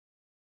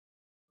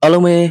အား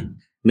လုံးပဲ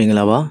မင်္ဂ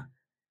လာပါ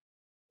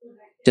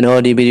ကျွန်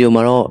တော်ဒီဗီဒီယို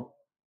မှာတော့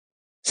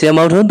ဆရာ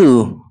မောင်ထွန်းသူ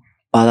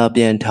ဘာသာ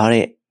ပြန်ထား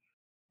တဲ့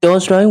တော်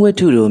စတိုင်းဝတ္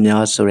ထုတို့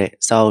များဆိုတဲ့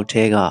စာအုပ်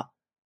ထဲက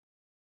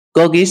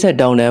ကော်ကီးဆက်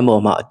တောင်တန်း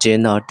ပေါ်မှာအကျ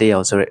ဉ်းသားတစ်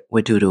ယောက်ဆိုတဲ့ဝ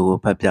တ္ထုတို့ကို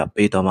ဖတ်ပြ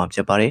ပေးသွားမှာဖြ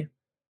စ်ပါတယ်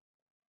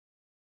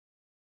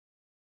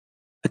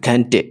အခ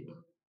န်း1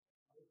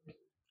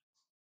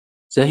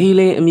ဇဟီ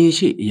လင်အမည်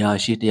ရှိအရာ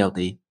ရှိတစ်ယောက်သ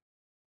ည်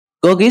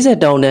ကော်ကီးဆက်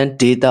တောင်တန်း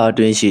ဒေသအ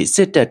တွင်းရှိစ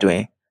စ်တပ်တွ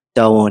င်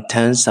တာဝန်ထ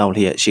မ်းဆောင်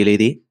လျက်ရှိလေ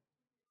သည်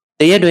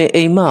တရက်တွင်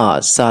အိမ်မှ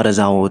စာတစ်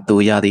စောင်ကိုတူ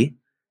ရသည်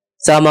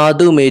စာမာ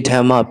သူ့မိထံ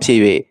မှဖြစ်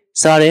၍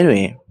စာထဲတွ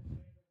င်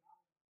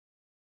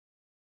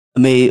အ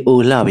မေအို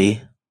လှပြီ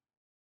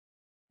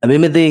အမေ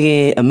မသေးခ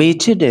င်အမေ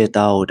ချစ်တဲ့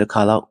သားကိုတစ်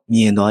ခါတော့မြ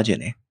င်သွားခြ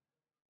င်းတယ်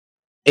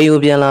အိမ်ကို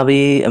ပြန်လာ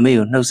ပြီးအမေ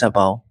ကိုနှုတ်ဆက်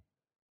ပါဦး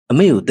အ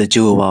မေကိုတ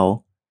ကြိုပါဦး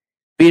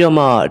ပြီးတော့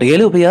မှတကယ်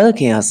လို့ဘုရားသ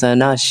ခင်ဟာဆန္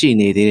ဒရှိ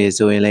နေသေးတယ်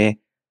ဆိုရင်လည်း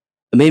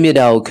အမေမြတ်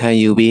တာကိုခံ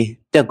ယူပြီး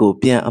တက်ကို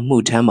ပြန်အမှု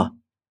ထမ်းပါ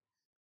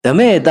ဒါ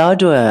မဲ့သားအ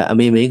တွက်အ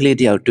မေမိန်းကလေး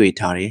တယောက်တွေ့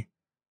ထားတယ်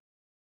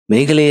မိ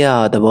န်းကလေးက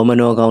သဘောမ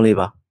နှောကောင်းလေး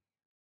ပါ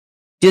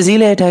ပစ္စည်း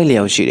လည်းထိုက်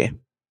လျောက်ရှိတယ်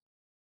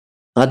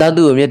ငါသား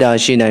သူ့ကိုမြတ်တာ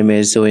ရှိနိုင်မ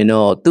ယ်ဆိုရင်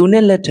တော့သူ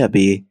နဲ့လက်ထပ်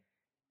ပြီး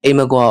အိမ်မ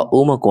ကွာ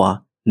အိုးမကွာ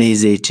နေ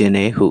စေခြင်း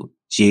နဲ့ဟု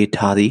ရေး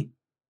ထားသည်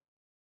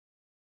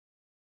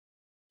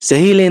ဇ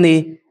ဟီလင်သ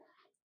ည်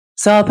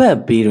စာဖတ်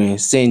ပြီးတွင်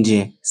စင်ကျ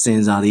င်စ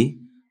ဉ်းစားသည်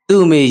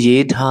သူ့အမေ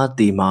ရေးထားသ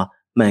ည်မှာ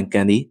မှန်က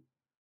န်သည်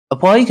အ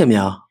ဖွားကြီးခမ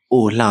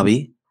အိုလှပြီ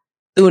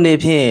သူ့အနေ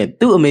ဖြင့်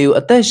သူ့အမေကို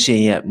အသက်ရှ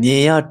င်ရမြ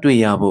င်ရတွေ့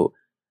ရဖို့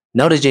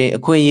နောက်တစ်ချိန်အ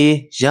ခွင့်အရေး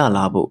ရ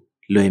လာဖို့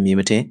လွယ်မည်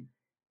မထင်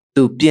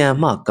သူပြန်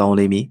မှကောင်း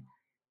လိမ့်မည်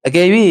အက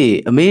ယ်၍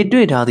အမေ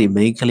တွေ့ထားသည့်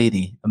မိန်းကလေးသ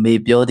ည်အမေ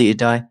ပြောသည့်အ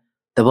တိုင်း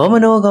သဘောမ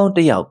နှောကောင်းတ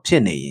စ်ယောက်ဖြ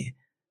စ်နေရင်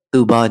သူ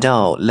ဘာကြော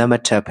င့်လက်မ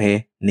ထပ်ဖဲ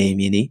နေမ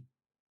ည်နည်း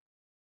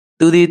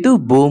သူသည်သူ့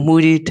ဘိုးမှု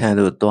ကြီးထံ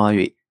သို့သွား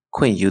၍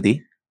ခွင့်ယူသည်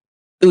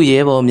သူ့ရဲ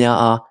ဘော်များ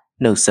အား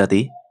နှုတ်ဆက်သ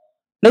ည်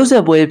နှုတ်ဆ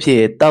က်ပွဲဖြ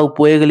င့်တောက်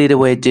ပွဲကလေးတစ်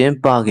ပွဲကျင်း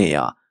ပခဲ့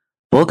ရာ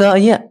ဘောကာ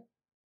အရက်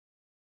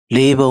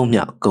လေးပုံးမြ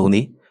ကုန်သ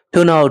ည်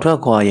ထို့နောက်ထွက်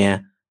ခွာရန်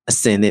အ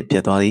စဉ်သင့်ဖြ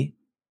စ်သွားသည်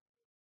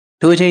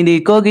ထိုချိန်သည်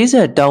ကော်ကီးဆ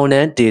က်တောင်တ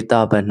န်းဒေသ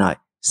ဘက်၌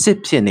စစ်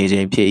ဖြစ်နေခြ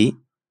င်းဖြစ်၏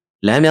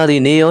လမ်းများသ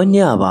ည်နေရောည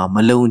ပါမ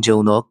လုံခြုံ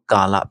သော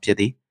ကာလဖြစ်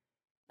သည်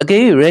အက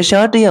ယ်၍ရု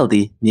ရှားတစ်ယောက်သ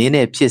ည်မြင်း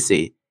နဲ့ဖြစ်စေ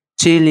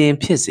ခြေလျင်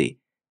ဖြစ်စေ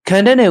ခံ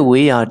တဲ့နဲ့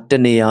ဝေးရာတ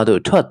နေရာ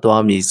သို့ထွက်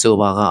သွားမည်ဆို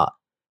ပါက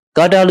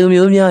ကာတာလူ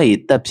မျိုးများ၏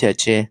တပ်ဖြတ်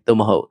ခြင်းသို့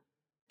မဟုတ်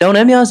တောင်တ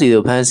န်းများစီ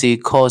သို့ဖမ်းဆီး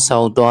ခေါ်ဆော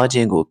င်သွားခြ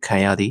င်းကိုခံ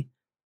ရသည်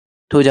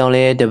ထို့ကြောင့်လ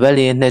ည်းတပတ်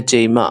လျင်နှစ်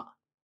ကြိမ်မှ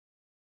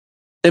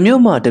တ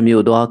မျိုးမှတ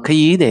မျိုးသောခ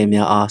ရီးသည်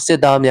များအားစစ်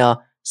သားများ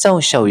စော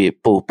င့်ရှောက်၍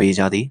ပို့ပေး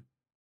ကြသည်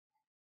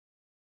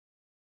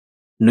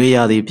နွေ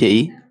ရာသီဖြစ်၏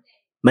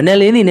မနက်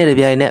လင်းသည်နှင့်တ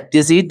ပြိုင်နက်ပ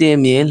စ္စည်းတင်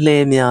မြင်းလှဲ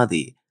များသ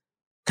ည်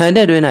ခံတ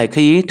ပ်တွင်၌ခ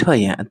ရီးထွက်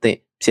ရန်အသင့်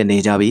ဖြစ်နေ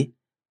ကြပြီ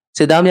စ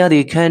စ်သားများသ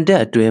ည်ခံတ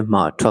ပ်အတွင်း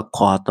မှထွက်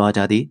ခွာသွား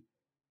ကြသည်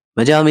မ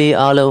ကြာမီ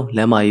အားလုံးလ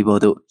မ်းမကြီး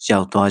ပေါ်သို့ရော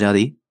က်သွားကြသ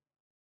ည်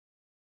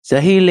ဇ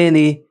ဟီလင်သ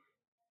ည်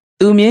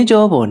သူမြင်း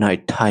ကျောပေါ်၌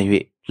ထိုင်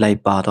၍လိုက်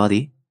ပါသွားသ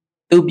ည်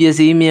သူပစ္စ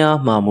ည်းများ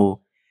မှမူ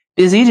ပ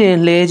စ္စည်းတင်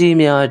လှဲကြီး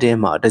များထဲ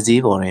မှတစ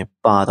ည်းပေါ်တွင်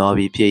ပါသွား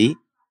ပြီဖြစ်၏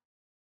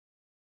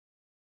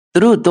သူ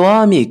တို့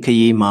သွားမည့်ခ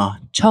ရီးမှာ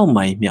6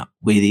မိုင်မြ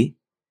ဝေးသည်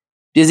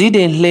ပစ္စည်းတ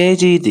င်လှဲ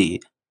ကြီးသည်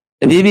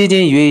တပြေးပြေးချ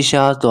င်းရွေ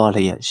ရှားသွား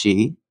လျက်ရှိ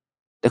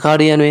တခါ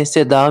တရံတွင်စ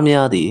စ်သား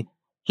များသည်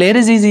လှဲတ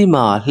စ်စီးစီး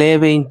မှလှဲ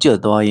ဘိန်းကျွတ်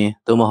သွားရင်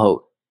သို့မဟုတ်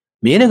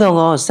မြင်းတစ်ကောင်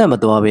ကောင်ဆက်မ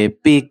သွားဘဲ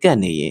ပေကပ်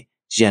နေရင်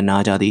ရပ်နာ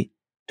ကြသည်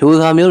ထိုအ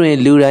ခါမျိုးတွင်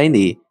လူတိုင်းသ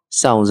ည်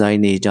စောင့်ဆိုင်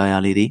နေကြရ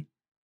လေသည်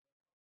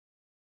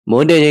မွ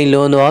န်းတချိန်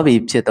လွန်သွားပြီ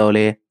ဖြစ်တော်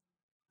လဲ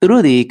သူ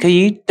တို့သည်ခ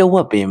ရီးတဝ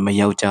က်ပင်မ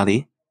ရောက်ကြသ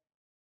ည်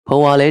ဖုံ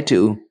ဝါလဲတူ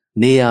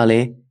နေရလဲ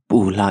ပူ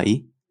လှ၏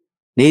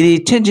နေသည်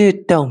ချစ်ချစ်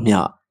တောက်မြ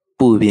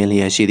ပူပြင်းလျ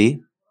က်ရှိသည်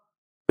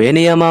ဘယ်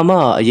နေရာမှာမှ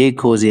အရေး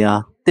ခိုးစရာ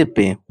တစ်ပ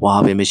င်ဝါ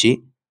ပင်မရှိ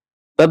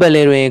ပပ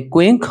လဲတွင်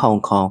ကွင်းခေါင်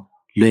ခေါင်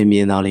လွင်မြ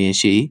င်သာလျင်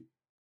ရှိ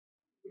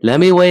လ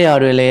မ်းမေးဝဲရာ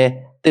တွင်လည်း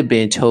တစ်ပ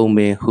င်ချုံပ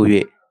င်ဟု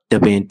၍တ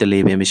ပင်တလေ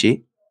ပင်မရှိ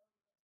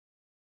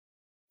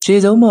ခြေ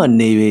ဆုံးမှ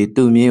နေ၍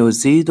သူမြင်းကို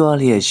စီးသွား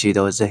လျက်ရှိ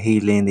သောဇဟီ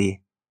လင်းသည်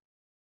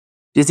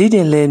ပစ္စည်းတ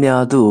င်လှဲ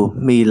များသူ့ကို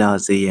မိလာ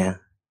စေရန်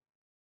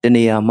တ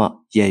နေရာမှ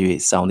ရက်၍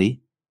ဆောင်သည်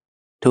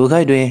ထို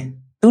ခိုက်တွင်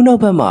သူ့နော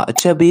က်ဘက်မှအ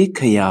ချက်ပေးခ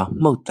ရာ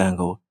မှုတ်တံ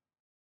ကို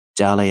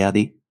ကြားလိုက်ရသ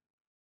ည်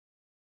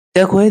တ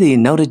က်ခွဲသည်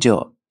နောက်တစ်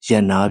ကြော့ရ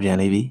က်နာပြန်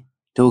လေပြီ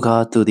ထိုအခါ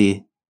သူသည်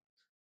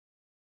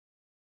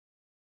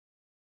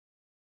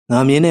ငါ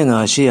မြင်းနဲ့ငါ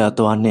ရှေ့ရ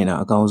သွားနှင်တာ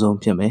အကောင်းဆုံး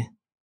ဖြစ်မယ်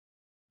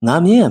ငါ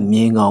မြင်းကမြ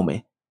င်းကောင်းမ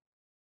ယ်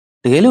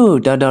တကယ်လို့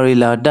တာတာရီ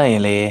လာတိုက်ရ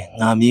င်လည်း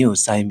ငါမြင်းကို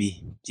ဆိုင်ပြီး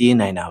ပြေး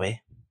နိုင်တာပဲ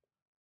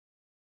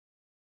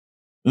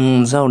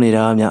စောင့်နေ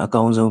တာအများအ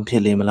ကောင်းဆုံးဖြ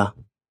စ်လေမလား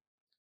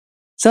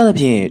စသ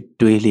ဖြင့်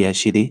တွေးလျက်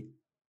ရှိသည်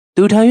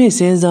သူထိုင်၍စ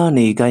ဉ်းစား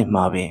နေကြိုက်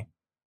မှာပင်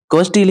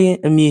ကော့စတီလင်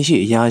အမည်ရှိ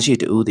အရာရှိ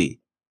တဦးသည်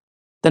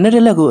တနက်တ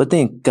စ်လက်ကိုအသ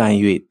င့်ကန်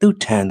၍သူ့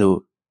ထံသို့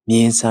မြ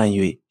င်းဆိုင်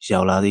၍ရော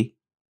က်လာသည်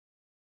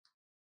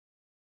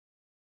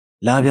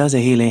လာပြဇ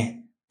ဟီလင်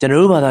ကျွန်တော်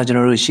တို့ဘာသာကျွန်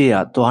တော်တို့ရှေ့ရ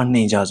သွားနှ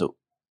င်ကြစို့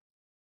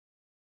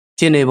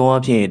ဖြစ်နေပုံ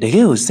အဖြစ်တက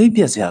ယ်ကိုစိတ်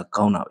ပြက်စရာ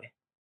ကောင်းတာပဲ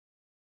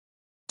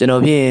ကျွန်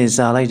တော်ဖြင့်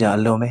စားလိုက်တာ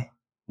အလွန်ပဲ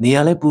နေ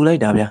ရာလဲပူလို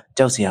က်တာဗျာ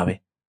ကြောက်စရာပဲ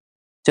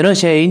ကျွန်တော်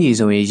ရှယ်အင်းကြီး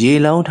ဆိုရင်ရေ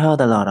လောင်းထား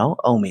သလားတော့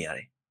အောက်မေရတ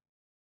ယ်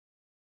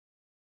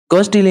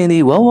ကော့စတီလင်သ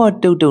ည်ဝဝ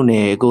တုတ်တုတ်နှ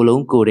င့်အကို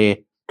လုံးကိုတဲ့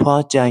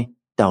ထွားချိုင်း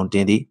တောင်တ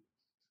င်သည်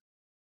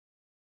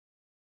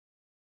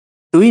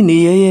သူ၏နေ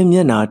ရဲမျ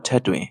က်နာထ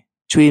က်တွင်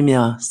ချွေး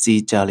များစီ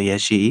ကြလျ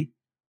က်ရှိ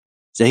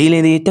ဇဟီလ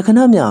င်သည်တခဏ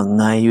မျှ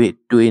ငိုင်၍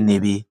တွေးနေ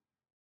ပြီး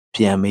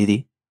ပြန်မေးသ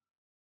ည်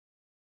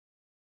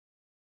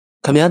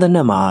ခမည်းတဲ့န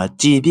က်မှာ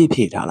ကြည်ပြည့်ဖြ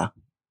ည့်ထားလား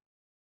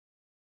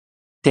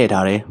ထည့်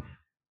ထားတယ်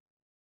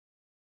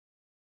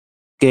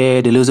ကဲ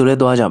ဒီလိုဆိုလဲ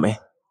သွားကြမယ်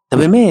ဒါ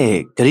ပေမဲ့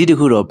ဂရီတစ်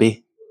ခုတော့ပေး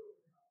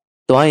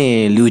သွားရ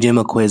င်လူချင်းမ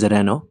ခွဲစ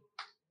တဲ့နော်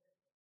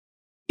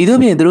ဤသို့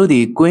ဖြင့်သူတို့သ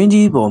ည်ကွင်း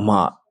ကြီးပေါ်မှ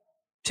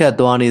ဖြတ်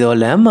သွားနေသော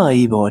လမ်းမ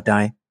ကြီးပေါ်အ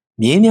တိုင်း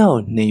မြင်းများ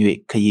ကိုနှင်၍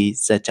ခရီး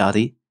ဆက်ကြသ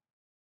ည်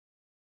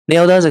နှစ်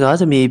ယောက်သားစကား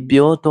စမြည်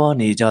ပြောသွား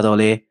နေကြတော့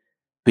လေ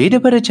ဘေးတ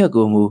စ်ဖက်တစ်ချက်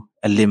ကိုမူ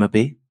အလင်မ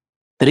ပေး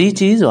သတိ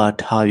ကြီးစွာ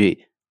ထား၍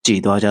ကြည်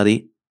သွားကြသည်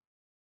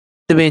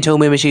တပင်ချုံ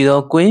ပင်မရှိသော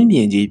ကွင်းပြ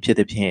င်ကြီးဖြစ်သ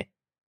ည်ဖြင့်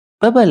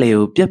ပတ်ပတ်လေး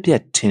ကိုပြက်ပြ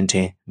က်ထင်ထ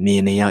င်မြ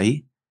င်နေရ၏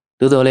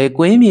သို့တော်လည်း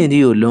ကွင်းပြင်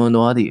ကြီးကိုလွန်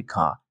သွားသည့်အ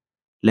ခါ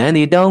လမ်းသ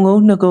ည်တောင်ကု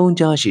န်းနှစ်ကုန်း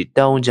ကြားရှိ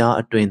တောင်ကြား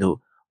အတွင်းသို့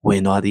ဝ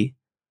င်သွားသည်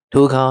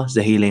ထိုအခါဇ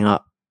ဟီလင်က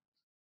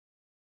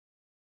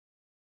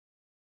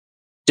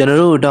ကျွန်တော်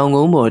တို့တောင်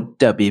ကုန်းပေါ်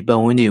တက်ပြီးပတ်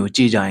ဝန်းကျင်ကိုကြ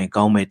ည့်ကြရင်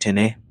ကောင်းမယ်ထင်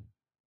တယ်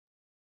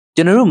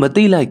ကျွန်တော်တို့မ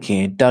သိလိုက်ခ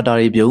င်တာတာ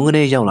တွေပြုံးက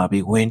နေရောက်လာ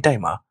ပြီးဝင်တို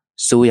က်မှာ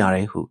စိုးရတ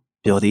ယ်ဟု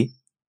ပြောသည်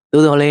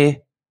သို့တော်လည်း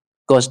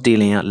ကော့စတီ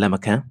လင်ကလက်မ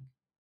ခံ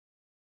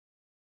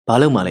ဘာ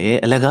လို့မှလဲ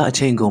အလကားအ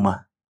ချိန်ကုန်မှာ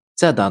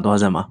စက်သားသွား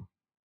စမ်းမှာ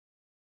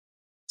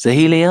ဇ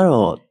ဟီလင်က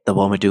တော့သ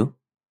ဘောမတူ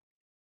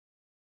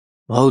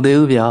မဟုတ်သေး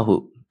ဘူးဗျာဟု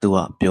သူက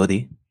ပြောသ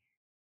ည်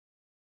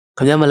ခ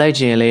င်ဗျမလိုက်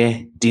ချင်လဲ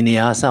ဒီနေ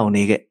ရာစောင့်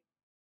နေခဲ့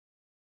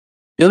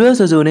ပြောပြော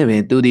ဆိုဆိုနဲ့ပ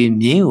င်သူသည်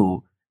မြင်းကို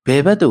ဘ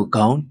ယ်ဘက်သို့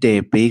ခေါင်းတဲ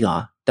ပေးက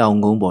တောင်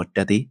ကုန်းပေါ်တ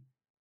က်သည်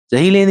ဇ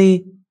ဟီလင်သည်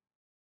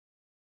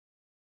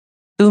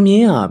သူမြ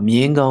င်းဟာမြ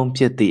င်းကောင်း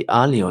ဖြစ်သည့်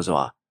အားလျော်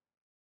စွာ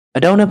အ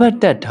တောင်တစ်ဖက်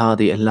တက်ထား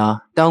သည့်အလား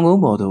တောင်ကု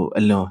န်းပေါ်သို့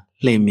အလွန်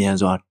လှိမ်မြန်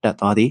စွာတက်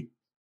သွားသည်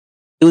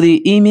သူသည်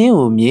ဤမြင်း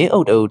ကိုမြင်းအု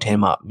ပ်တအုပ်ထဲ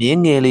မှမြင်း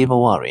ငယ်လေးဘ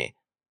ဝတွင်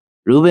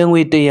ရူဘင်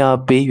ငွေ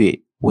100ပေး၍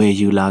ဝယ်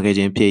ယူလာခဲ့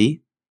ခြင်းဖြစ်၏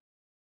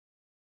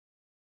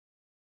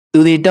သူ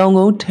သည်တောင်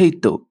ကုန်းထိပ်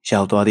သို့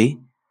ရောက်သွားသည်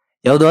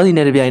ရောက်သွားသည့်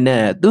နေ့တစ်ပြိုင်န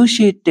က်သူ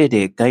ရှိတဲ့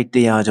ဂိုက်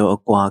100ကျော်အ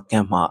ကွာခ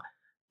န့်မှ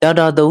တာ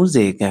တာ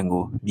30ခန့်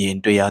ကိုမြင်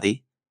တွေ့ရသည်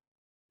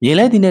မြင်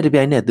လိုက်သည့်နေ့တစ်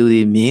ပြိုင်နက်သူသ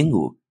ည်မြင်း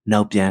ကို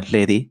နောက်ပြန်လှ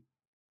ည့်သည်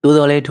သို့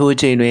တော်လည်းထိုအ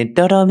ချိန်တွင်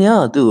တာတာ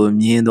များသူ့ကို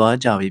မြင်သွား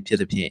ကြပြီဖြစ်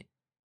သည်ဖြင့်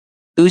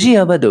သူရှိ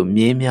ရာဘက်သို့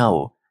မြင်းများ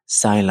ကို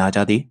ဆိုင်လာကြ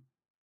သည်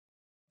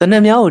တန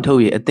က်များကိုထုတ်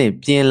၍အသင့်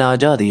ပြင်လာ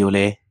ကြသည်ကိုလ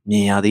ည်းမြ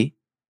င်ရသည်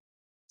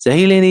ဇ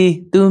ဟီလင်သည်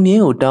သူမြ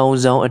င်းကိုတောင်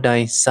ဆောင်အတို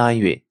င်းဆိုင်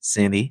၍ဆ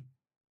င်းသည်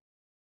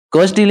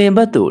ကော့စတီလင်ဘ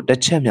က်သို့တစ်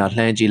ချက်မျှ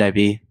လှမ်းကြည့်လိုက်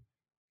ပြီး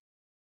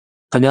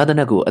ခမားတ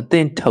နက်ကိုအသ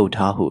င့်ထုတ်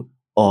ထားဟု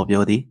အော်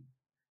ပြောသည်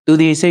သူ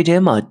သည်စိတ်ထဲ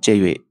မှကြိ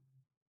တ်၍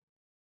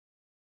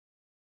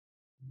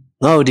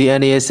ငါ့ကိုဒီအ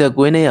န်ရဲ့ဆက်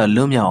ကွင်းထဲက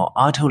လွတ်မြောက်အောင်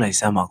အားထုတ်လိုက်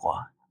စမ်းပါကွာ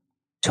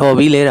ချော်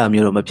ပြီးလဲတာ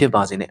မျိုးတော့မဖြစ်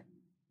ပါစေနဲ့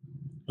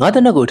ငါတ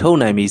နက်ကိုထုတ်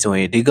နိုင်ပြီဆိုရ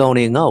င်ဒီကောင်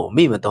တွေငါ့ကို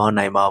မိမသွား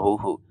နိုင်ပါဘူး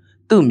ဟု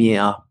သူ့မြင်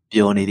အား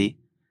ပြောနေသည်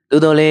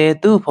သို့တော်လည်း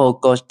သူ့ဖော်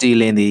ကော့စတီ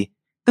လင်သည်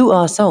သူ့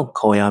အားစောင့်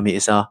ခေါ်ရမည့်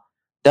အစား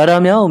ဒါတာ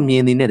များကိုမြ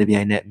င်သည်နှင့်တ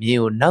ပြိုင်နက်မြင်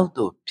ကိုနောက်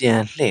သို့ပြန်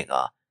လှည့်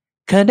ကာ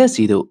ခံတက်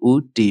စီသို့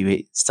ဦးတီ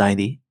၍ဆိုင်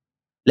သည်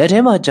လက်ထဲ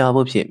မှကြာ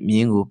ဖို့ဖြင့်မြ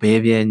င်းကိုဘဲ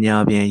ပြန်ညာ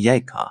ပြန်ရို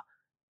က်ခါ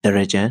ဒရ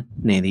ကြံ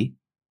နှင်သည်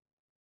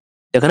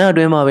တခဏအ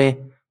တွင်းမှာပင်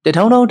တ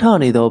ထောင်းထောင်းထ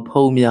နေသော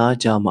ဖုံများ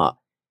ကြားမှ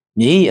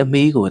မြင်း၏အ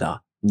မီးကိုသာ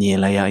မြင်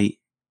လိုက်ရ၏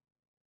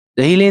ဇ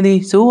ဟီလင်သည်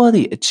စိုးဝါးသ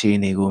ည့်အခြေ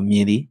အနေကိုမြ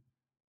င်သည်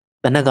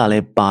တနက်ကလ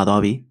ည်းပါ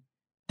သွားပြီ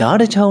ဓား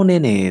တစ်ချောင်း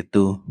နဲ့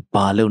သူ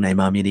ဘာလုပ်နိုင်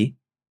မှမည်သည်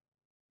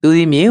သူသ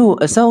ည်မြင်းကို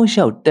အဆောင်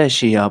လျှောက်တက်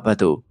ရှိရာဘက်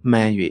သို့မှ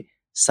န်း၍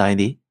ဆိုင်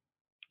သည်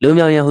လူ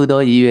မြောင်ရန်ဟု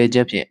သောရည်ရွယ်ချ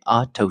က်ဖြင့်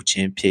အားထုတ်ခြ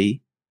င်းဖြစ်၏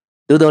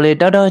သို့တော်လည်း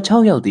တာတာ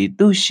6ယောက်သည်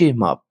သူ့ရှေ့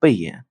မှပိတ်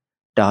ရန်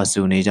တာ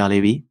ဆူနေကြလေ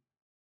ပြီ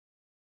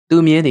သူ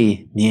မြင်းသည်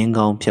မြင်း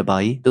ကောင်းဖြစ်ပါ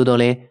၏သို့တော်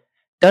လည်း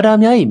တာတာ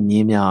များ၏မြ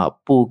င်းများ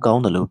ပိုကော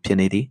င်းသလိုဖြစ်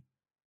နေသည်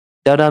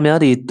တာတာများ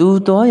သည်သူ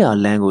သွားရာ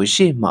လမ်းကို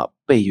ရှေ့မှ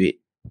ပိတ်၍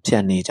ဖြ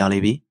တ်နေကြလေ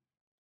ပြီ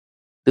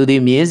သူသ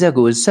ည်မြင်းဆက်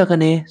ကိုဆက်ခ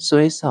နဲ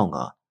ဆွဲဆောင်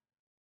ကာ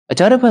အ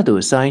ခြားတစ်ဖက်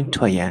သို့ဆိုင်း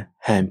ထွက်ရန်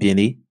ဟန်ပြင်း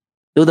သည်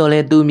သို့တော်လ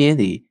ည်းသူမြင်း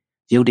သည်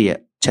ရုတ်တရက်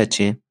ချက်ချ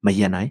င်းမ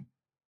ရက်နိုင်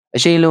အ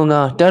ရှိန်လွန်က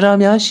တာတာ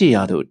များရှိ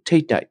ရာသို့ထိ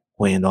တ်တိုက်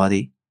ဝင်သွားသ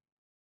ည်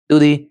သူ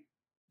သည်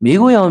မိ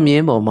ခိုးရောင်မြ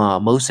င်းပေါ်မှ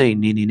မုတ်စိတ်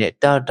နီနီနဲ့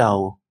တာတာ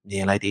ကိုမြ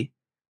င်လိုက်သည်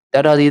တာ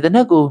တာသည်တန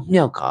က်ကို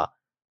မြောက်ခါ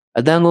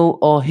အတန်ကုန်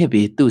အော်ဟစ်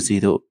ပြီးသူ့စီ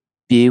သို့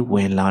ပြေးဝ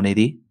င်လာနေ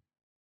သည်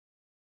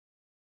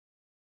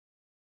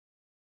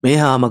မင်း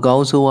ဟာမကော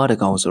င်းဆိုးဝါးတ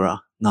ကောင်ဆိုတာ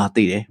ငါ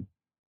သိတယ်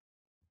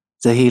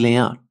ဇဟီလင်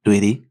က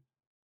တွေ့သည်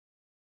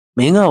မ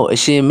င်းငါ့ကိုအ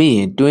ရှင်မိရ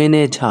င်တွင်း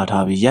ထဲချ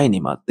ထားပြီးရိုက်နေ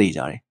မှသိကြ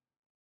တယ်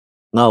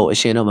ငါ့ကိုအ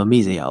ရှင်တော့မမိ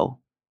စေရဘူး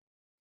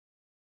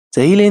ဇ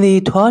ဟီလင်သည်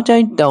ထွားတို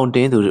င်းတောင်တ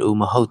င်းသူတို့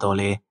မဟုတ်တော့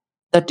လဲ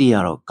တတ်တရ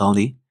တော့ကောင်းသ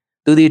ည်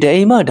သူသည်တ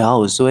အိမ်မှဓာတ်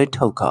ကိုဆွဲ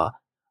ထုတ်ခါ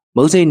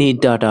မုတ်စိတ်နီ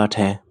တာတာ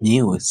ထံမြ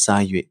င်းကို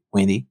စား၍ဝ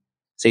င်သည်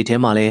စိတ်ထဲ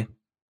မှလည်း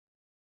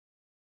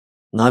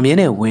ငါမြင်း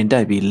နဲ့ဝင်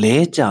တိုက်ပြီးလဲ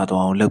ကျ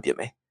သွားအောင်လုပ်ပြ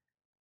မယ်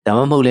ဒါ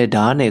မှမဟုတ်လဲ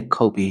ဓာတ်နဲ့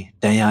ခုတ်ပြီး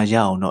ဒဏ်ရာရ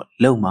အောင်တော့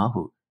လုပ်မှာ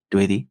ဟု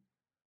တွေးသည်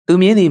သူ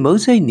မြင်းသည်မု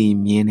တ်စိတ်နီ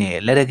မြင်းနဲ့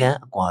လက်တကန်း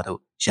အကွာသို့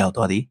ရောက်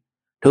သွားသည်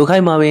ထိုခို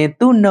က်မှာပင်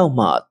သူ့နောက်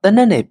မှတန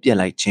က်နဲ့ပြက်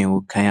လိုက်ခြင်း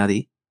ကိုခံရသ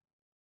ည်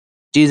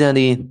ကြည်စံသ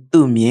ည်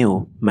သူ့မြင်းကို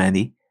မှန်သ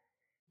ည်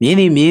မြင်း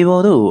သည်မြေ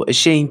ပေါ်သို့အ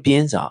ရှိန်ပြ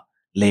င်းစွာ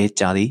လဲ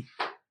ကျသည်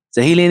ဇ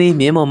ဟီလင်းသည်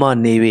မြင်းပေါ်မှ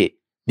နေ၍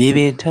မြေ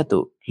ပြင်ထက်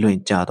သို့လွင့်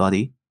ကျသွားသ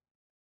ည်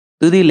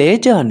သူသည်လဲ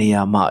ကျနေ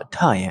ရာမှထ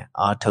ရန်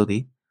အားထုတ်သ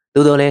ည်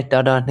သို့တော်လည်းတာ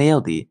တာနှစ်ယော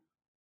က်သည်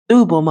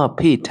သူ့ပေါ်မှ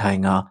ဖိထိုင်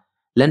က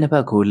လက်နှစ်ဖ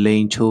က်ကိုလိ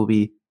န်ချိုး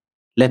ပြီး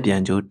လက်ပြ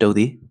န်ကျိုးတုပ်သ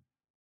ည်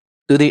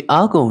သူသည်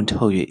အားကုန်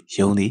ထုတ်၍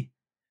ယုံသည်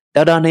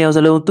တာတာနှစ်ယောက်စ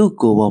လုံးသူ့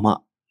ကိုယ်ပေါ်မှ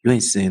လွ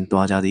င့်စင်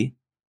သွားကြသည်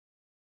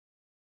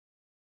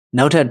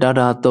နောက်ထပ်တာ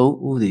တာသုံး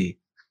ဦးသည်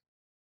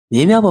မြ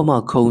င်းများပေါ်မှ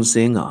ခုံစ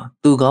င်းက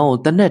သူ့ကောင်းကို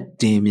တနက်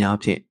တင်များ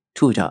ဖြင့်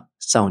ထုကြ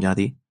ဆောင်ကြ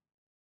သည်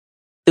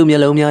သူ့မျ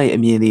က်လုံးများ၏အ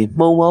မြင်သည်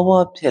မှုံဝါး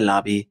ဝါးဖြစ်လာ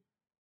ပြီး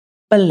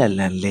ပက်လက်လ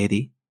န်လဲသ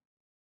ည်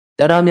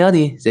တာတာများသ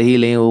ည်ဇဟီ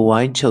လင်းကိုဝို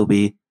င်းချုပ်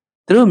ပြီး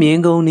သူတို့မြ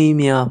င်းကုန်းနီး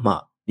များမှ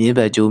မြင်းဘ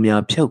က်ကျိုး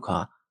များဖြုတ်ခါ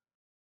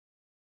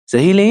ဇ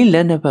ဟီလင်းလ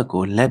က်နှစ်ဖက်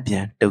ကိုလက်ပြ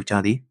န်တုပ်ကြ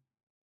သည်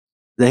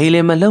ဇဟီလ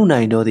င်းမလှုပ်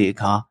နိုင်တော့သည့်အ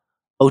ခါ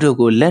အုတ်ထုပ်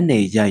ကိုလက်နှ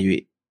င့်ရိုက်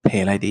၍ဖ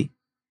ယ်လိုက်သည်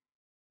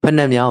ဖက်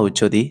နှက်များကို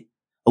ချွတ်သည်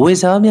အဝတ်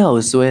စားများ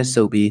ကိုဆွဲ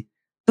ဆုပ်ပြီး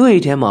သူ့အိ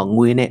တ်ထဲမှ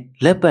ငွေနှင့်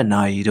လက်ပတ်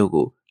နာရီတို့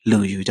ကိုလူ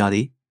ယူကြသ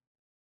ည်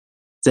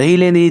ဇဟီ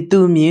လင်းသည်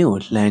သူ့မြင်းကို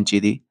လှမ်းကြ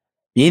ည့်သည်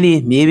မြင်းသည်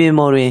မြေပြင်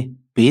ပေါ်တွင်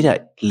ဘေးတို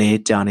က်လဲ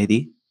ကျနေသ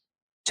ည်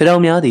ခြေထော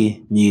က်များသည်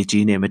မြေ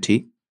ကြီးနှင့်မထိ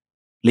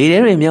လေထဲ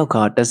တွင်မြောက်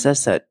ခါတဆက်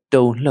ဆက်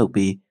တုံလှုပ်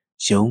ပြီး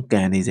ရုံးက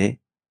န်နေစေ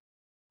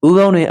ဦး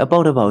ကောင်းတွင်အပေါ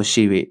က်တစ်ပေါက်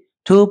ရှိ၍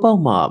ထိုအပေါက်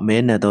မှမဲ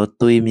နှက်သော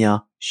သွေးများ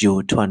ယို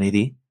ထွက်နေသ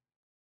ည်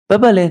ပ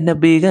ပတ်လည်းနှစ်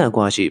ပေခန့်အ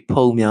ကွာရှိ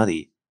ဖုံများသ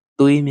ည်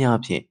သွေးများ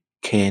ဖြင့်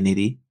ခဲနေ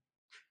သည်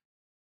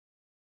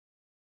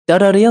တာ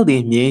တာတယောက်သ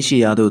ည်မြင်းရှိ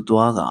ရာသို့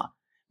သွားက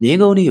မြင်း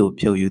ကုန်းကို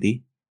ဖြုတ်ယူသည်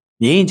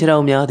မြင်းခြေထော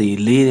က်များသည်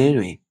လေထဲ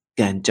တွင်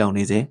ကန်ကြောင်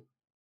နေစေ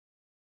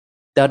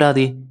တာတာသ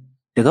ည်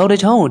တကောက်တ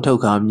စ်ချောင်းကိုထု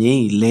တ်ခါမြင်း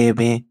၏လေ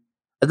ပင်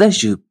အသက်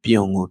ရှူ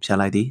ပြုံကိုဖြတ်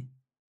လိုက်သည်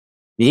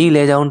မြင်း၏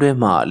လေချောင်းတွင်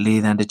မှလေ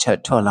သံတစ်ချက်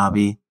ထွက်လာ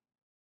ပြီး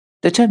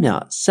တစ်ချက်မျှ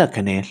ဆက်ခ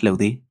နဲလှုပ်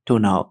သည်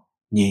ထို့နောက်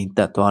ငြိမ်သ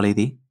က်သွားလေ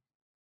သည်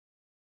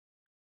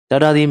တာ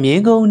တာသည်မြ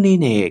င်းကုန်းနီး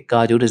နှင့်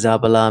ကာကျိုးတစား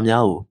ပလာ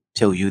များကို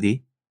ဖြုတ်ယူသည်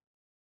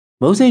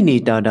မုတ်စိတ်နီ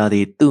တာတာသ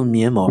ည်သူ့မြ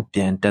င်းပေါ်ပြ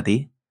န်တက်သ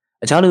ည်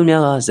အခြားလူ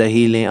များကဇ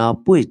ဟီလင်အား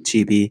ပွေ့ချ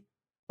ပြီး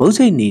မုတ်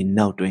စိတ်နီ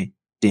နောက်တွင်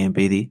တင်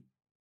ပေးသည်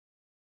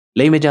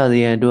လိမ့်မကြစေ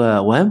ရန်အတွက်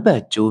ဝမ်းပ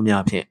တ်ကြိုး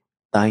များဖြင့်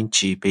တိုင်း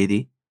ချီပေးသ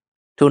ည်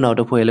ထို့နောက်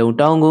တစ်ဖွဲ့လုံး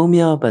တောင်ကုန်း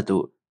များဘက်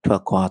သို့ထွ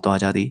က်ခွာသွား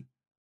ကြသည်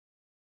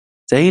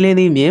ဇဟီလင်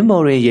သည်မြင်း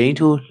ပေါ်တွင်ရိန်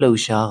ထိုးလှုပ်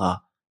ရှားက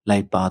လို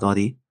က်ပါသွား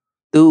သည်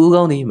သူဦး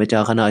ကောင်းသည်မကြာ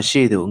ခဏ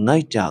ရှေ့သို့ငို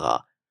က်ကြက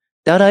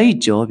တာတာ၏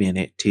ကြောပြင်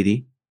နှင့်ထီသည်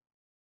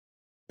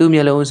သူ့မျ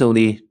က်လုံးစုံသ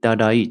ည်တာ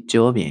တာ၏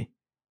ကြောပြင်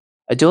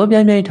အကျော်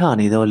ပြိုင်ပြိုင်ထ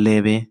နေသောလေ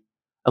ပင်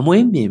အ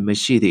မွှေးမြင်မ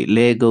ရှိသည့်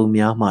လေကုံ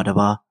များမှတ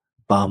ပါ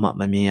ဘာမှ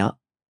မမြင်ရ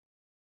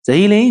ဇ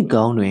ဟီလင်၏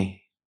ကောင်းတွင်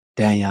ဒ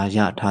ဏ်ရာရ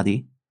ထားသည်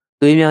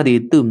သွေးများသည်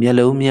သူ့မျက်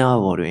လုံးများ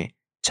ပေါ်တွင်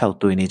ခြောက်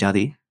သွေးနေကြသ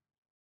ည်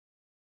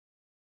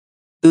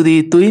သူသ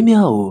ည်သွေး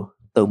များကို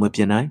တုံမပြ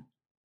စ်နိုင်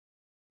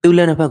သူ့လ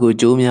က်နှစ်ဖက်ကို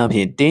ကြိုးများဖြ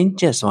င့်တင်း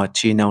ကျပ်စွာ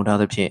ချီနှောင်ထား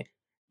သဖြင့်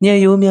ညှက်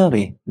ရိုးများပ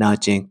င်နာ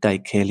ကျင်ကြို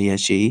က်ခဲလျ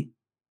က်ရှိ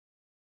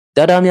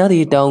တာတာများသ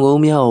ည်တောင်ကု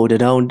န်းများကိုတ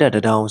ထောင်တက်တ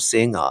ထောင်ဆ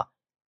င်းက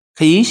ခ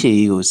ရီးရှည်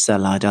ကြီးကိုဆ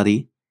က်လာကြသ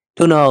ည်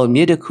ထို့နောက်မြ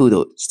စ်တစ်ခု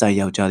သို့စိုက်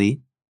ရောက်ကြသည်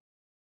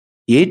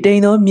ရေတိ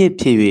မ်သောမြစ်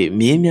ဖြစ်၍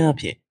မြင်းများ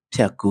ဖြင့်ဖြ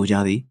တ်ကူးကြ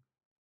သည်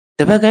တ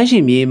စ်ဖက်ကမ်းရှိ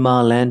မြေမာ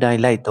လန်တို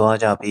င်းလိုက်သွား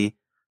ကြပြီး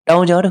တော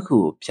င်ကြားတစ်ခု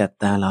ကိုဖြတ်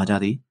တန်းလာကြ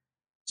သည်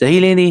ဇဟီ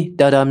လင်းသည်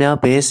တာတာများ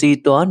ဘဲစီ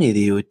သွားနေသ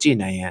ည်ကိုကြည့်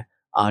နိုင်ရန်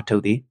အားထု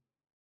တ်သည်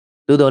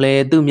သို့တော်လ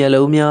ည်းသူ့မျက်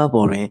လုံးများ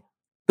ပေါ်တွင်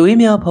သွေး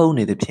များဖုံး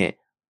နေသဖြင့်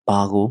ဘာ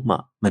ကိုမှ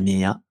မမြ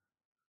င်ရ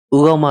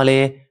ဦးကောင်းမှလ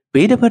ည်း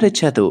ဘေးတစ်ဖက်တစ်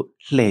ချက်သို့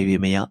လှည့်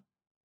၍မရ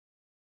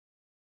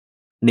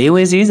နေဝ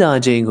င်စည်းစာ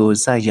ချိန်ကို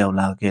စိုက်ရောက်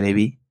လာခဲ့လေ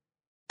ပြီ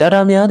တာ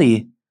တာများသည်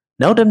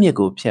နောက်တစ်မြစ်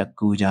ကိုဖြတ်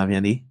ကူးကြပြ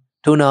န်သည်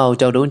ထို့နောက်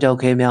ကြောက်တုံးကြောက်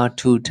ခဲများ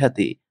ထူထပ်သ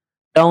ည့်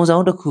တောင်ဆော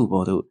င်တစ်ခု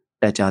ပေါ်သို့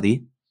တက်ကြသည်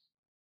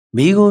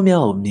မိခိုး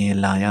များကိုမြင်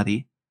လာရသ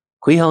ည်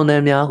ခွေးဟောင်သံ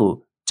များကို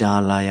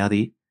ကြားလာရသ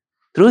ည်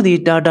သူတို့သည်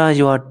တာတာ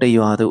ရွာတ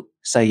ရွာသို့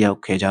စိုက်ရောက်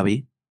ခဲ့ကြပြီ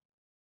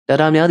တာ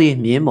တာများသည်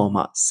မြင်းပေါ်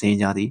မှဆင်း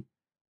ကြသည်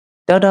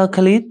တာတာက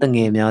လေးတင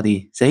ယ်များသည်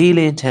ဇဟီလ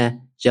င်ထံ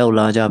ရောက်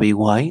လာကြပြီး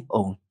ဝိုင်း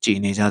အောင်ကြည်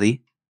နေကြသည်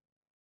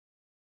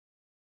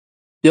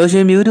ပျော်ရွှ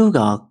င်မျိုးတို့က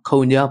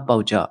ခုံကြပေါ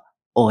က်ကြ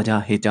အော်ကြ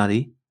ဟစ်ကြသ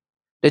ည်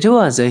တချို့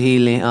ကဇဟီ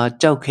လင်အား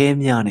ကြောက်ခဲ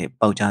များနှင့်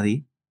ပေါက်ကြသည်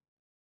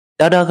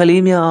တာတာက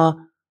လေးများအား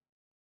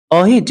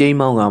အော်ဟစ်ကျိမ်း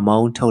မောင်းကမော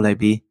င်းထုတ်လိုက်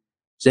ပြီး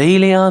ဇဟီ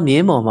လင်အားမြ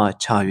င်းပေါ်မှ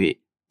ချ၍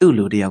သူ့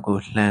လူတစ်ယောက်ကို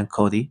လှမ်း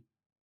ခေါ်သည်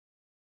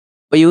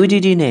ပယိုး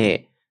ကြီးကြီးနှင့်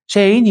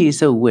ရှဲအင်းကြီး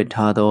စုပ်ဝစ်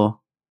ထားသော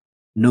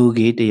နူ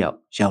ကေးတစ်ယောက်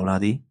ရောက်လာ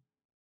သည်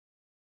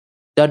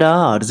တာတာ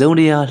တစုံ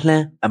တရာလှ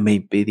မ်းအမိ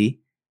န့်ပေးသည်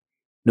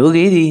နူ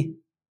ကေးသည်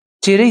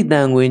ခြေရိတ်တ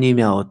န်ငွေကြီး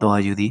များကို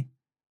တွားယူသည်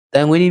တ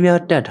န်ငွေကြီးများ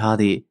တက်ထား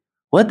သည့်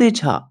ဝက်တစ်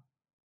ချ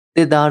တ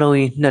စ်သားတော်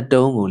၏နှစ်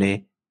တုံးကိုလည်း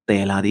တ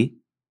ည်လာသည်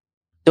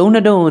တုံးနှ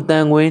စ်တုံးကိုတ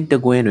န်ငွေတ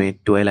ကွင်းတွင်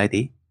တွဲလိုက်သ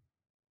ည်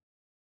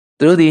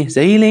သူတို့သည်ဇ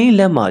ဟီလင်၏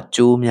လက်မှ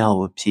ကြိုးများ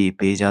ကိုဖြည့်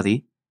ပေးကြသည်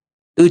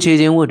သူခြေ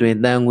ချင်းဝတ်တွင်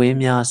တန်ငွေ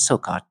များဆု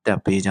တ်ကာတက်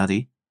ပေးကြသ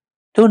ည်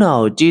ထို့နော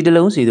က်ကြည်တ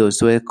လုံးစီသို့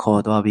ဆွဲ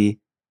ခေါ်သွားပြီး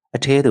အ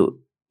ထဲသို့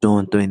တွ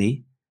န်းသွင်းသည်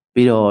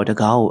ပြီးတော့တ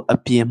ကားကိုအ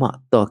ပြင်မှ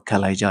တော့ခ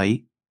တ်လိုက်ကြ၏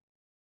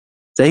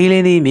ဇဟီလ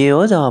င်သည်မြေဩ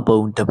ဇာပုံ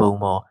တပုံ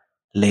ပေါ်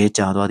လဲ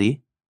ကျသွားသည်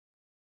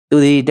သူ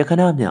သည်တခ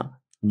ဏမျှ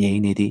ငြိမ်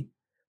နေသည်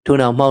ထို့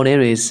နောက်မှောင်ထဲ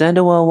တွင်စံတ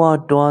ဝါဝါ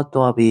တွား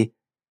သွားပြီး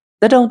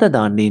တက်တောင့်တက်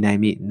တာနေနိုင်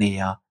မည့်နေ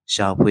ရာ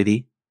ရှာဖွေသ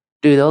ည်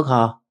တွေ့သောအ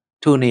ခါ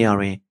ထိုနေရာ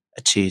တွင်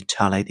အခြေချ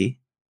လိုက်သည်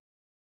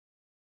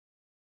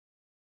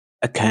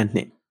အခန်းနှ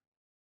င့်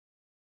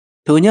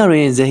ထိုညတွ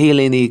င်ဇဟီ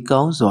လင်သည်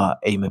ကောင်းစွာ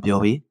အိမ်မပြော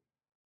ပေ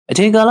အ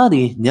ချိန်ကာလသ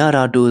ည်ည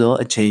တာတိုသော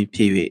အချိန်ဖြ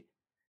စ်၍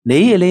နေ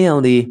၏အလင်းရော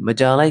င်သည်မ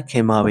ကြာလိုက်ခ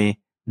င်မှာပင်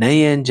နန်း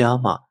ရန်ကြား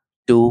မှ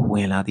တိုးဝ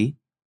င်လာသည်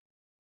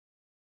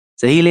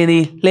ဇဟီလင်သ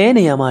ည်လှဲ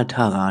နေရာမှထ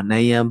ကာန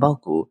န်းရန်ပေါက်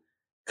ကို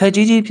ခက်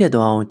ကြီးကြီးဖြစ်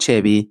သွားအောင်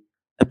ချဲ့ပြီး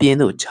အပြင်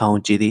သို့ချောင်း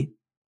ကြည့်သည်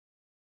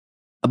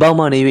အပေါက်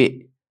မှနေ၍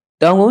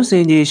တောင်ကုန်းစ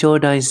င်ကြီးလျှော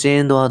တိုင်းဆ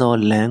င်းသွားသော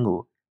လမ်းကို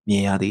မြ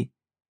င်ရသည်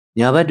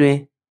ညာဘက်တွင်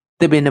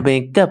တစ်ပင်နှစ်ပင်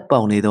ကပ်ပေါ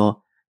က်နေသော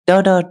တာ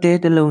တာတဲ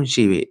တစ်လုံး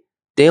ရှိ၍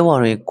တဲဝါ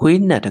တွင်ခွေး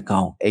နှက်တစ်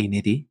ကောင်အိမ်နေ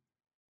သည်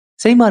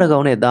စိတ်မတစ်ကော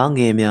င်နှင့်သားင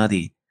ယ်များသ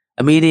ည်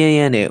အမီဒီယန်ရ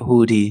န်နှင့်ဟူ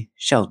သည်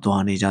ရှောက်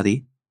သွားနေကြသည်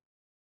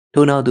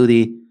ထို့နောက်သူသ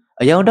ည်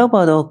အယောင်တောက်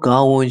ပါသောခေါ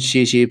င်းဝန်းရှ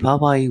ည်ရှည်ဖား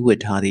ဖား၏ဝ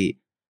တ်ထားသည့်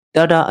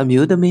တာတာအ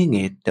မျိုးသမီးင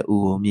ယ်တ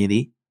ဦးကိုမြင်သ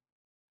ည်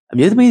အ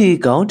မျိုးသမီးသည်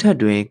ခေါင်းထက်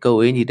တွင်ကုတ်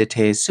အင်းကြီးတစ်ထ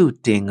ည်စု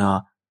တင်ကာ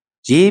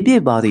ရေပြ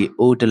ည့်ပါသည့်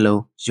အိုးတစ်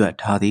လုံးရွက်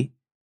ထားသည်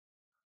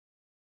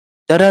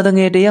တာတာတင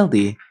ယ်တစ်ယောက်သ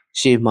ည်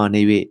ရှေ့မှ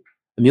နေ၍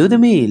အမျိုးသ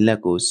မီး၏လက်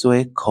ကိုဆွဲ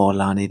ခေါ်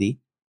လာနေသည်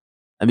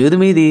အမျိုးသ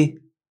မီးသည်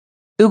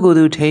သူ့ကိုယ်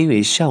သူထိန်း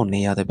၍ရှောက်နေ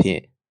ရသဖြ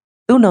င့်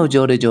သူ့နောက်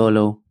ကျောတစ်ကျော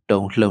လုံး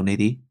တုံလှုပ်နေ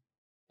သည်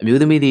အမျိုး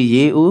သမီးသည်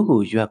ရေအိုး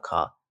ကိုရွက်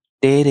ခါ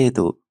တဲထဲ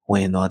သို့ဝ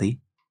င်သွားသည်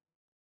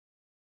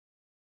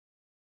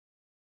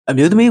အ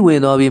မျိုးသမီးဝင်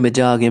သွားပြီးမ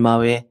ကြာခင်မှာ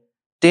ပဲ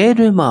တဲ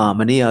တွင်မှ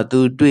မနေ့ကသူ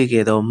တွေ့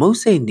ခဲ့သောမုတ်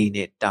စိတ်နီ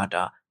နှင့်တာ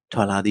တာထွ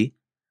က်လာသည်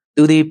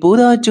သူသည်ပိုး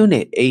သားကျွန်းနှ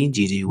င့်အင်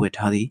ကြီးကြီးဝတ်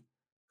ထားသည်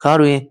ခါ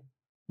တွင်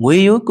ငွေ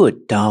ရိုးကွတ်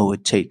ဓာတ်ကို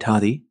ချိတ်ထား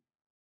သည်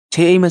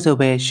ခြေအိမ်မဆုပ်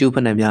ဘဲရှူးဖ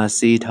က်နှံများ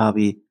စီးထား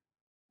ပြီး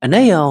အန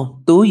က်ရောင်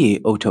သိုးရည်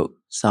အုပ်ထုပ်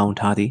ဆောင်း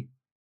ထားသည်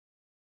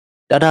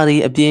တာတာသ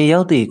ည်အပြင်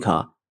ရောက်သည့်အခါ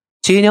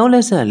ခြေညောင်းလ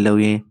က်ဆက်လှု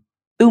ပ်ရင်း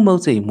သူ့မု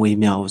တ်စိတ်မွေး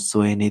များကို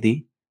ဆွဲနေသည်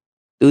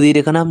သူသည်တ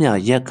ခဏမျှ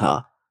ရက်ခါ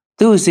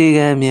သူ့စေ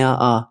ကံများ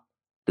အား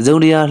တစုံ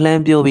တရာလှ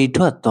မ်းပြောပြီး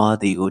ထွက်သွား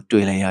သည်ကို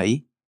တွေ့လိုက်ရ၏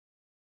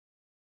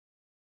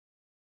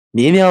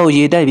မြင်းများကို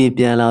ရေတိုက်ပြီး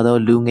ပြန်လာသော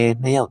လူငယ်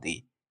နှစ်ယောက်သည်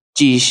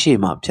ကြည်ရှိ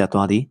မှဖြတ်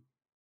သွားသည်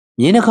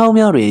မြင်းနှာခေါင်း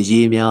များတွင်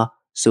ရေများ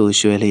ဆို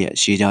ရွှဲလျက်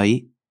ရှိကြ၏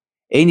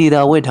အင်ကြီး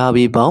သာဝတ်ထား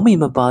ပြီးဘောင်းမီ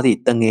မပါသည့်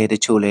တငယ်တ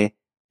ချို့လည်း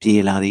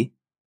ပြေးလာသည်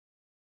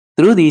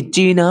သူတို့သည်ကြ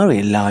ည်နားတွ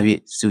င်လာ၍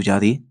စူကြ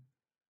သည်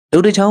ဒု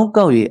တ်တချောင်း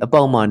ကောက်၍အ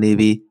ပေါက်မှနေ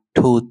ပြီး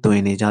ထိုးသွ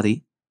င်းနေကြသည်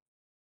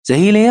ဇ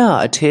ဟီလင်က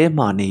အထဲ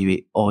မှနေ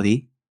၍အော်သည်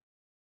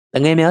တ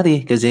ငယ်များသည်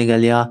ကစင်က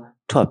လျား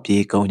ထွက်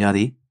ပြေးကုန်ကြသ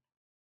ည်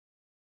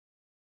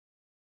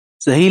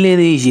ဇဟီလင်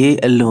သည်ရေ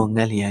အလွန်င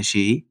တ်လျက်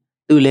ရှိ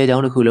သူ့လေကြော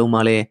င်းတစ်ခုလုံးမှ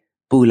လည်း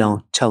ပူလောင်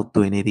ခြောက်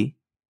သွင်းနေသည်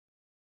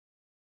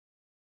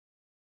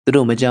သူ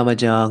တို့မကြမ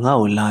ကြာငါ့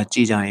ကိုလာကြ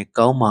ည့်ကြရင်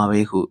ကောင်းမှာ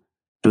ပဲဟု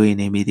တွေး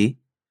နေမိသည်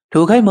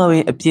ထိုခိုက်မှာပ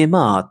င်အပြင်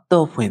မှ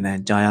တော့ဖွင့်သံ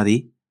ကြားရသ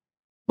ည်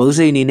မုတ်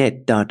စိတ်နီနှင့်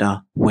တာတာ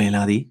ဝင်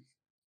လာသည်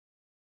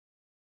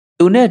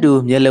သူနှင့်အတူ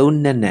မျက်လုံး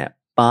နဲ့နဲ့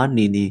ပါး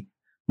နီနီ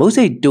မုတ်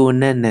စိတ်တို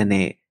နဲ့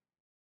နဲ့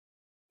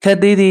ခက်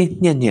သေးသေး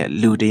ညက်ညက်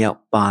လူတစ်ယောက်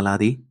ပါလာ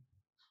သည်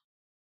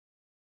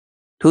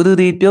ထိုသူ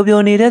သည်ပျော်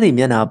ပျော်နေတတ်သည့်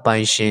မျက်နှာပို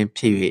င်ရှင်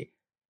ဖြစ်၍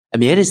အ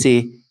မြဲတစေ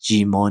ရီ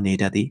မောနေ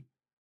တတ်သည်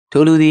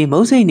ထိုလူသည်မု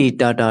တ်စိတ်နီ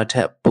တာတာထ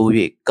က်ပို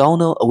၍ကောင်း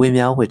သောအဝတ်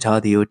များဝတ်ထား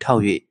သည်ကိုထော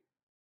က်၍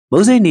မု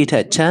တ်စိတ်နီထ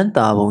က်ချမ်း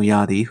သာပုံရ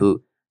သည်ဟု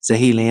ဇ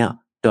ဟီလင်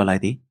ကတော်လို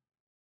က်သည်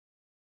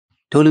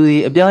ထိုလူသ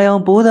ည်အပြာရော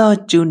င်ပိုးသား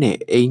ကျူးနှင့်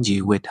အင်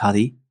ကြီးဝတ်ထားသ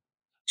ည်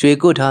ရွှေ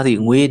ကုတ်ထားသည့်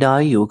ငွေဓာ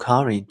ကြီးကိုခါ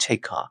တွင်ချိ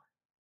တ်ခါ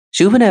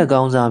ရှူးဖနက်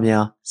ကောင်းစား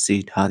များစီ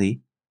ထားသည်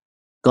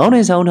ခေါင်းတွ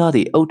င်ဆောင်းထားသ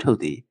ည့်အုတ်ထုပ်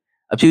သည်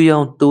အဖြူရော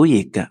င်သိုးရ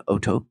ည်ကန်အု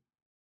တ်ထုပ်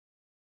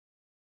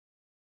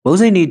မုတ်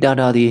စိတ်နီတာ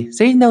တာသည်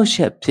စိတ်နှောက်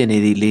ယှက်ဖြစ်နေ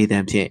သည့်လေသံ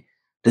ဖြင့်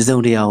တစုံ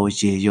တရာကို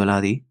ရေရွလာ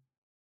သည်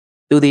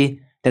သူသည်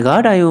တ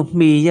ကားတိုင်ကို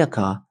မှီရက်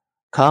ခါ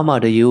ခါမှ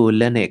တရိုးကို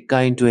လက်နှင့်က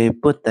င်တွယ်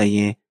ပွတ်သက်ရ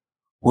င်း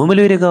ဝံမ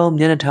လွေတကောင်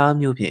မျက်နှာထား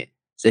မျိုးဖြင့်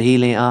ဇဟီ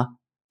လင်အား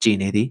ကြည်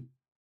နေသည်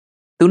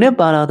သူနှင့်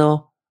ပါလာသော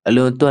အ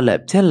လွန်တွက်လက်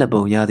ဖြက်လက်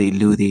ပုံရသည့်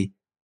လူသည်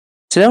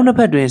ခြေထောက်နှစ်ဖ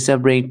က်တွင်စ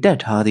ပရင်တက်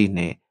ထားသည့်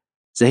နှင့်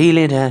ဇဟီလ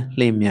င်ထံ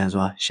လှည့်မြန်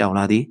စွာရှောင်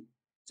လာသည်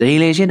ဇဟီ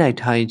လင်ရှင်း၌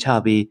ထိုင်ချ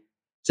ပြီး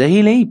ဇဟီ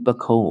လင်၏ပ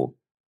ခုံးကို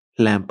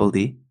လှမ်းပုတ်သ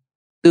ည်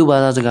သူ့ဘာ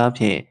သာစကား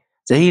ဖြင့်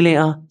ဇဟီလင်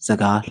အားစ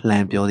ကားလှ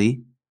မ်းပြောသည်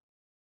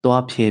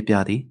သွားဖြဲပြ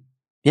သည်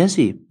မျက်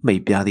စိမှိ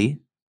တ်ပြသည်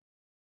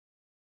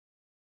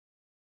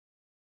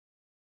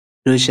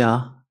ရုရှား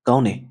ကော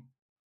င်းတယ်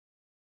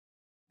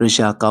ရု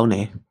ရှားကောင်းတ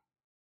ယ်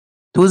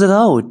ထိုစ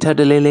ကားကိုထပ်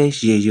တလဲလဲ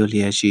ရေရွ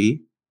လျက်ရှိ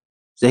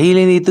ဇဟီလ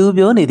င်သည်သူ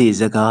ပြောနေသည့်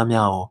စကား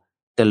များကို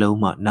တလုံး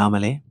မှနားမ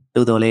လဲ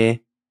သို့တော်လဲ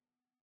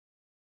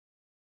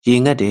ရေ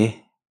ငတ်တယ်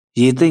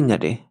ရေသိမ့်င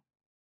တ်တယ်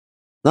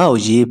ငါ့ကို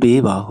ရေ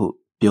ပေးပါဟု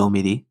ပြော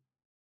မိသည်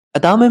အ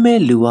သားမဲမဲ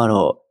လူက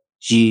တော့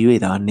ရည်၍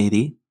သာနေသ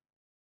ည်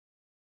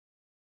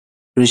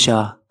ရု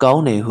ရှားကော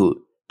င်းတယ်ဟု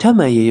ထပ်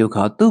မံရေရုပ်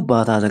ခါသူ့ဘာ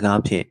သာစကား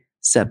ဖြင့်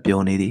ဆက်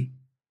ပြောနေသည်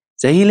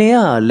ဇဟီလင်က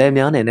လက်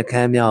များနဲ့နှက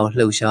မ်းများကို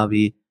လှုပ်ရှား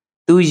ပြီး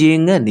သူရေ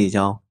ငတ်နေ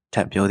ကြောင်းထ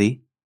ပ်ပြောသည်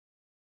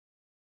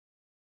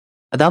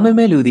အသားမဲ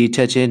မဲလူသည်ချ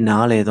က်ချင်း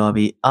နားလဲသွား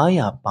ပြီးအားရ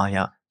ပါရ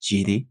ရ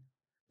ည်သည်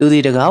သူသ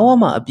ည်တကားဝ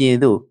မှအပြင်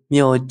သို့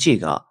မျောကြည့်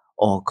က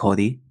အော်ခေါ်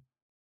သည်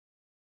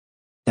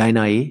ဒိုင်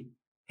နာရေ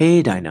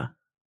ဟေးဒိုင်နာ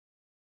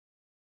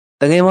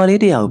တငယ်မ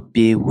လေးတယောက်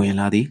ပြေးဝင်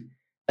လာသည်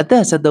အသ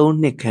က်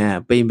73နှစ်ခန့်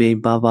ပိန်ပိန်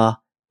ပါပါ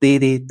သေး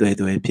သေးတွယ်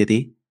တွယ်ဖြစ်သ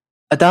ည်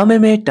အသားမဲ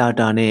မဲတာ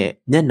တာနဲ့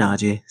မျက်နာ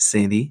ချင်းစ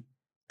င်သည်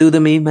သူသ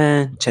မီးမှ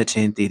န်းချက်ချ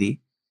င်းတည်သည်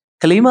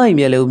ကလေးမ၏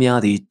မျက်လုံးများ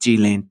သည်ကြည်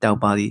လင်တောက်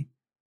ပါသည်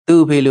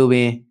သူ့အဖေလိုပ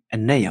င်အ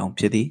နက်ရောင်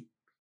ဖြစ်သည်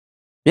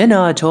မျက်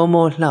နာချော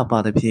မောလှပ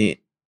သဖြင့်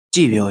ကြ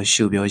ည်ပြော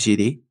ရှုပြောရှိ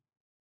သည်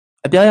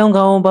အပြာရောင်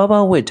ကောင်ပါပါ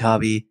ဝတ်ထား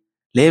ပြီး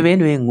လေပင်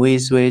တွင်ငွေ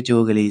ဆွဲ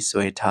ကြိုးကလေး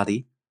ဆွဲထားသ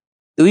ည်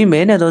သူ၏မဲ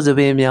နဲ့သောသပ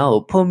င်များ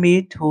ကိုဖွန်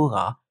မီးထိုး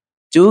ကာ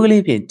ကြိုးက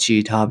လေးဖြင့်ချီ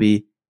ထားပြီး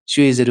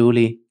ရွှေစတိုး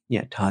လေးညှ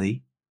က်ထားသည်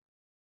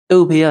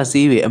သူ့ဖေက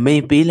စီး၍အမိ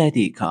န်ပေးလိုက်သ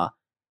ည့်အခါ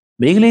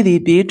မိန်းကလေးသည်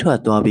ပြေးထွက်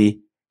သွားပြီး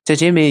ချက်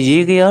ချင်းပင်ရေ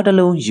ကရားတစ်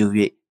လုံးယူ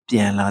၍ပြ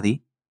န်လာသည်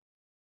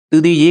သူ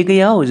သည်ရေက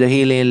ရားကိုဇဟီ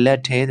လင်လ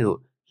က်ထဲသို့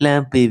လှ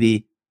မ်းပေးပြီး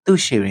သူ့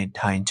ရှေ့တွင်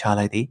ထိုင်ချ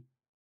လိုက်သည်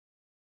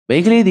မိ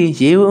န်းကလေးသည်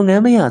ရေကိုအင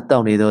မ်းမရတော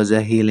က်နေသောဇ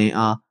ဟီလင်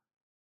အား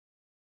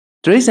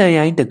တရိษံ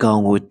ရိုင်းတကော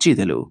င်ကိုကြည့်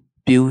သလို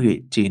ပြူး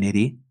၍ကြည်နေသ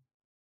ည်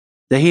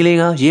ဇဟီလင်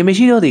ကရေမ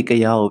ရှိတော့သည့်က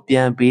ရားကိုပြ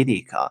န်ပေးသ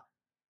ည့်အခါ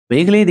မိ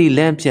န်းကလေးသည်လ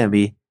န့်ပြန့်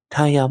ပြီး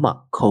ထိုင်ရာမှ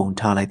ခုန်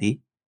ထားလိုက်သည်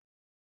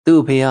သူ့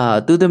အဖေက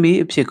သူ့သမီး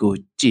အဖြစ်ကို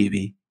ကြည့်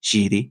ပြီးရ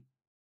ည်သည်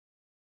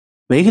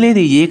မိန်းကလေးသ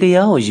ည်ရေက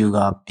ရားကိုယူ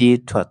ကာပြေး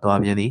ထွက်သွား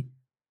ပြန်သည်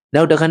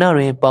နောက်တခဏ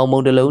တွင်ပေါင်မုံ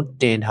တစ်လုံး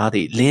တင်ထားသ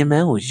ည့်လင်မ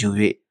န်းကိုယူ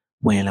၍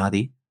ဝင်လာသ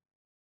ည်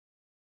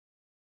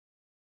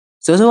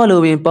စောစော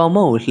လိုပင်ပေါင်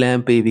မုံကိုလှ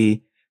မ်းပေးပြီး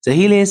ဇ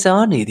ဟီလင်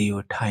စားနေသည်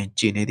ကိုထိုင်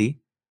ကြည့်နေသည်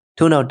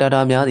ထို့နောက်တာ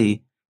တာများသည်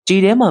ကြ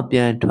ည်ထဲမှပြ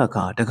န်ထွက်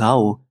ကာတကား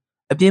ကို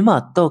အပြင်မှ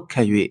တော့ခ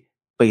တ်၍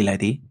ပိတ်လို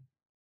က်သည်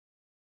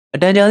အ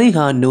တန်ကြာသည့်အ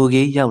ခါနို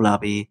ကေးရောက်လာ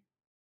ပြီး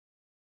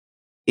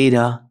အေ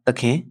ဒါသ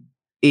ခင်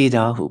အေ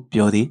ဒါဟု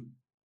ပြောသည်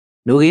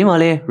နိုကေးမှ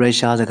လည်းရု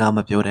ရှားစကားမ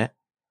ပြောတတ်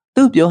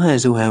သူ့ပြောဟန်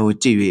ဆိုဟန်ကို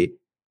ကြည့်၍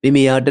မိ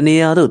မိဟာတနေ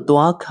ရာသို့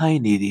သွားခိုင်း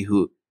နေသည်ဟု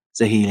ဇ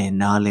ဟီလင်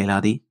နားလည်လာ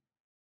သည်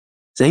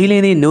ဇဟီလ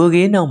င်သည်နို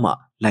ကေးနောက်မှ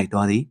လိုက်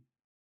သွားသည်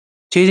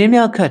ခြေချင်း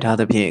များခတ်ထား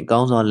သဖြင့်ကော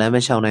င်းစွာလမ်းမ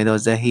လျှောက်နိုင်သော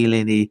ဇဟီလ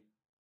င်သည်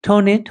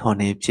ထော်နှင်း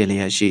ဖြစ်လျ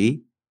က်ရှိ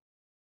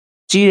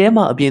ကြည်ထဲ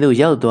မှအပြင်သို့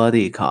ရောက်သွားသ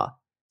ည့်အခါ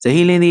ဇ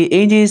ဟီလင်သည်အ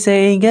င်ဂျီဆယ်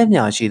အိမ်ကက်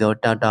များရှိသော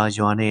တာတာ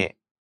ရွာနှင့်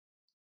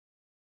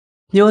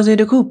မျောစင်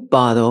တစ်ခု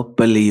ပါသောပ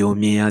လီကို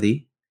မြင်ရသည်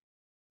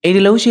အိမ်တ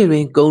စ်လုံးရှိတွ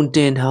င်ကုံတ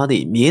င်ထားသ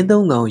ည့်မြင်း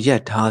သုံးကောင်ရ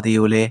ပ်ထားသည်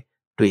ကိုလည်း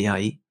တွေ့ရ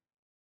၏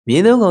မြ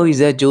င်းသုံးကောင်၏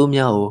ဇက်ကြိုး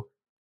များကို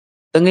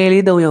တငယ်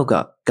လေးသုံးယောက်က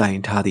က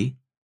င်ထားသည်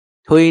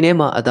ထိုအိမ်ထဲ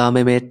မှအသား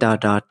မဲမဲတာ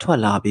တာထွက်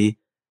လာပြီး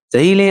ဇ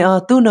ဟီလင်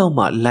အားသူ့နောက်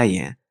မှလိုက်ရ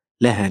န်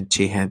လက်ဟန်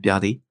ခြေဟန်ပြ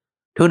သည်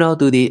ထို့နောက်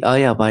သူသည်အား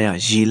ရပါးရ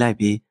ရီလိုက်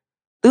ပြီး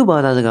သူ့ဘာ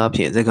သာစကားဖြ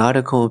င့်စကားတ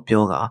စ်ခွန်း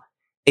ပြောကာ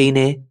အိမ်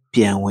ထဲ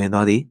ပြန်ဝင်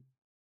သွားသည်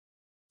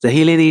ဇ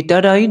ဟီလင်သည်တာ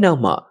တာ၏နောက်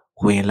မှ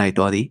ဝင်လိုက်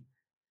သွားသည်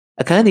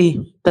အခန်းသည်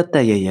တက်တ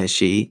က်ရရ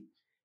ရှိ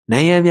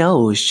နိုင်ရန်များ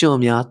ကိုရှုံ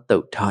များတု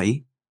ပ်ထား၏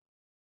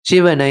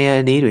ရှေ့ဘက်နိုင်ရန်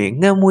အနီးတွင်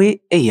ငှက်မွေး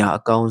အိယာ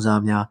အကောင်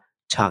စားများ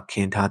ချခ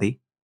င်းထားသည်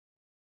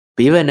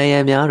ဘေးဘက်နိုင်ရ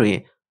န်များတွင်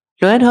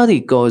လွှမ်းထားသ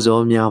ည့်ကော်စော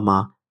များမှာ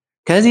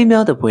ခန်းစည်း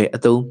များတစ်ပွဲအ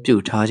သုံးပြု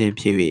ထားခြင်း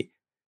ဖြစ်၍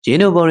ရ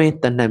င်းတို့ပေါ်တွင်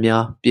တနက်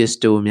များပစ္စ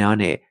တိုများ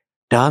နှင့်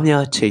ဓား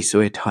များချိတ်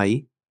ဆွဲထား၏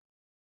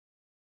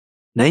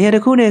နိုင်ရန်တ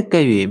စ်ခုနှင့်က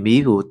ပ်၍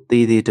မီးကို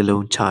သေးသေးတစ်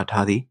လုံးချ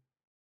ထားသည်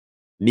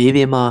မြေပြ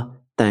င်မှာ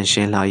တန်ရှ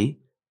င်းလာ၏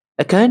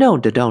အခန်းတောင်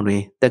တစ်တောင်တွ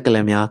င်တက်ကလ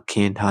များခ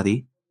င်းထားသည်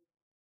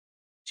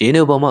ရင်း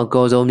တို့ပေါ်မှ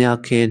ကော်စောများ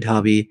ခင်း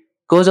ထားပြီး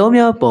ကော်စော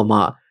များပေါ်မှ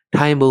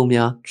ထိုင်ပုံ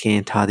များခ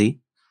င်းထားသည်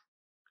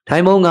ထို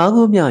င်ပုံ၅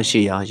ခုမျှ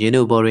ရှိရာရင်း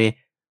တို့ပေါ်တွင်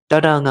တာ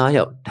တာ9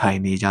ယောက်ထိုင်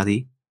နေကြသ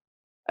ည်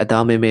အ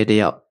သားမဲမဲတစ်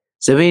ယောက်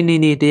စပင်းနီ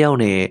နီတစ်ယောက်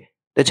နှင့်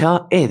တခြား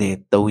ဧည့်သည်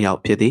3ယောက်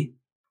ဖြစ်သည်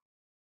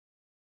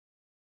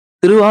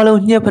သူတို့အား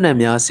လုံးညှက်ဖက်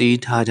များစီး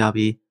ထားကြ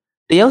ပြီး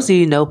တယောက်စီ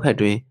နောက်ဖက်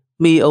တွင်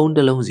မိအုံးတ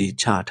စ်လုံးစီ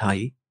ချထား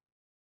၏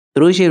သူ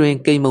တို့ရှိတွင်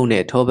ကိတ်မုံနှ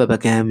င့်ထောပတ်ပ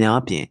ကံများ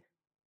ပြင်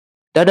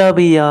တာတာ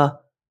ဘီယာ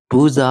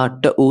ဘူဇာ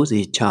တအိုးစီ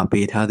ချ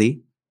ပေးထားသည်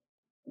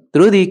သူ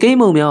တို့သည်ကိတ်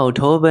မုံများကို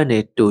ထောပတ်နှ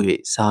င့်တူ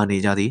၍စားနေ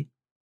ကြသည်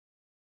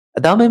အ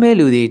သားမဲမဲ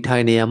လူသည်ထို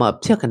င်နေရာမှ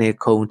ဖြတ်ခနဲ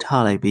ခုံထ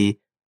လိုက်ပြီး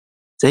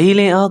ဇဟီ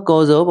လင်အား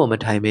ကော်စောပေါ်မ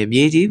ထိုင်ဘဲ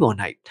မြေကြီးပေါ်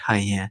၌ထို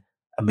င်ရန်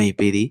အမိန့်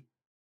ပေးသည်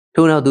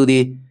ထို့နောက်သူသ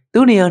ည်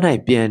သူ့နေရာ၌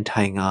ပြန်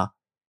ထိုင်ကာ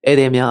ဧည့်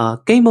သည်များအား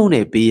ကိတ်မုံနှ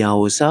င့်ဘီယာ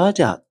ကိုစား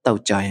ကြတော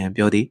က်ကြရန်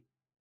ပြောသည်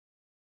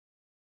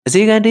အ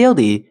စီကံတယောက်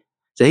သည်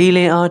ဇဟီလ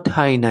င်အား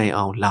ထိုင်နိုင်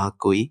အောင်လာ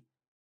ကို၏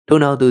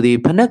ထို့နောက်သူသည်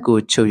ဖနက်ကို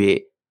ချုပ်၍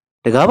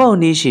တကားပေါက်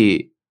နီးရှိ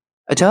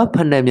အခြားဖ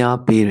နက်များ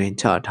ဘေးတွင်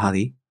ချထားသ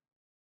ည်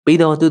ပြီး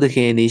တော့သူသခ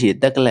င်အနီးရှိ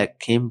တက်ကလက်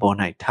ခင်းပေါ်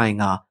၌ထိုင်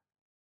ကာ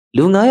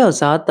လူ9ယောက်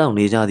စားတောက်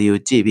နေကြသည်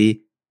ကိုကြည့်ပြီး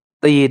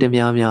တရေတ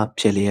များ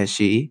ဖြစ်လျက်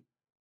ရှိ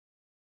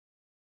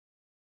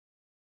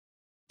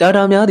တာ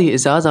တာများသည်အ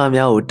စားအစာ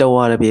များကိုတ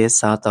ဝါတပြဲ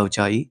စားတောက်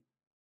ကြ၏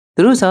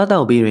သူတို့စားတော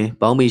က်ပြီးတွင်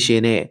ပေါင်းမီရှ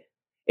င်နှင့်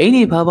အင်း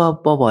ဒီဖားဖား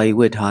ပွားပွား၏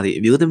ဝတ်ထားသည့်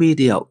အမျိုးသမီး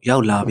တစ်ယောက်ရော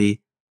က်လာပြီး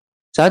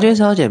စားကျွင်း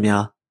စားကြံ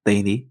များသိ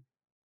မ်းသည်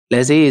လ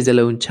က်ဆေးရည်စ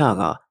လုံးချ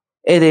ကာ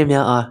ဧည့်သည်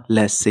များအားလ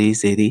က်ဆေး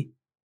စေသည်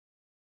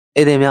ဧ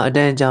ည့်သည်များအတ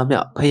န်ကြာမျှ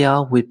ဖျား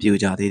ဝတ်ပြူ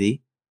ကြသည်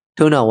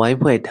ထို့နောက်ဝိုင်း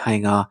ဖွဲ့ထို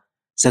င်ကာ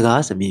စ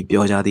ကားစမြည်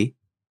ပြောကြသည်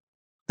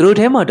သူတို့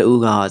ထဲမှတ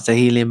ဦးကဇ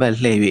ဟီလင်ဘက်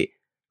လှည့်၍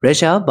ရု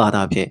ရှားဘာ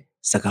သာဖြင့်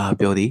စကား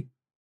ပြောသည်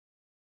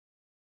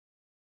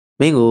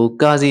မင်းကို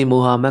ကာဇီ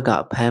မိုဟာမက်က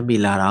ဖမ်းမိ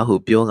လာတာဟု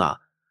ပြောကာ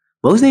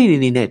မုံစိတ်နီ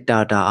နီနဲ့တာ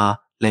တာအား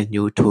လက်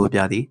ညှိုးထိုးပြ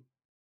သည်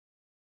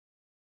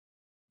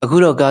အခု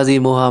တော့ကာဇီ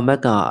မိုဟာမ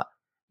က်က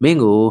မင်း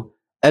ကို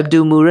အဗ်ဒူ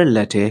မူရက်လ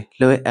က်ထဲ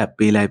လွှဲအပ်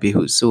ပေးလိုက်ပြီ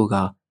ဟုဆိုက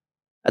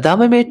အသား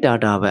မဲမဲတာ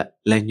တာဘက်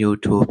လက်ညှိုး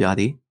ထိုးပြ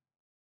သည်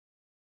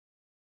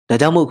ဒါ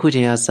ကြောင့်မို့ခု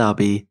ချိန်ကစ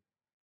ပြီး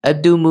အဗ်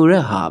ဒူမူရ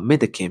က်ဟာမ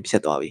င်းသခင်ဖြ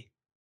စ်သွားပြီ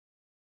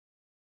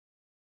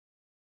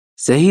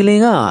ဇဟီလ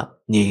င်က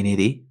ငြိမ်နေ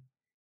သည်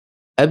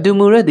အဗ်ဒူ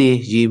မူရက်သည်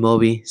ရီမော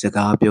ပြီးစ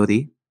ကားပြောသ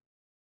ည်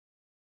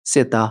စ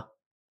စ်သား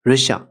ရ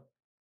စ်ရှာ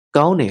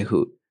ကောင်းတယ်ဟု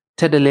ထ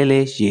က်တလဲလဲ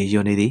ရေ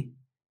ရွနေသည်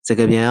စ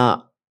ကားပြန်က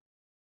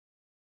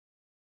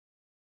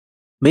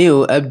မင်း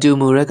ကိုအဗ်ဒူ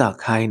မူရက်က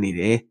ခိုင်းနေ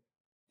တယ်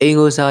အိမ်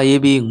ကိုစာ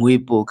ရေးပြီးငွေ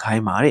ပို့ခို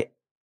င်းပါတဲ့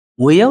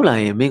ငွေရောက်လာ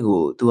ရင်မင်း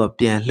ကိုသူက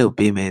ပြန်လှုပ်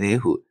ပေးမယ်တဲ့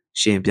ဟု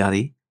ရှင်းပြသ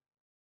ည်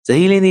ဇ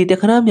ဟီလင်သည်တ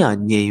ခဏမျှ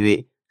ငြိမ်၍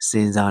စ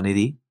ဉ်းစားနေ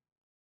သည်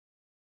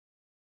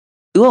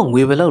သူက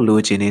ငွေဘလောက်လို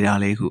ချင်နေတာ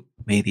လဲဟု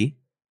မေးသည်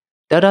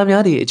တာတာ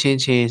များသည်အချင်း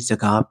ချင်းစ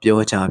ကားပြော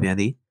ကြပြန်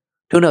သည်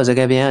ထို့နောက်စ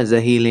ကားပြန်ကဇ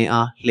ဟီလင်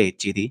အားလှည့်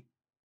ကြည့်သည်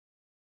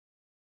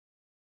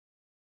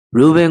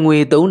ရူဘင်ငွေ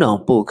3000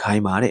ပို့ခို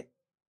င်းပါတဲ့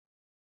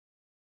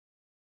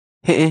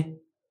ဟင်း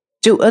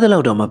ကျုပ်အဲ့ဒါလော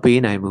က်တော့မပေး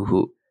နိုင်ဘူးဟု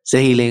ဇ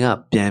ဟီလင်က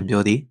ပြန်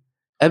ပြောသည်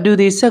အဗ်ဒူ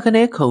သည်ဆက်ခ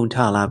နဲခုန်ထ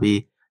လာပြီး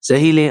ဇ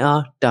ဟီလင်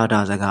အားတာတာ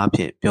စကားဖြ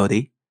င့်ပြောသ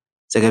ည်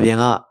စကားပြန်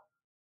က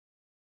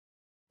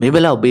မင်းဘ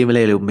လောက်ပေးမ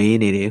လဲလို့မေး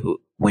နေတယ်ဟု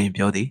ဝင်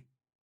ပြောသည်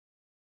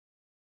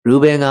ရူ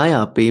ဘင်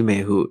900ပေးမ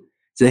ယ်ဟု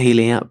ဇဟီ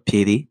လင်ကဖြေ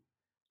သည်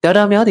တာ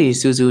တာများသည်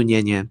စူးစူး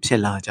ညံ့ညံ့ဖြ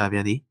စ်လာကြပြ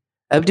န်သည်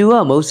အဗ်ဒူက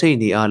မုတ်စိတ်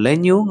နေအားလက်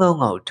ညှိုးငေါက်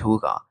ငေါက်ထိုး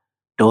က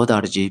ဒေါသ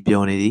တကြီး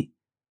ပြောနေသည်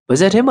ပါ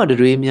ဇက်ထဲမှတ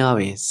တွေးများပ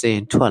င်စင်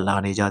ထွက်လာ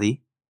နေကြသည်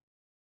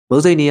မု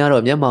တ်စိတ်နေက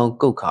တော့မျက်မှောင်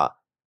ကုတ်ခါ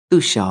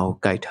သူ့ရှာကို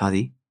ကိုက်ထားသ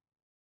ည်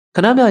ခ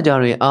ဏမျှကြာ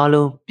တွင်အား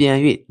လုံးပြန်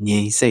၍ငြိ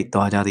မ်စိတ်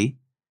သွားကြသည်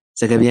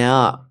စကားပြန်က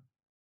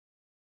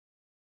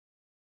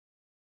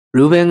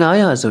ရူဘင်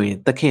900ဆိုရင်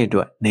တခင်အတွ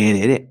က်နဲတ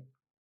ယ်တဲ့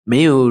မ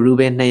င်းကိုရူ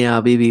ဘင်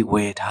200ပေးပြီးဝ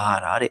ယ်ထားရ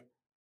တာတဲ့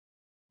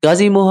ကာ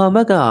စီမိုဟာမ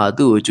က်က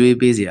သူ့ကိုကြွေး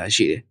ပေးเสีย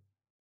ရှိတယ်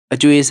အ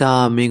ကျွေး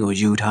စားမင်းကို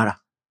ယူထားတာ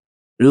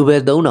ရူဘ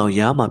ယ်3000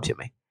ရမှဖြစ်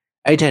မယ်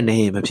အဲ့ထက်နေ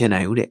ရင်မဖြစ်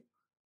နိုင်ဘူးတဲ့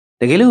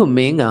တကယ်လို့မ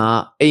င်းက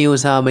အိမ်ယို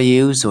စာမ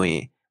ရေးဘူးဆိုရ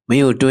င်မ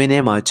င်းကိုတွင်းထဲ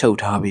မှာချုပ်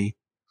ထားပြီး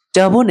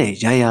ကြာဖို့နဲ့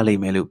ရရလိ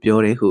မ့်မယ်လို့ပြော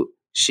တယ်ဟု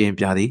ရှင်း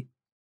ပြသည်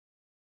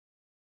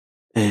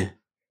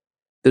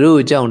သူ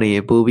တို့ကြောက်နေရ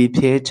င်ပူပြီး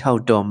ဖြဲချော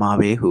က်တော်မှာ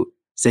ပဲဟု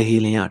ဇဟီ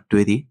လင်က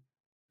တွေးသည်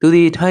သူသ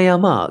ည်ထိုင်ရ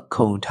မှ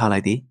ခုန်ထားလို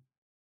က်သည်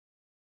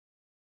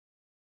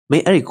မ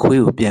င်းအဲ့ဒီ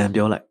ခွေးကိုပြန်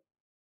ပြောလိုက်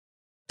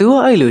သူက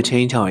အဲ့လိုချ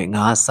င်းချောင်းရင်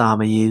ငါစာ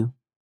မရေးဘူး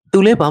သူ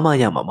လည်းဘာမှ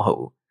ရမှာမဟုတ်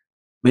ဘူး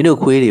မင်းတို့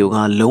ခွေးတွေကို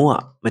ငါလုံးဝ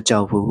မကြော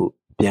က်ဘူးဟု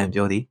ပြန်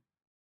ပြောသည်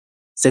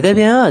စကား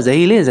ပြန်ကဇ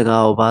ဟီလင်စ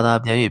ကားကိုဘာသာ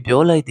ပြန်၍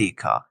ပြောလိုက်သည့်အ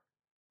ခါ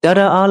တာ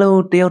တာအား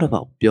လုံးတယောက်တစ်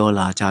ပေါက်ပြော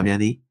လာကြပြန်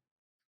သည်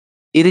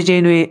ဤတစ်ချိ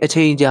န်တွင်အ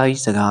ချိန်ကြာ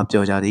ကြီးစကား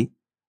ပြောကြသည်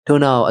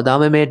ထို့နောက်အသား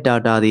မဲမဲတာ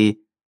တာသည်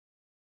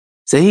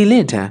ဇဟီလ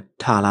င်ထံ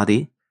ထလာသ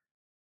ည်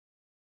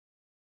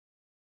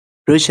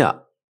ရရှာ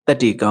တက်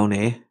တီကောင်းတ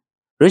ယ်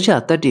ရရှာ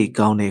တက်တီ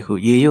ကောင်းတယ်ဟု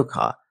ရေရွတ်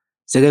ခါ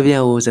စကားပြ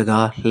န်ကိုစ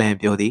ကားလှန်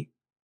ပြောသည်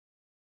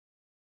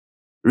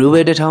ရူဘ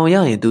ယ်1000ရ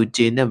ရင်သူ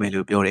ကျေနပ်မယ်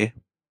လို့ပြောတယ်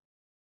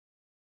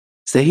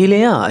ဇဟီလ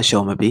င်ကအ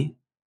လျှော်မပေး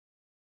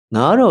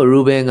ငါတော့ရူ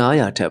ဘယ်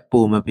900ထက်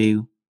ပိုမပေး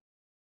ဘူး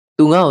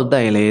သူငါ့ကို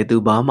တိုက်ရင်လေသူ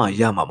ဘာမှ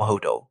ရမှာမဟု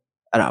တ်တော့ဘူး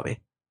အဲ့ဒါပဲ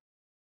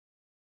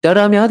တာ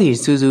တာများသည်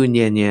စူးစူး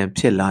ညံ့ညံ့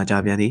ဖြစ်လာကြ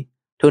ပြန်သည်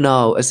ထို့နော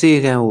က်အစေ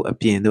ခံကိုအ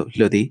ပြင်သို့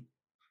လွှတ်သည်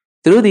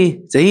သူတို့သည်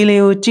ဇဟီလ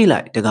င်ကိုကြည့်လို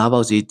က်တကားပေါ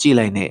က်စီကြည့်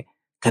လိုက်နဲ့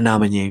ခဏ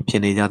မငြိမ်ဖြ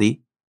စ်နေကြသည်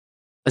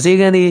အစေ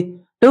ခံသည်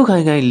တုတ်ခို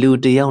င်ခိုင်လူ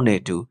တယောက်နှ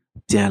င့်အတူ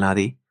ပြန်လာသ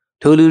ည်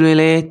ထိုလူတွင်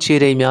လည်းခြေ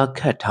ထိမ်များခ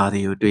တ်ထားသ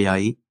ည်ကိုတွေ့ရ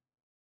၏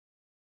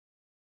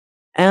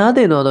အံအားတ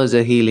င်သောဇ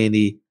ဟီလင်သ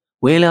ည်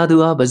ဝင်လာသူ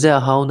အားပါဇက်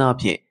ဟောင်းသား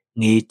ဖြင့်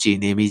ငေးကြည့်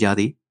နေမိကြ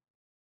သည်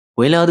ဝ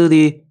င်လာသူသ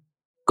ည်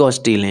ကော့စ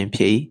တီလင်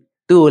ဖြစ်၏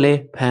သူ့ကိုလည်း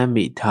ဖမ်း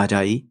မိထားကြ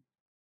၏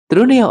သူ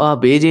တို့နှစ်ယောက်အား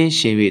ဘေးချင်း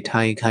ရှင်၍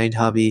ထိုင်ခိုင်း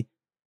ထားပြီး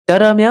တာ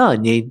တာများ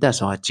ငြိမ်သက်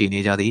စွာကြည်နေ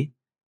ကြသည်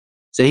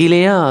ဇဟီလ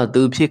င်က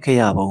သူဖြစ်ခဲ့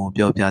ရပုံကို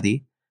ပြောပြသည်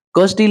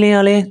ကော့စတီလင်က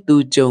လည်းသူ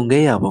ကြုံ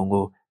ခဲ့ရပုံ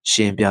ကိုရှ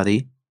င်းပြသ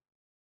ည်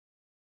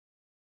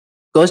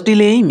ကော့စတီ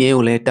လင်၏မြင်း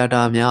ကိုလည်းတာ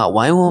တာများ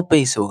ဝိုင်းဝန်းပိ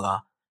တ်ဆိုက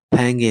ဖ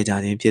မ်းခဲ့ကြ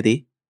ခြင်းဖြစ်သည်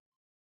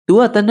သူ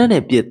ကတနက်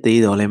နဲ့ပြစ်သေး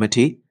တော်လည်းမ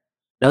ထီ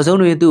နောက်ဆုံး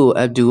တွင်သူ့ကို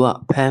အဗ်ဒူက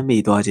ဖမ်းမိ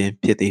သွားခြင်း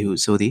ဖြစ်သည်ဟု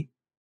ဆိုသည်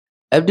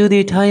အဗ်ဒူသ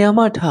ည်ထိုင်ရ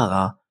မှထက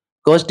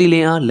ကော့စတီလ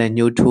င်အားလက်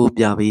ညှိုးထိုး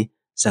ပြပြီး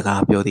စ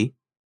ကားပြောသည်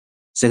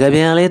စကားပြ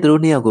န်လည်းသူ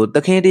တို့နှစ်ယောက်ကိုတ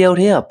ခင်တယောက်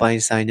တည်းကပိုင်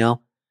ဆိုင်ကြောင်း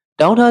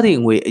တောင်းထားသည့်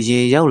ငွေအရ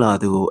င်ရောက်လာ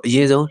သူကိုအရ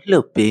င်ဆုံးလှု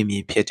ပ်ပေးမ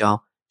ည်ဖြစ်ကြောင်း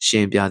ရှ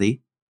င်းပြသည်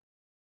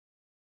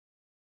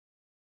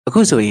အ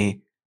ခုဆိုရင်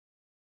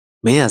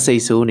မင်းကစိ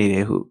တ်ဆိုးနေတ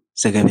ယ်ဟု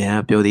စကားပြန်က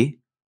ပြောသည်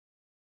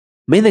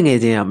မင်းတငယ်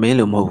ချင်းကမင်း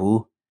လိုမဟုတ်ဘူး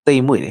တိ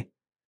မ်မွေ့တယ်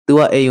သူ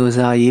ကအိမ်ယုံ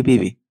စာရေးပြီး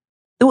ပြီ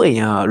သူ့အိမ်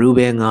ကရူဘ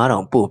ယ်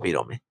9000ပို့ပြီး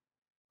တော့မယ်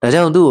ဒါ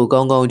ကြောင့်သူ့ကိုကော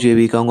င်းကောင်းကြွေး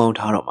ပြီးကောင်းကောင်း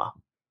ထားတော့မှာ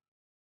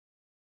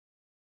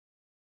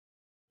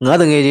ငါ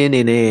တငယ်ချင်းအ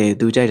နေနဲ့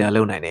သူကြိုက်တာ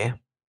လုပ်နိုင်တယ်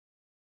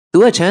သူ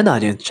ကချမ်းသာ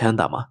ခြင်းချမ်း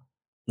သာမှာ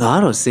ငါ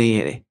တော့စင်း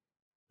ရဲတယ်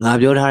ငါ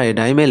ပြောထားတဲ့အ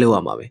တိုင်းပဲလုပ်ရ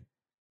မှာပဲ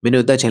မင်း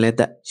တို့တက်ချင်လဲ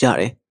တက်ရ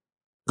တယ်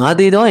ငါ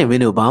တည်တော့ရင်မ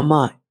င်းတို့ဘာမှ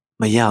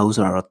မရဘူး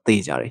ဆိုတော့သိ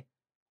ကြတယ်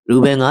ရူ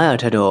ဘယ်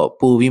900ထက်တော့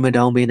ပိုပြီးမ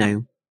တောင်းပေးနိုင်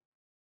ဘူး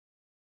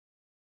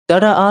တာ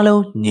တာအား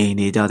လုံးငြိမ်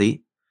နေကြသည်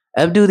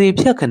အဗ်ဒူသည်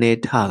ဖြတ်ခနဲ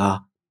ထကာ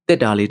တက်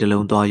တာလေးတစ်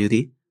လုံးသွားယူသ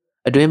ည်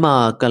အတွင်းမှာ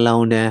ကလော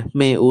င်တန်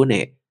မှင်အိုး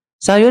နဲ့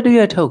စာရွက်တစ်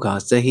ရွက်ထုတ်ခါ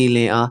ဇဟီလ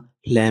င်အား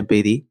လှမ်း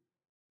ပေးသည်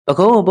ပ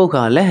ကုံးအပုတ်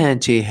ခါလက်ဟန်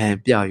ချေဟန်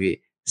ပြ၍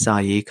စာ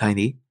ရေးခိုင်း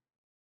သည်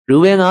ရူ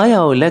ဘယ်900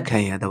ကိုလက်ခံ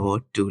ရန်သဘော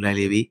တူလိုက်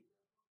လေပြီ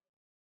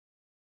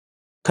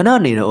ခဏ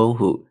နေတော့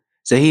ဟု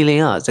ဇဟီလင်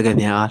ကစကား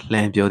ပြန်အားလှ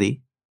မ်းပြောသည်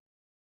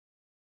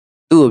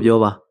သူ့ကိုပြော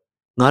ပါ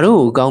ငါတို့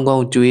ကိုကောင်းကော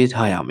င်းကြွေး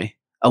ထားရမယ်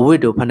အဝတ်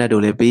တို့ဖက်နှက်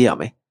တို့လည်းပေးရ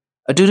မယ်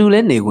အတူတူလ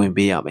ည်းနေခွင့်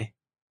ပေးရမယ်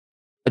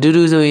အတူ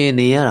တူဆိုရင်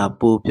နေရတာ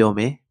ပိုပြောမ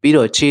ယ်ပြီး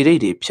တော့ခြေရိပ်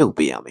တွေဖြုတ်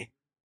ပေးရမယ်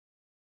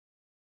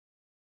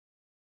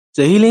ဇ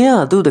ဟီလင်က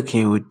သူ့သခ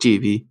င်ကိုကြည့်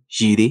ပြီးရ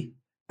ည်သည်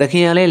သခ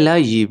င်ကလည်းလို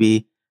က်ရည်ပြီး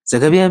စ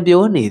ကားပြန်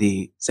ပြောနေသ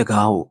ည့်စ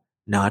ကားကို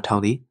နားထော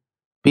င်သည်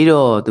ပြီး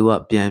တော့သူက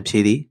ပြန်ဖြေ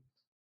သည်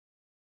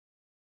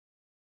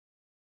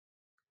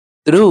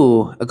သူတို့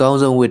အကောင်း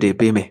ဆုံးဝတ်တွေ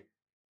ပေးမယ်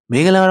မ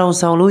င်္ဂလာတော်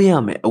ဆောင်လို့ရ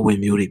မယ်အဝင်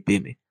မျိုးတွေ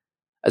ပေးမယ်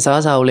အစား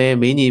အစာကိုလည်း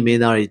မင်းကြီးမင်း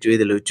သားတွေကျွေး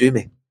တယ်လို့ကျွေးမ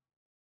ယ်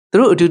သူ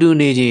တို့အတူတူ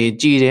နေချင်း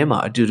ကြည်ထဲမှာ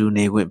အတူတူ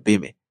နေခွင့်ပေး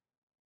မယ်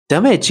ဒါ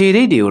မဲ့ခြေ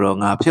ရိပ်တွေကိုတော့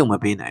ငါဖြုတ်မ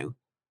ပေးနိုင်ဘူး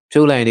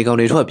ဖြုတ်လိုက်ရင်ဒီကောင်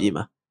တွေထွက်ပြေး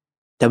မှာ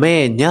ဒါမဲ့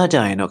ညကြ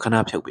ရင်တော့ခဏ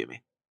ဖြုတ်ပေးမ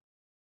ယ်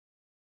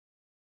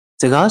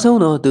စကားဆုံး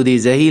တော့သူဒီ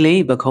ဇဟီလ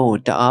င်းပခုံးကို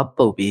တအား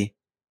ပုတ်ပြီး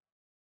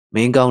မ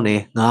င်းကောင်းတ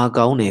ယ်ငါ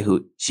ကောင်းတယ်ဟု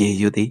ရေ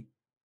ရွတ်သည်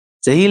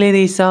ဇဟီလင်းသ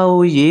ည်စာအု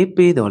ပ်ရေး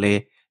ပေးတော်လဲ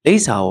လိ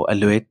ပ်စာကိုအ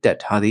လွဲတက်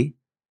ထားသည်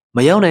မ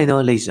ရောက်နိုင်သော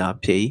လိပ်စာ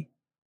ဖြစ်၏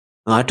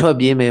ငါထွက်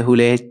ပြေးမယ်ဟု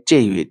လဲကြိ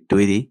တ်၍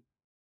တွေးသည်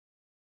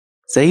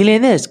ဇဟီလ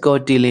င်းနဲ့စကော့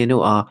တီလင်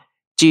တို့အား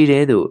ကြည်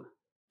တဲ့သို့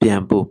ပြ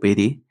န်ပို့ပေး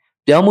သည်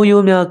ပြောင်းမ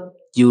ရိုးများ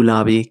ယူလာ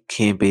ပြီးခ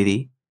င်းပေးသ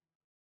ည်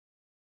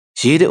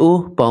ရေတ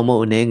အိုးပေါင်မုံ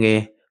အနှဲင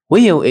ယ်ဝိ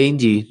ယုံအင်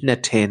ကြီးနှ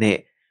စ်ထဲနဲ့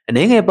အ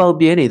နှဲငယ်ပေါက်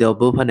ပြဲနေသော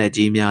ဘိုးဖက်နှက်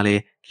ကြီးများလ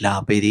ည်းလာ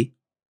ပေးသည်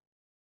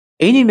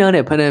အင်ကြီးများ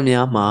နဲ့ဖက်နှက်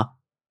များမှာ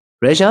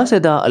ရုရှားစ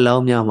စ်သားအလော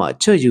င်းများမှ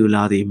ချွတ်ယူ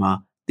လာသည်မှာ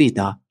တိ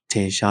တာထ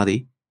င်ရှားသ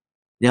ည်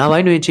ညပို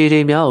င်းတွင်ခြေထိ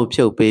န်များကို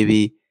ဖြုတ်ပေး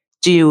ပြီး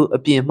ကြည်ကိုအ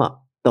ပြင်မှ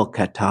တော့ခ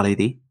တ်ထားလေ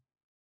သည်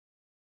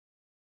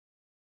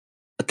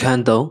အခ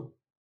န်း3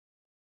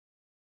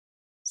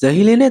ဇ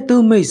ဟီလင်နှင့်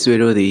သူ့မိတ်ဆွေ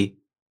တို့သည်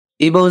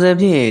ဤပုံစံ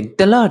ဖြင့်တ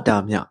လတာ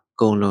မျှ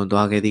ကုန်လွန်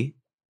သွားခဲ့သည်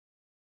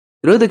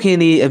သူတို့သခင်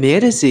သည်အမြဲ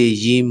တစေ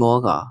ရီမော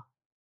က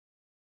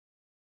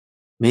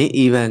မင်း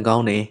အီဗန်ကော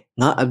င်းတယ်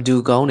ငါအဗ်ဒူ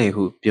ကောင်းတယ်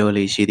ဟုပြော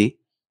လေရှိသည်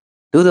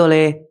သို့တော်လ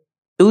ည်း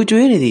သူ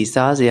ကျွေးနေသည့်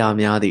စားစရာ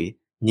များသည်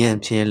ညံ့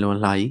ဖျင်းလွန်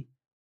လှ၏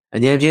အ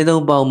ညံ့ဖျင်းသော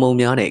ပေါင်မုံ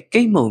များနှင့်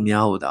ကိတ်မုံ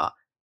များဟုသာ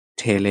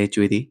ထဲလဲ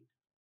ကျွေးသည်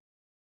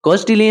ကော့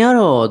စတီလင်က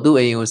တော့သူ့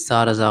အိမ်ကို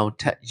စားတစ်စောင်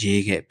ထပ်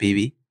ရေးခဲ့ပြီး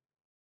ပြီ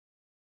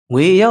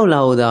ငွေရောက်လာ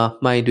ဟုသာ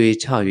မှိုင်တွေ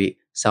ချ၍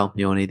စောင့်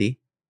မျှော်နေသည်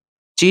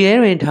ကြည်ရဲ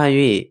တွင်ထိုင်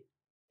၍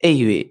အိပ်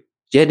၍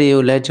ရက်တရု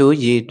ပ်လက်ချိုး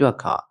ရေတွက်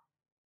ခါ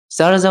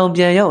စားတစ်စောင်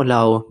ပြန်ရောက်လာ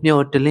ဟု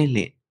မျှော်တလင့်လ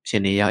င့်ဖြ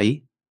စ်နေရ၏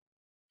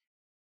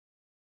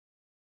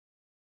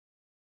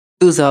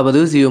သူ့စာဘ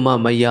သူစီယိုမှ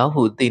မရောက်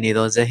ဟုသိနေ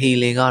သောဇဟီ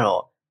လင်က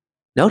တော့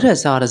နောက်ထပ်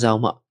စားတစ်စောင်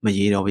မှမ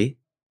ရေးတော့ပေ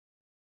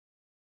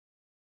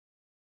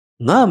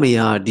ငါမေ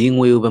ဟာဒီ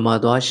ငွေကိုဘယ်မှာ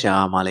သွားရှာ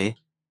မှလဲ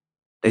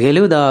တကယ်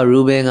လို့သာရူ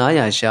ဘယ်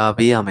900ရှာ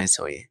ပေးရမယ်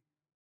ဆိုရင်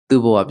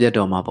သူ့ဘဝပြတ်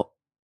တော်မှာပေါ့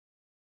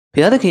ဘု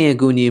ရားသခင်ရဲ့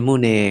ကူညီမှု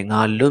နဲ့ငါ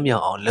လွတ်မြော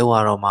က်အောင်လုပ်ရ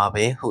တော့မှာ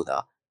ပဲဟုသာ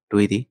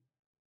တွေးသည်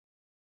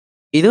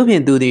ဤသို့ဖြ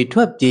င့်သူသည်ထွ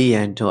က်ပြေးရ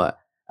န်အတွက်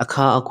အ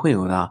ခါအခွင့်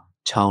ကိုသာ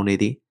ချောင်းနေ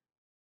သည်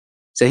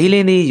ဇဟီလ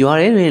င်သည်ရွာ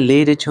ထဲတွင်လေ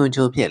တချွန်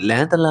ချွန်ဖြင့်လ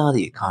မ်းသလားသ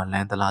ည့်အခါလ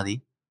မ်းသလားသည်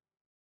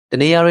တ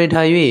နေရာတွင်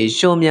ထိုင်၍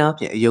ရှုံများ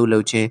ဖြင့်အယုတ်လှု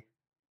ပ်ခြင်း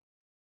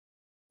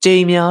ကြိ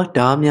မ်များ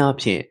ဓားများ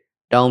ဖြင့်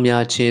တောင်း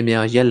များချင်း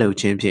များရက်လှုပ်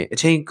ခြင်းဖြင့်အ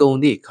ချိန်ကုန်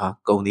သည့်အခါ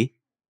ကုန်သည်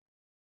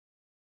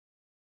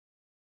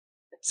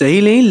ဇဟီ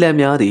လင်းလက်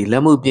များသည်လ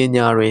က်မှုပ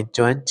ညာတွင်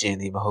ကျွမ်းကျင်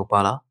သည်မဟုတ်ပါ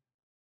လား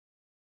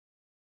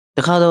တ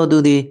ခါတော့သူ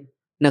သည်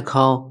နှာ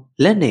ခေါင်း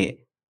လက်နှင့်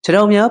ခြေ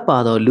ထောက်များပါ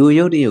သောလူ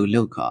ရုပ်တရုပ်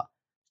လောက်ခါ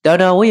တာ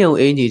တာဝိယုံ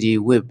အင်ကြီးကြီး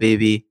ဝစ်ပေး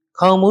ပြီး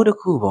ခေါင်းမိုးတစ်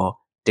ခုပေါ်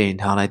တင်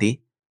ထားလိုက်သည်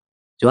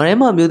ရွာထဲ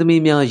မှမျိုးသ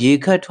မီးများရေ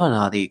ခတ်ထွက်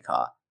လာသည့်အခါ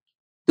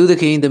သူသ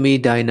ခင်သမီး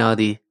ဒိုင်နာ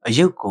သည်အ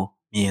ယုတ်ကို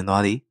မြင်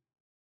သွားသည်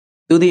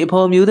သူသည်အ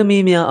ဖော်မျိုးသ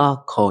မီးများအား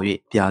ခေါ်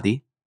၍ပြသည်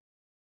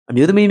အ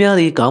မျိုးသမီးများ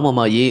သည်ခေါင်းပေါ်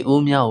မှရေ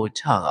အိုးများကို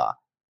ချကာ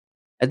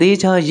အသေး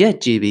ချာရက်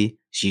ကြည့်ပြီး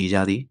ရည်ကြ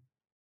သည်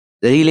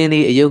ဇဟီလင်သ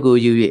ည်အယုတ်ကို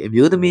ယူ၍အ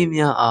မျိုးသမီး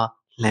များအား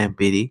လှမ်း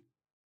ပေးသည်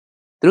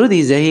သူတို့သ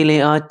ည်ဇဟီလ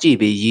င်အားကြည့်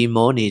ပြီးရီ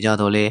မောနေကြ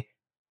တော့လဲ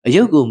အ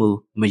ယုတ်ကိုမူ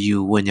မယူ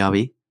ဝင်ကြ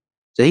ပြီ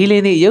ဇဟီလ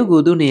င်သည်အယုတ်ကို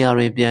သူ့နေရာ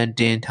တွင်ပြန်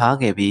တင်ထား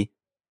ခဲ့ပြီး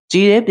ကြ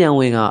ည်ရဲပြန်ဝ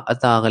င်ကအ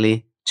သာကလေး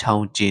ချော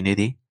င်းကျနေ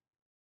သည်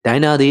ဒို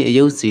င်နာသည်အ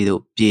ယုတ်စီ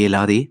သို့ပြေ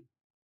လာသည်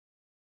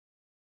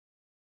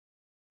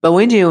ပဝ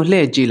င်းကျင်ကိုလှ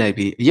ည့်ကြည့်လိုက်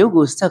ပြီးအယုတ်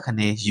ကိုဆက်ခ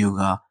နဲယူ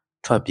ကာ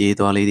ထွက်ပြေး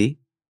သွားလေသည်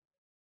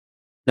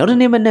နောက်တစ်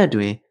နေ့မနက်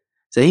တွင်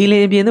ဇဟီလ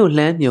င်အပြင်သို့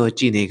လှမ်းမျော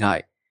ကြည့်နေခို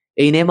င်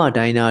အိမ်ထဲမှ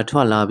ဒိုင်နာထွ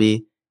က်လာပြီး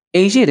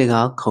အိမ်ရှိတ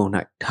ကားခုံ၌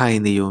ထိုင်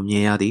သည်ကိုမြ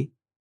င်ရသည်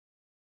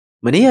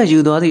မနေ့ကယူ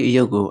သွားသည့်အ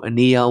ယုတ်ကိုအ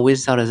နီရောင်ဝစ်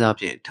စားရစား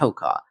ဖြင့်ထုတ်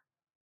ခါ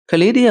က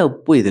လေးတယောက်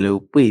ပွေသည်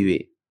လို့ပွေ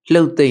၍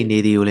လှုပ်သိမ့်နေ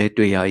သည်ကိုလည်း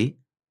တွေ့ရ၏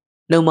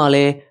နှုတ်မှလ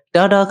ည်း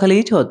တာတာက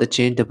လေးချော်တချ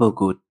င်းတစ်ပုတ်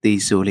ကို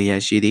တီးဆိုလျ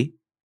က်ရှိသည်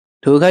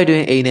ထိုခိုက်တွ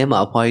င်အိမ်ထဲမှ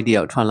အဖွားကြီးတ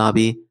ယောက်ထွက်လာ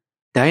ပြီး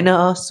ဒိုင်နာ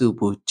အားစူ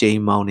ပူကျိန်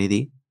မောင်းနေသ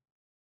ည်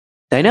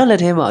ဒိုင်နာလ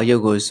က်ထဲမှအယု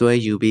တ်ကိုဆွဲ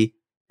ယူပြီး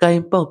ကင်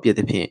ပေါက်ပြသ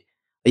ည်ဖြင့်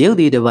အယုတ်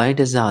သည်တစ်ပိုင်း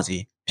တစ်စစီ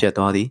ဖြတ်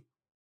သွားသည်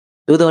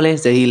သို့တော်လည်း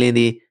ဇဟီလင်သ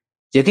ည်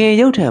ရခင်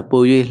ရုပ်ထက်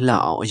ပို၍လှ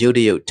အောင်အယုတ်တ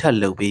ရုတ်ထက်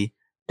လုပ်ပြီး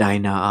ဒို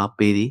င်နာအား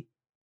ပေးသည်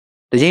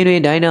တချိန်တွ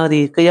င်ဒိုင်နာသ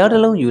ည်ကရားတ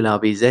စ်လုံးယူလာ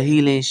ပြီးဇဟီ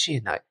လင်ရှေ့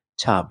၌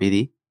ချပေးသ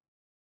ည်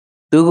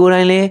သူကိုယ်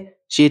တိုင်လည်း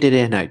ရှေ့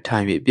တဲ့၌ထို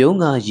င်၍ပြုံး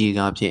ကားရေ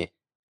ကားဖြင့်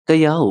က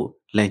ရားကို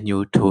လက်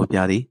ညှိုးထိုးပြ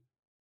သည်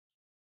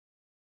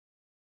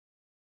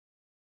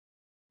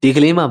ဒီက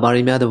လေးမှဘာ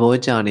ရီများသဘော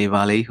ကျနေ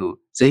ပါလိမ့်ဟု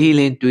ဇဟီ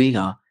လင်တွေး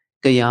ကာ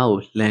ကရားကို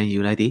လှမ်းယူ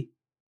လိုက်သည်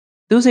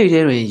သူစိတ်ထဲ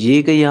တွင်ရေ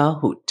ကရား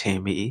ဟုထင်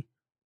မိ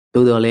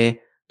သို့တော်လည်း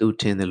သူ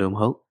ထင်တယ်လို့မ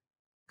ဟုတ်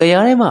က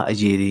ရားထဲမှအ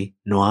ရေသည်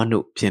နွား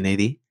နို့ဖြစ်နေ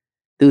သည်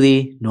သူသ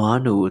ည်နွား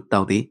နို့ကို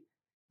တောက်သည်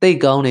တိတ်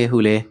ကောင်းတယ်ဟု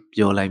လည်း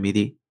ပြောလိုက်မိသ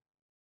ည်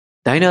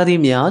ဒိုင်နာသည်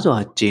များစွာ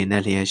ကျေန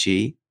ပ်လျက်ရှိ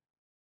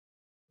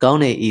ကောင်း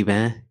တယ်ဤဗ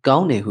န်ကော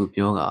င်းတယ်ဟု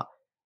ပြောက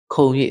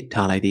ခုံ၍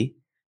ထားလိုက်သည်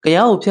က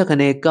ရားကိုဖြတ်ခ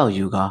နဲကောက်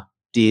ယူကာ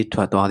ပြေးထွ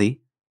က်သွားသည်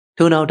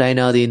ထို့နောက်ဒိုင်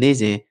နာသည်နေ့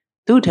စဉ်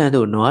သူ့ထံ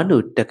သို့နွား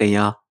နို့တက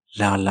ရား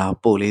လာ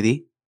ပို့လေသည်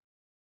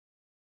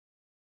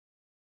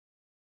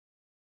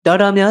တာ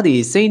တာများသည်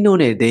စိတ်နှိုး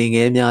နှင့်ဒိန်င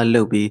ယ်များ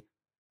လှုပ်ပြီး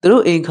သူ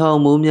တို့အိမ်ခေါင်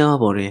မိုးများ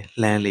ပေါ်တွင်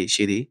လှမ်းလေ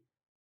ရှိသည်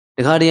တ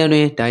ခါတရံတွ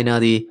င်ဒိုင်နာ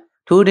သည်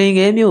ထိုဒိန်င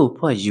ယ်မျိုး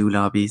ဖွက်ယူ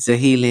လာပြီးဇ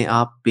ဟီလင်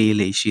အားပေး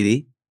လေရှိသ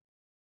ည်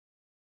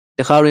တ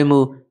ခါတွင်မူ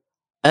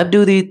အဗ်ဒူ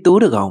သည်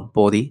တိုးတကောင်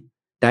ပေါ်သည်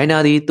ဒိုင်နာ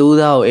သည်တိုး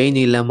သားကိုအင်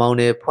ကြီးလက်မောင်း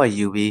နှင့်ဖွက်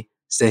ယူပြီး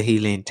ဇဟီ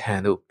လင်ထံ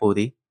သို့ပို့သ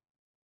ည်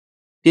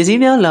ပစ္စည်း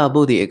များလာ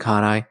ပို့သည့်အခါ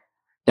တိုင်း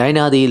ဒိုင်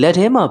နာသည်လက်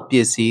ထဲမှပ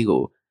စ္စည်း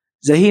ကို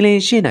ဇဟီလင်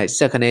ရှေ့၌ဆ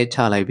က်ခနဲချ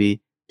လိုက်ပြီး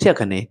ဖြတ်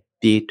ခနဲ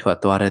ပြေးထွက်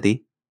သွားတတ်သည်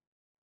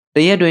တ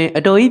ရက်တွင်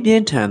အတော်ကြီးပြ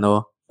င်းထန်သော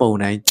ပုံ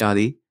တိုင်းကြာသ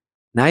ည်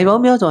နိုင်ပေါ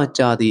င်းများစွာ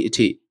ကြာသည့်အ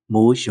ထိ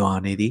မိုးရွာ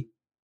နေသည်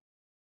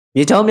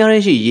မြေချောင်းများ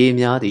ရှိရေ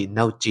များသည်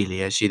နောက်ကျ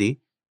လျက်ရှိသည်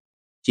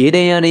ရေတ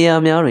ရံနေရာ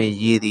များတွင်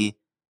ရေသည်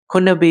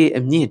9ပေ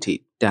အမြင့်ထိ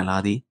တက်လာ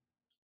သည်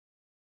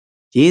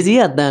ရေစီး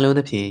ကတန်လုံးသ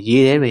ဖြင့်ရေ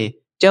ထဲတွင်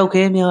ကြောက်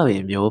ခဲများပ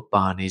င်မျော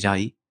ပါနေကြ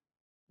၏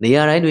နေ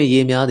ရာတိုင်းတွင်ရေ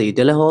များသည်ဒ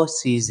လဟော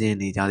စီးဆင်း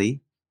နေကြသည်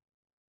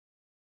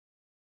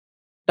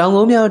တောင်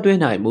ကုန်းများအတွင်း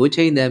၌မိုး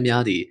ချိန်သံ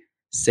များသည်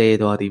ဆဲ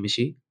သွားသည်မ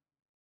ရှိ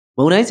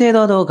မုန်တိုင်းဆဲ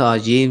သွားသောအခါ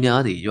ရေ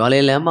များသည်ရွာလေ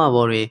လမ်းမ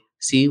ပေါ်တွင်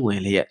စီးဝ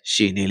င်လျက်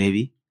ရှိနေလေ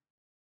ပြီ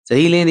ဇ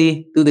ဟီလင်းသည်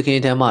သူ့သခင်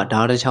ထံမှ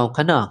ဓာတစ်ချောင်းခ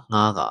ဏ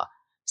ငှားကာ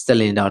စ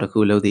လင်ဒါတစ်ခု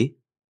လုပ်သည်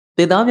တ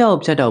စ်သားများကို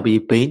ဖြတ်တောက်ပြီး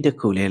ဘိန်းတစ်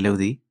ခုလည်းလုပ်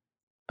သည်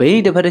ဘိ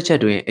န်းတစ်ဖက်တစ်ချက်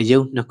တွင်အယု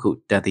တ်နှစ်ခု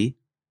တက်သည်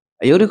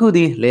အယုတ်တစ်ခုသ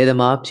ည်လယ်သ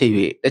မားဖြစ်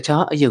၍တ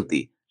ခြားအယုတ်သ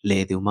ည်လ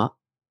ယ်သူမှ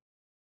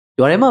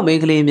ရွာထဲမှမိ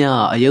န်းကလေးများ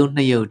အယုတ်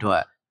နှစ်ယုတ်ထွ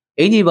က်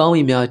အင်ကြီးပေါင်း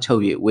မီများချု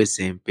ပ်၍ဝစ်စ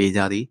င်ပေးကြ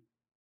သည်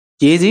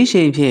ရေစည်း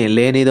ရှိန်ဖြင့်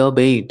လဲနေသော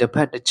ဘိန်းတစ်ဖ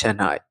က်တစ်ချက်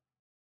၌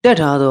တက်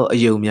ထားသောအ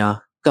ယုတ်များ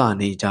က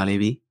နေကြလေ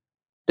ပြီ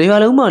တရွာ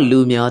လုံးမှလူ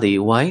များသည်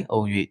ဝိုင်း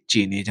အုံ၍ကြ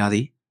ည်နေကြသ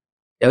ည်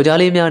ယောက်ျား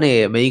လေးများနှ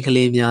င့်မိန်းက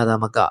လေးများသာ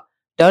မက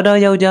တာတာ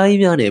ယောက်ျား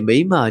ကြီးများနှင့်မိ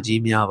န်းမ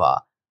ကြီးများပါ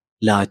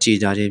လာကြည့်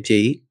ကြခြင်းဖြ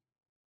စ်၏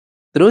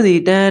သူတို့သ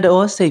ည်တန်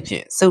တော်စိတ်ဖြ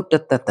င့်စုတ်တ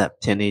က်တက်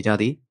ဖြစ်နေကြ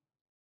သည်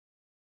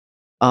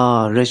အာ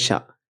ရရှ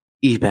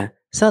အီဗန်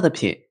စသ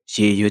ဖြင့်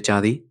ရေရွတ်ကြ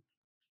သည်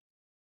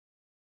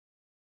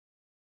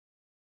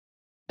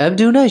အဗ်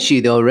ဒူ၌ရှိ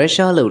သောရု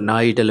ရှားလုံနာ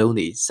ရီတစ်လုံးသ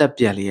ည်ဆက်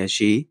ပြတ်လျက်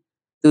ရှိ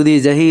သူသည်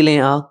ဇဟီလ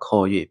င်အား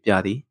ခေါ်၍ပြ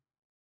သည်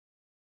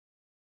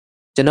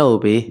ကျွန်ုပ်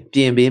ဘေးပြ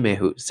င်ပေးမယ်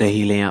ဟုဇ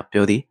ဟီလင်က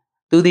ပြောသည်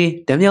သူသည်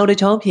ဓမြောင်တစ်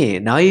ချောင်းဖြင့်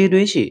နာရီတွ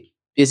င်ရှိ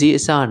ပစ္စည်း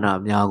အစအန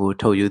များကို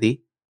ထုတ်ယူသည်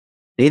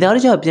နေသားတ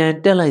စ်ချောင်းပြန်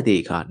တက်လိုက်သ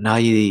ည့်အခါနာ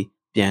ရီသည်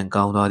ပြန်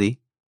ကောင်းသွားသည်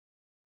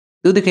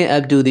သူသခင်အ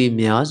ဗ်ဒူသည်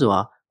များစွာ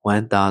ဝ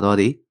မ်းသာတော်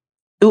သည်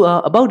သူ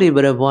အားအပေါက်တွေပ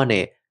ရဘွားနှ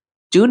င့်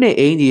ကျူးနှင့်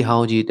အင်ကြီးဟော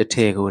င်းကြီးတစ်ထ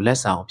ည်ကိုလက်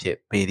ဆောင်ဖြင့်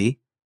ပေးသည်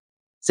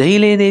ဇဟီ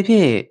လင်သည်ဖြ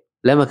င့်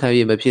လက်မခံ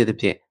၍မဖြစ်သ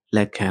ဖြင့်လ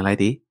က်ခံလိုက်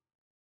သည်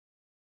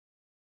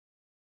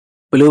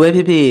ဘလို့ပဲဖြ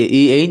စ်ဖြစ်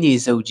ဤအင်ကြီး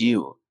စုပ်ကြီး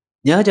ကို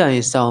ညကြရ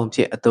င်ဆောင်ဖြ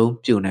စ်အသုံး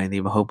ပြုနိုင်သ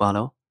ည်မဟုတ်ပါ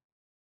လော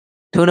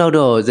ထို့နောက်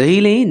တော့ဇဟီ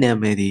လင်၏နာ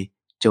မည်သည်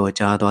ကြော်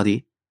ကြားသွားသည်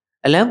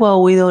အလံကွာ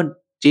ဝေးသော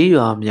ကြေး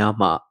ရွာများ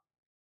မှ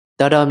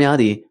တာတာများ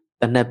သည်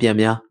တနက်ပြန်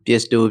များပ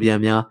စ္စတိုပြန်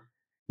များ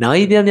နို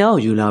င်ပြန်များ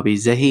ကိုယူလာပြီး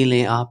ဇဟီလ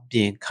င်အားပြ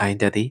င်ခိုင်း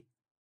တတ်သည်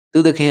သူ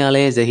သခင်ကလ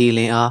ည်းဇဟီလ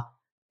င်အား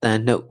တန်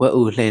နှုတ်ဝက်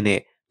ဥလှဲ့နှ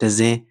င့်ဒဇ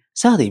င်း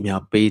စသည်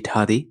များပေး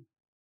ထားသည်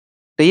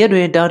တရက်တွ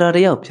င်တာတာတ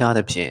ယောက်ဖျားသ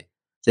ဖြင့်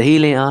ဇဟီ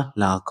လင်အား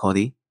လာခေါ်သ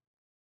ည်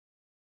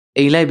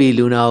အိမ်လိုက်ပြီး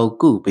လူနာကို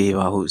ကုပေး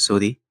ပါဟုဆို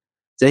သည်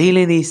ဇဟီလ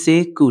င်သည်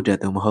ဆေးကုတတ်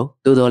သူမဟုတ်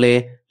သို့တော်လ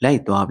ည်းလို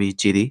က်သွားပြီး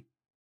ကြည်သည်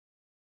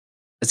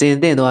အစဉ်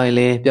သင့်သွားရင်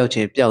လည်းပျောက်ချ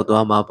င်ပျောက်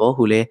သွားမှာပေါ့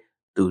ဟုလည်း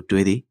သူ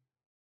တွေးသည်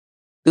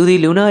သူသည်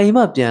လူနာအိမ်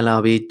မှပြန်လာ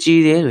ပြီးကြ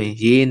ည်ထဲတွင်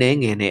ရေနှဲ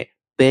ငယ်နှင့်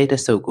ပဲတ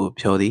ဆုပ်ကို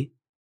ဖြောသည်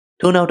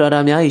ထို့နောက်တာတာ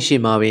များ၏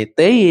ရှေ့မှပင်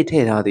သဲရည်ထ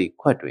ည့်ထားသည့်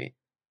ခွက်တွင်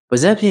ပါ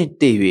ဇက်ဖြင့်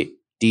တိတ်၍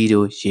တီ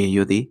တို့ရေ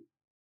ရွသည်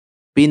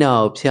ပြီးနော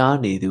က်ဖျား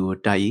နေသူကို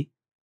တိုက်၏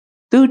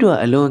သူ့အတွက်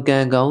အလွန်ကံ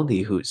ကောင်းသ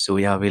ည်ဟုဆို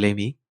ရပေလိမ့်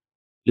မည်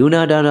လူ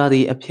နာတာတာသ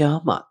ည်အဖျား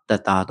မှတ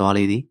က်တာသွား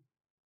လေသည်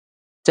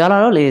ကြာလာ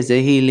တော့လေဇ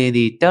ဟီလင်သ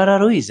ည်တာတာ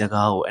တို့၏စ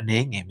ကားကိုအနှဲ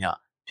ငယ်မျှ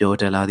ပြော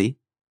တတ်လာသည်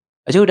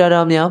အချို့တာတာ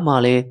များမှ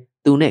လည်း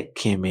သူနှင့်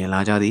ခင်မင်လာ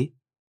ကြသည်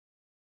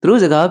သူ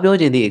တို့စကားပြော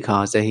ခြင်းသည့်အခါ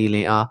ဇဟီလ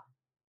င်အား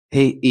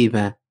ဟေးအီ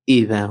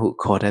ဗန်ဟု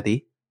ခေါ်တတ်သည်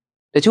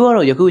တချို့က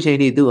တော့ယခုချိန်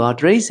ထိသူ့အား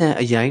ဒရိတ်ဆန်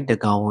အရိုင်းတ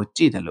ကောင်ကို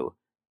ကြည့်တယ်လို့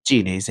ကြ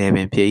ည်နေစေပ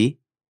င်ဖြစ်၏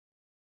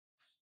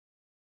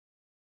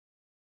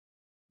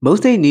မုတ်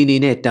စိတ်နီနီ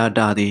နဲ့တာ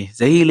တာသည်ဇ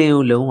ဟီလင်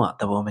ကိုလုံးဝ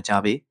သဘောမကျ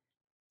ပေ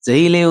ဇ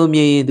ဟီလင်ကိုမြ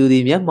င်ရင်သူသ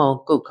ည်မျက်မှောင်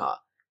ကုတ်ခါ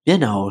မျက်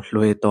နှာကို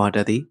လွှဲသွားတ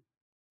တ်သည်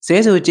ဆဲ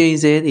ဆိုကျိန်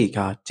ဆဲသည်က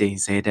ကျိန်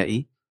ဆဲတတ်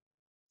၏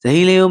 ဇ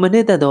ဟီလင်ကိုမနှ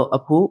စ်သက်သောအ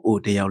ဖိုးအို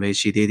တယောက်လည်း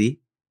ရှိသေးသည်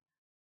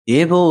ရေ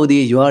ဖိုးအိုသ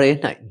ည်ရွာထဲ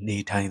၌နေ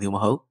ထိုင်သူမ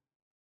ဟုတ်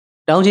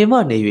တောင်ကျမှ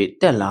နေ၍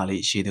တက်လာလေ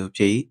ရှိသူ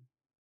ဖြစ်၏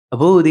အ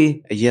ဖိုးအိုသည်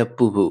အရက်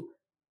ပုပု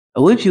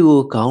အဝိဖြူ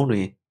ကိုခေါင်းတွ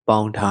င်ပေါ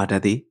င်းထားတ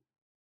တ်သည်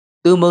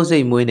သူမုတ်စိ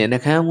တ်မွေးနှင့်နှ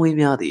ကမ်းမွေး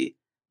များသည်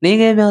နှင်း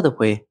ငယ်များသ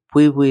ဖွယ်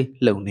ဖွေးဖွေး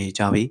လှုပ်နေ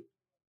ကြပြီ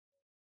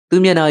သူ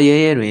မျက်နှာရဲ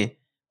ရဲတွင်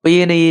ပ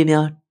ယေနေရည်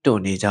များတွ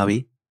န့်နေကြပြီ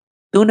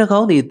သူနှာခေါ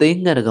င်းသည်သိမ်း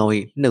ငှက်တကောင်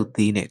၏နှုတ်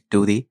သီးနှင့်တူ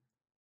သည်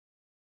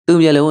သူ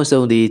မျက်လုံးအ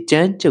စုံသည်ကြ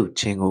မ်းကြုတ်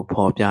ခြင်းကို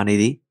ဖော်ပြနေ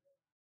သည်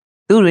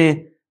သူတွင်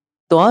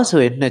သွား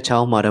ဆွဲနှစ်ချော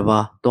င်းမှတပါ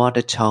သွားတ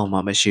စ်ချောင်းမှ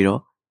မရှိ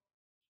တော့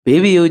ဘေ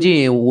ဘီကိုကြည့်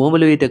ရင်ဝန်းမ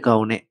လွေတကော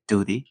င်နဲ့တူ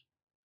သည်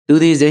သူ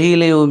သည်ဇဟီ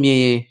လင်ကိုမြင်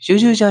ရင်ရှူး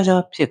ရှူးရှား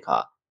ရှားဖြစ်ခါ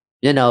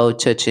မျက်နှာကို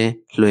ချက်ချင်း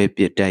လွှဲပ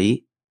စ်တတ်၏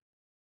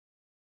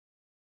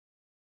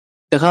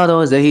တခါ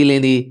တော့ဇဟီလ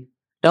င်သည်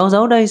တောင်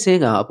ဆောင်တိုင်းဆ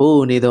င်းကအဖိုး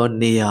အိုနေသော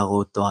နေရာ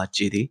ကိုသွားကြ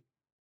ည့်သည်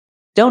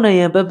ကြောက်နေ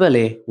ရန်ပက်ပက်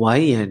လေဝို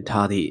င်းရန်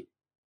ထားသည့်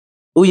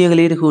ဥယျာဉ်က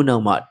လေးတစ်ခုနော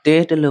က်မှတဲ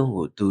တစ်လုံး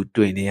ကိုသူ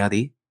တွေ့နေရသ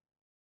ည်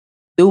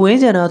သူဝင်း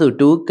ကျန်သားသို့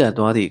တိုးကပ်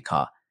သွားသည့်အ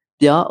ခါ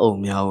ပြားအုံ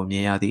များကိုမြ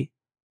င်ရသည်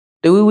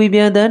တဝီဝီပြ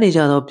န်တန်းနေကြ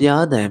သော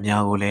ပြားတံ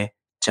များကိုလည်း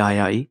ကြား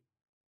ရ၏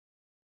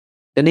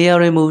တနေရာ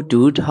တွင်မူ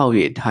ဒူးထောက်၍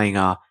ထိုင်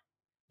ကာ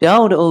ပြား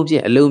အုံတအုံဖြ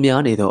င့်အလုံ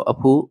များနေသောအ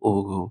ဖိုးအို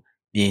ကို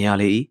မြင်ရ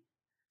လေ၏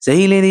ဇ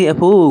ဟီလင်သည်အ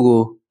ဖိုးအို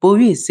ကိုပို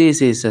၍စေး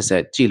စေးဆက်ဆ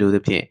က်ကြည့်လိုသ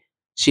ဖြင့်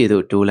ရှေ့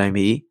သို့တိုးလိုက်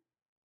မိ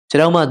ခြေ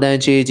ထောက်မှတန်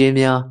ချေခြင်း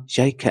များ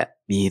ရိုက်ခတ်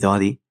မြည်သွား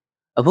သည်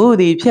အဖိုး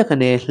သည်ဖြက်ခ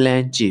နဲလှ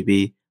မ်းကြည့်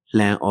ပြီး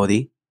လှမ်းအော်သ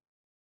ည်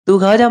သူ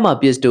ခါးကြမှ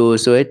ပစ္စတို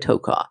ဆွဲထု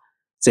တ်ခါ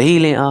ဇဟီ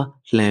လင်အား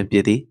လှမ်းပ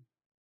စ်သည်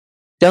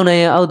တောင်နို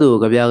င်ရန်အောက်သို့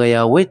ကြပြာ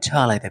ဝစ်ချ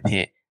လိုက်သဖြ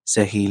င့်ဇ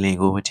ဟီလင်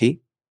ကိုမထိ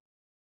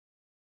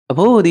အ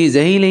ဖိုးသည်ဇ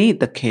ဟီလင်၏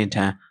သခင်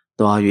ထံ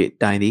သွား၍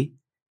တိုင်သည်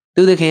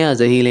သူသခင်က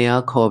ဇဟီလင်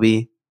အားခေါ်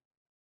ပြီး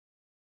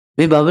မ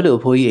င်းဘာဖြစ်လို့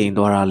အဖိုးကြီးအိမ်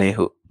သွားတာလဲ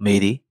ဟုမေး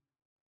သည်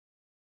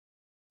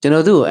ကျွန်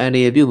တော်သူ့ကိုအန်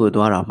ဒီရပြုတ်ဖို့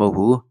သွားတာမဟုတ်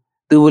ဘူး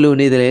သူဘလို့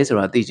နေတယ်လဲဆို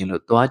တာသိချင်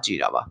လို့သွားကြည့်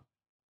တာပါ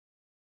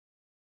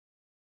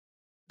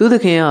သူသ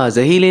ခင်ကဇ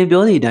ဟီလင်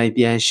ပြောသည့်အတိုင်း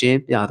ပြန်ရှင်း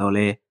ပြတော့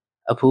လဲ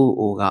အဖိုး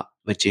အိုက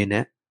မကျေန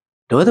ပ်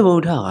ဒေါသဘုံ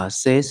ထက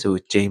ဆဲဆူ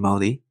ကြိမ်မော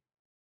င်းသည်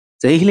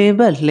ဇဟီလင်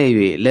ဘက်လှည့်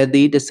၍လက်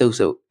သီးတဆုပ်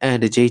ဆုပ်အန်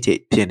တကြိတ်ကြိတ်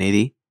ဖြစ်နေသ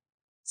ည်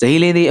ဇဟီ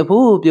လင်သည်အ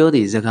ဖိုးအိုပြောသ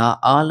ည့်စကား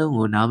အားလုံး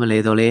ကိုနားမလဲ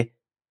တော့လဲ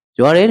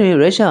ရွာထဲတွင်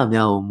ရုရှား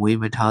များကိုမွေး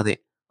မထားသင့်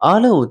အား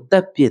လုံးကိုတ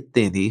ပ်ပစ်သ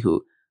င့်သည်ဟု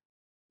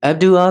အဗ်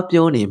ဒူအား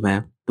ပြောနေမှ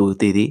န်းသူ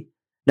သိသည်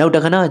နောက်တ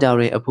ခဏကြာ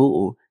တွင်အဖိုး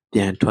အိုပြ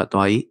န်ထွက်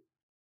သွား၏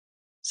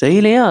ဇဟီ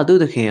လင်ကသူ့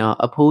သခင်အား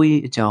အဖိုး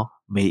ကြီးအကြောင်း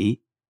မေး၏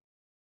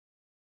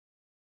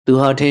သူ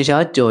ဟာထင်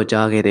ရှားကြော်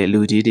ကြားခဲ့တဲ့လူ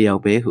ကြီးတစ်ယော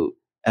က်ပဲဟု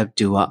အဗ်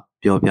ဒူက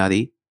ပြောပြသ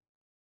ည်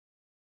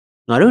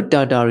ငါတို့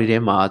တာတာရီထဲ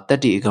မှာတက်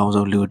တီအကောင်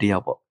ဆုံးလူတစ်ယော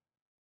က်ပေါ့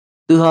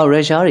သူဟာရု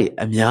ရှားတွေ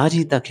အများ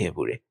ကြီးတတ်ခဲ့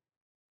ဘူးတယ်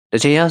တ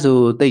ချိန်ကဆို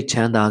တိတ်ချ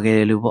မ်းသာခဲ့တ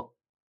ယ်လို့ပေါ့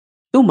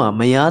သူ့မှာ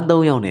မယား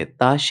3ယောက်နဲ့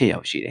သား8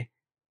ယောက်ရှိတယ်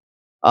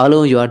အား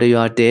လုံးရွာတ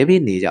ရွာတဲ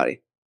ပြီးနေကြတယ်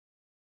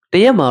တ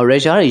ရက်မှာရု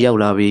ရှားတွေရောက်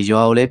လာပြီး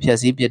ရွာကိုလည်းဖျက်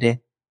ဆီးပစ်တယ်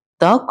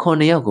သား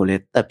9ယောက်ကိုလ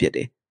ည်းတတ်ပစ်တ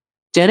ယ်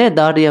ကျန်တဲ့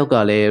သားတစ်ယောက်က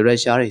လည်းရု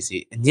ရှားတွေစီ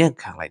အညံ့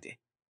ခံလိုက်တယ်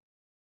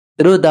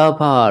သူတို့သားဖ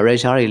ရု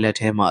ရှားတွေလက်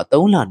ထဲမှာ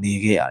3လနေ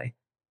ခဲ့ရတယ်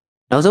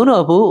နောက်ဆုံး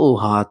တော့အဖိုးအို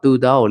ဟာသူ့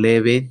သားကိုလ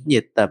ည်းပဲညှ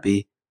စ်တက်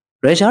ပြီး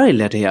ရုရှားတွေ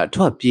လက်ထဲက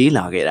ထွက်ပြေး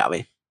လာခဲ့တာပဲ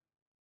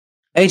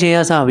အဲ့ချိန်က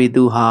စပြီး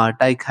သူဟာ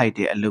တိုက်ခိုက်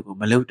တဲ့အလုပ်ကို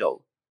မလုပ်တော့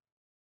ဘူး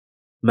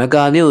မ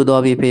ကာမြို့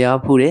သွားပြီးဖျား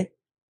ဖူးတယ်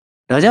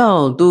ဒါကြော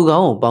င့်သူ့ကော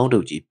င်းကိုပေါင်းတု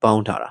ပ်ကြီးပေါ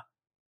င်းထားတာ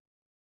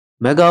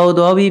မကာကို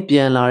သွားပြီးပြ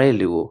န်လာတဲ့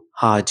လူကို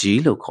ဟာဂျီ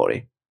လို့ခေါ်တ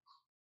ယ်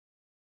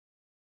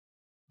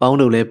ပေါင်း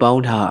တုပ်လည်းပေါ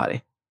င်းထားရတ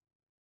ယ်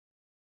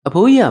အ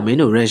ဖိုးကြီးကမင်း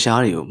တို့ရု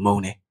ရှားတွေကိုမု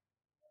န်းတယ်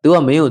သူက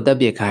မင်းကိုတက်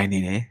ပစ်ခိုင်းနေ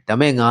တယ်ဒါ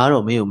ပေမဲ့ငါက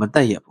တော့မင်းကိုမတ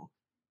က်ရဘူး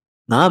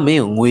ငါကမ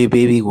င်းကိုငွေ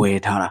ပေးပြီးဝယ်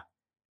ထားတာ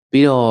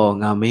ပြီးတော့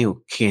ငါမင်းကို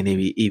ခင်နေ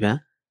ပြီအီဗန်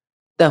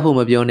တက်ဖို့မ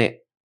ပြောနဲ့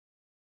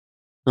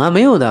ငါမ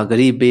င်းကိုသာဂ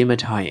ရီပေးမ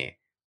ထားရင်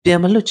ပြန်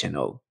မလွတ်ချင်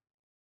တော့ဘူး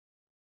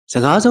စ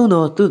ကားဆုံး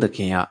တော့သူ့သခ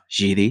င်ကရ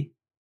ည်သည်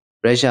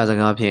ရုရှားစ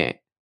ကားဖြင့်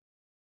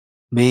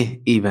မင်း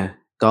အီဗန်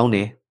ကောင်းတ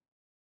ယ်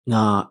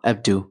ငါအဗ်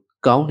ဒူ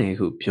ကောင်းတယ်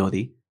ဟုပြောသ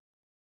ည်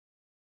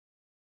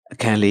အ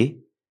ခန်းလေး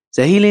ဇ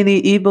ဟီလင်သ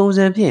ည်ဤပုံ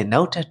စံဖြင့်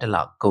နောက်ထပ်တစ်လ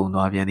ကုန်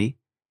သွားပြန်သည်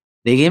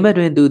နေကင်းဘက်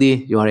တွင်သူသည်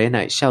ရွာထဲ၌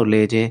ရှောက်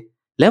လဲခြင်း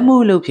လက်မှု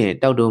လုပ်ဖြင့်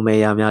တောက်တုံမဲ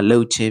ရများလှု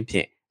ပ်ခြင်းဖြ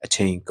င့်အ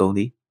ချိန်ကုန်သ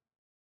ည်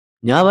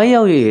ညပိုင်း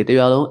ရောက်၍တ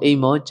ရွာလုံးအိမ်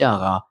မောကြ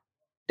ကာ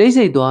တိတ်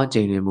ဆိတ်သွား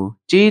ချိန်တွင်မူ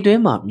ကြေးတွ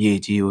င်းမှမြေ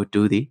ကြီးကို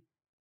တူးသည်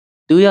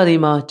တူးရသ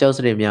ည်မှာကြောက်စ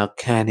ရစ်များ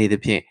ခံနေသ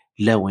ဖြင့်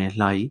လက်ဝင်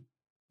လှ၏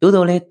သို့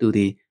တော်လည်းသူသ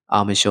ည်အာ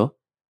မလျှော့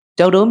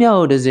ကြောက်တုံးများ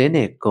ကိုတစ်စဲ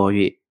နှင့်ကော်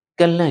၍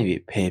ကလန့်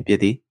၍ဖယ်ပစ်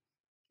သည်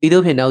ဤ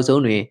သို့ဖြင့်နောက်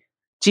ဆုံးတွင်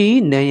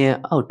ကြီးနံရံ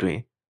အောက်တွင်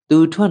သူ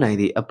ထွက်နိုင်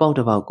သည့်အပေါက်တ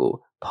စ်ပေါက်ကို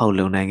ဖောက်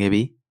လုံနိုင်ခဲ့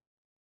ပြီ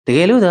တက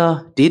ယ်လို့သာ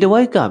ဒီတ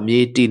ဝိုက်ကမြေ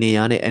တီနေရ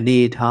တဲ့အနေ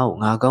အထားကို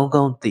ငါကောင်း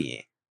ကောင်းသိရ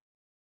င်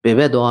ဘယ်ဘ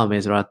က်သွားရမ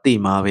ယ်ဆိုတာသိ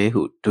မှာပဲ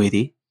ဟုတွေးသ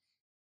ည်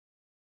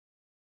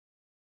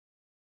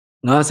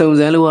ငါစုံ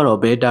စမ်းလို့ကတော့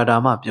ဘယ်တာ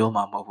မှပြော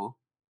မှာမဟုတ်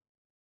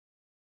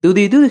ဘူးသူသ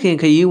ည်သူ့ခင်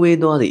ခရီးဝေး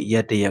သွားသည့်ရ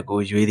က်တရက်ကို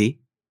ရွေးသည်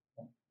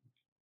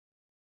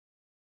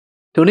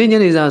ထိုနေ့ည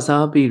နေစာ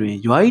စားပြီးတွင်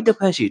ရွာ၏တစ်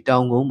ဖက်ရှိတော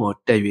င်ကုန်းပေါ်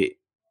တက်၍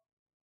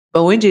ပ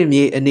ဝင်းကျင်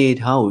မြေအနေအ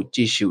ထားကိုကြ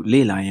ည့်ရှု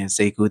လေ့လာရန်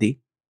စိတ်ကူးသည်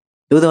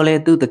သို့တော်လ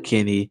ည်းသူ့သခ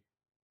င်သည်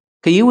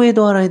ခရီးဝေး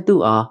သွားတိုင်း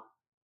သူ့အား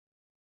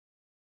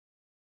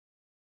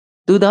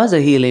သူသားဇ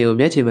ဟီလင်ကို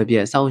မျက်ခြေမပြ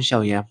တ်စောင့်ရှော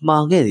က်ရန်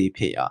မှားခဲ့သည်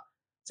ဖြစ်ရာ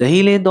ဇဟီ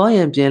လင်သွားရ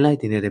န်ပြင်လိုက်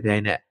တဲ့တပြို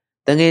င်နက်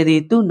တငယ်သ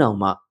ည်သူ့နောက်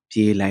မှ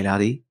ပြေးလိုက်လာ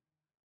သည်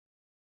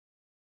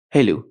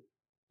ဟဲ့လူ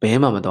ဘဲ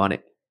မှမသွား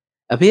နဲ့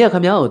အဖေကခ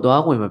မ ्या ကို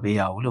သွားခွင့်မပေး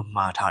ရဘူးလို့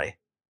မှားထားတယ်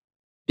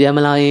ပြန်မ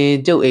လာရင်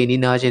ကျုပ်အိမ်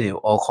နီးနားချင်းတွေ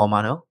ကိုအော်ခေါ်မှာ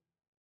နော်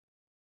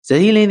ဇ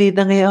ဟီလင်သည်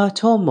တငယ်အား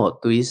ချော့မော့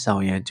သွေးဆော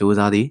င်ရန်ကြိုး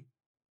စားသည်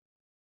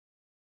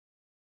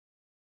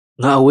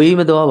ငါအဝေး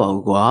မသွားပါ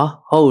ဘူးကွာ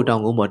ဟောက်တော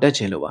င်ကုန်းပေါ်တက်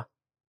ချင်လို့ပါ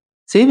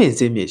ဆေးပင်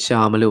ဆေးမြစ်ရှာ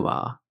မလို့ပါ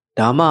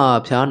ဒါမှ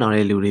ဖျားနာ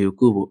တဲ့လူတွေ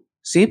ကိုကုဖို့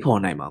ဆေးဖော်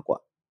နိုင်မှာကွ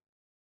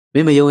မ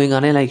င်းမယုံရင်ငါ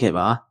နဲ့လိုက်ခဲ့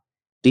ပါ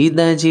ဒီတ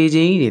န်ချီချ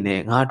င်းကြီးတွေ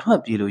နဲ့ငါထွက်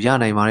ပြေးလို့ရ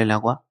နိုင်ပါလေ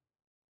လားကွာ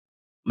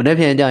မနေ့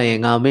ပြန်ကြရင်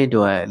ငါမင်း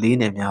တို့ရဲ့လေး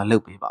နယ်များလှု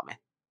ပ်ပေးပါမယ်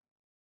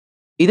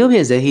ဤသို့ဖြ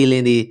င့်ဇဟီလ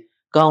င်သည်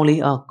ကောင်း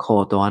လေးအား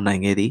ခေါ်သွားနို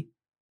င်ခဲ့သည်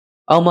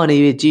အောက်မှနေ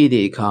၍ကြည့်သ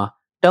ည့်အခါ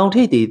တောင်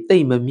ထိပ်သည်တိ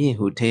တ်မမြင့်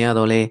ဟုထင်ရ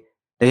တော့လဲ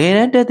တကယ်တ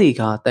မ်းတက်သည့်အ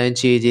ခါတန်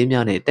ချီချင်း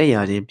များနှင့်တက်ရ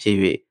ခြင်းဖြစ်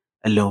၍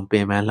အလွန်ပ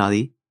င်ပန်းလှသ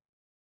ည်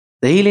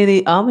ဇဟီလင်သ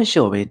ည်အားမ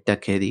လျှော့ဘဲတက်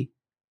ခဲ့သည်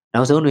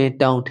နောက်ဆုံးတွင်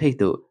တောင်ထိပ်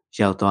သို့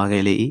ရောက်သွား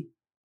ခဲ့လေ၏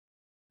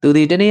သူသ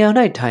ည်တနေရာ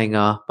၌ထိုင်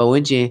ကာပဝ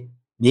န်းကျင်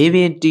မြေပြ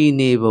င်တီ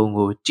နေပုံ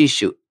ကိုကြည့်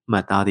ရှုမှ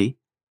တ်သားသည်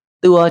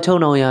သူအားချုံ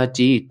နောင်ရာ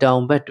ကြီးတော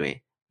င်ဘက်တွင်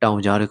တောင်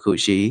ကြားတစ်ခု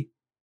ရှိ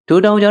ထို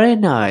တောင်ကြားထဲ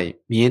၌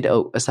မြင်းတအု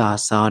ပ်အစာ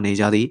စားနေ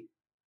ကြသည်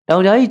တော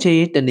င်ကြား၏ခြေ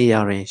တနေရာ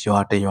တွင်ရွာ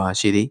တရွာ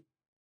ရှိသည်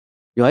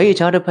ရွာ၏အ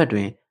ခြားတစ်ဖက်တွ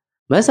င်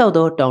မတ်ဆောက်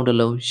သောတောင်တစ်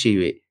လုံးရှိ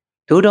၍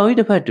ထိုတောင်၏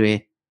တစ်ဖက်တွင်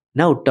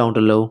နောက်တောင်တ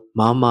စ်လုံး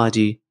မားမား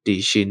ကြီးတ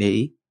ည်ရှိနေ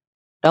၏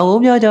တောင်ကု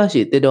န်းများကြား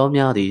ရှိတစ်တော်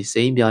များသည်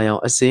စိမ်းပြာရော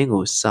င်အစင်း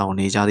ကိုစောင့်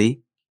နေကြသည်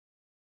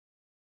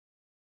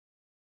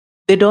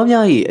တစ်တော်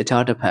များ၏အ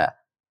ခြားတစ်ဖက်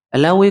အ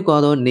လံဝေးကွာ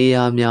သောနေ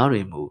ရာများတွ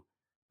င်မူ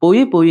ပို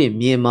၍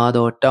မြင့်မား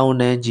သောတောင်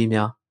တန်းကြီး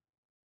များ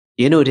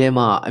ရင်းတို့ထဲ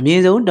မှအမြ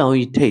င့်ဆုံးတောင်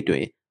၏ထိပ်တွ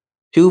င်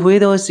ဖြူဖွေး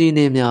သောစီး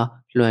နှင်းများ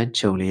လွှမ်း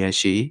ခြုံလျက်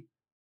ရှိ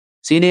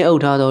စီးနှင်းအု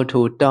ပ်ထားသော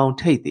ထိုတောင်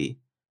ထိပ်သည်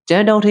ကျ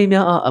န်းတောင်ထိပ်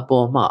များအားအ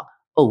ပေါ်မှ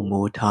အုပ်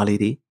မိုးထားလေ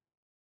သည်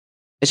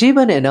အရှိတ်ဘ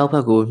က်နှင့်အနောက်ဘ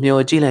က်ကို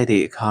မျှော်ကြည့်လိုက်သ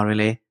ည့်အခါတွင်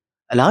လည်း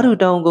အလားတူ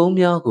တောင်ကုန်း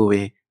များကိုပ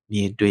င်မြ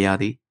င်တွေ့ရ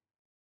သည်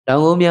တော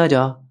င်ကုန်းများ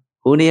ကြောင့်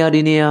ဟိုနေရာ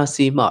ဒီနေရာ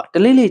စီမှတ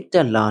လိမ့်လိမ့်တ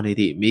က်လာနေ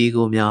သည့်မိ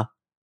ကိုများ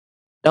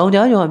တောင်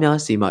ကြားရွာများ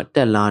စီမှတ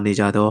က်လာနေ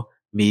ကြသော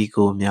မိ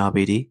ကိုများ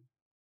ပေသည်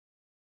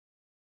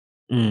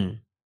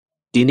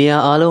ဒီနေရာ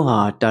အားလုံးဟာ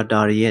တာတာ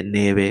ရီရဲ့န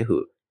ယ်ပဲဟု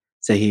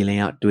ဇဟီလင်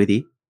ကတွေးသ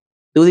ည်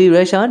သူသည်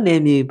ရုရှားန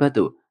ယ်မြေဘက်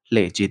သို့လှ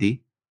ည့်ကြည့်သည်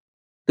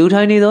သူ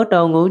ထိုင်နေသော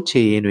တောင်ကုန်း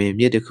ခြေရင်တွင်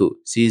မြစ်တစ်ခု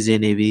စီးဆ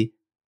င်းနေပြီး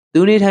သူ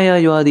နေထိုင်ရာ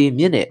ရွာသည်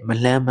မြစ်နှင့်မ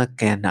လှမ်းမ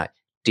ကမ်း၌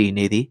တည်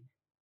နေသည်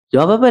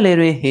ရွာဘက်ပလယ်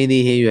တွင်ဟင်းသ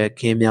ည်ဟင်းရွက်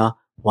ခင်းများ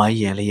ဝိုင်း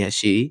ရန်လျက်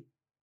ရှိ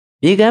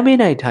မြေကမ်းဘေး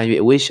၌ထိုင်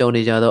၍အဝတ်ရှောင်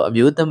နေကြသောအ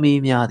မျိုးသ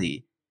မီးများသည်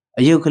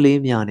အယုတ်ကလေး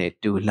များနှင့်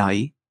တူလှ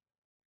၏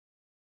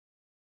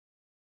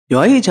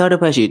ရွာ၏ခြားတ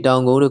စ်ဖက်ရှိတော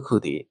င်ကုန်းတစ်ခု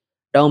သည်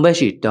တောင်ဘက်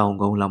ရှိတောင်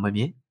ကုန်းလောက်မ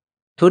မြင်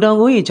ထိုတောင်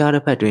ကုန်း၏ခြားတ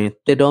စ်ဖက်တွင်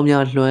တစ်တော်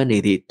များလွှမ်းနေ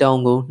သည့်တောင်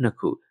ကုန်းနှစ်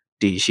ခု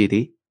တည်ရှိသ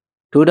ည်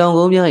ထိုတောင်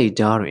ကုန်းများ၏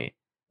ကြားတွင်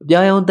အပြာ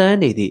ရောင်တန်း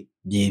နေသည့်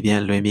မြေပြ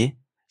န်လွင်ပြင်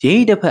ရင်း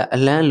၏တစ်ဖက်အ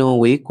လန်းလွန်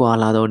ဝေးကွာ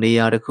လာသောနေ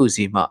ရာတစ်ခု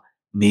စီမှ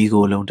မီး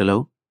ကိုလုံးတစ်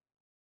လုံး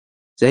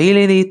ဇဟီလ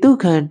င်သည်သူ့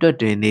ခံတွက်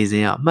တွင်နေစ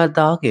ဉ်အမှတ်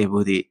သားခဲ့မှု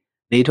သည့်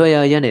နေထွက်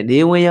ရာရက်နှင့်နေ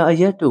ဝင်ရာအ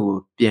ရက်တို့ကို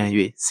ပြန်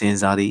၍စဉ်း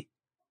စားသည်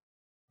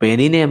ဘယ်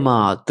နည်းနဲ့မှ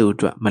သူ့အ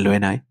တွက်မလွ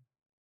ယ်နိုင်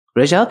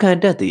ရုရှားခံ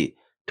တက်သည်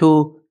ထို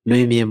လွ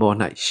င်ပြင်ပေါ်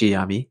၌ရှိရ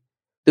မည်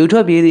သူထွ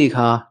က်ပြေးသည့်အ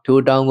ခါထို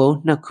တောင်ကုန်း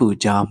နှစ်ခု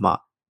ကြားမှ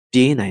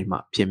ပြေးနိုင်မှ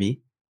ဖြစ်မည်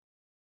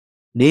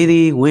နေသ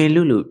ည်ဝင်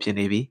လူလူဖြစ်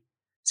နေပြီ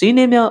စီး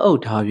နှင်းများအု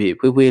ပ်ထား၍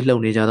ဖွေးဖွေးလှု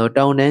ပ်နေကြသော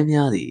တောင်တန်း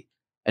များသည်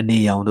အနေ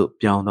ရောင်သို့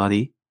ပြောင်းသွားသ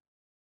ည်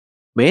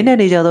မဲနှံ့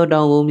နေကြသော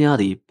တောင်ကုန်းများ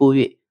သည်ပို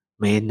၍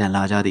မဲနှံ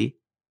လာကြသည်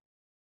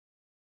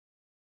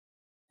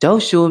ကြော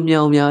က်ရှိုး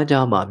မြောင်များ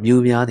ကြားမှမြူ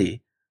များသည်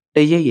တ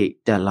ရိပ်ရိပ်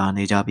တက်လာ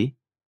နေကြပြီ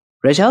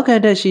ရုရှားခံ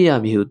တက်ရှိရ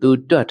မည်ဟုသူ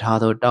တွက်ထား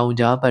သောတောင်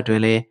ကြားဘက်တွ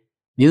င်လည်း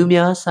မြူ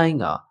များဆိုင်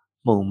က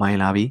မှုန်မိုင်း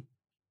လာပြီ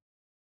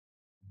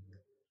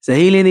ဇ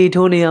ဟီလင်သည်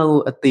ထိုနေရာ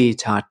ကိုအသေး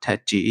ချာထက်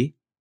ကြည့်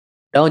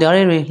တောင်ကြား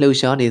ထဲတွင်လှုပ်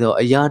ရှားနေသော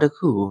အရာတစ်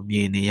ခုကိုမြ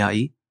င်နေရ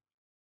၏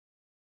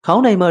ခေါ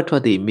င်းတိုင်မှထွ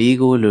က်သည့်မီး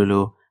ကိုလို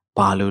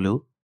ဘာလို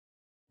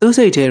သူ့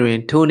စိတ်ထဲတွင်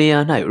ထိုနေရာ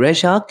၌ရု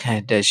ရှားခံ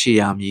တက်ရှိ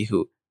ရမည်ဟု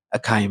အ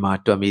ခိုင်အမာ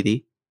တွက်မိသည်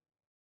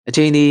အ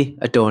ချိန်သည်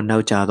အတော်နော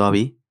က်ကျသွား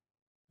ပြီ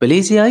ဗလီ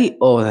ဆီယာ၏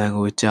အော်သံ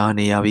ကိုကြား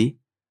နေရပြီ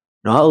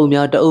နွားအုပ်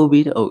များတအုပ်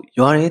ပြီးတအုပ်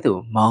ရွာထဲ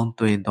သို့မောင်း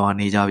သွင်းသွား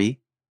နေကြပြီ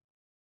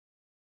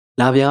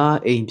လာဗျာ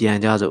အိမ်ပြန်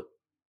ကြစို့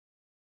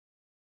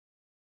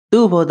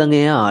သူ့ဘော်တင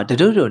ယ်က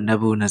တတွတ်န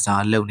ဘူးန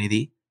စားလုံနေသ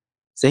ည်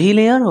ဇဟီလ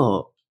င်ကတော့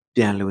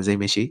ပြန်လို့စိတ်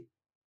မရှိ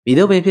မိ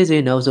တို့ပင်ဖြစ်စေ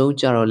နောက်ဆုံး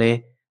ကြတော့လဲ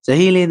ဇ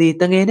ဟီလင်သည်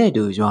တငယ်နဲ့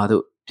တူရွာ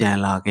သို့ပြန်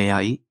လာခဲ့ရ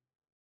၏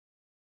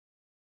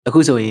အခု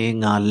ဆိုရင်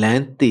ငါလ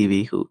မ်းသိ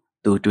ပြီဟု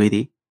သူတွေးသ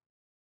ည်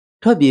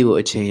ထွက်ပြေးဖို့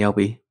အချိန်ရောက်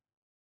ပြီ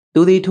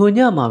သူသည်ထိုည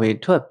မှာပင်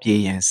ထွက်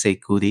ပြေးရန်စိတ်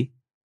ကူးသည်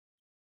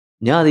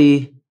ညသည်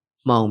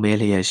မှောင်မဲ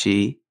လျက်ရှိ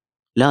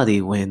လသ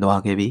ည်ဝင်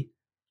သွားခဲ့ပြီ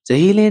ဇ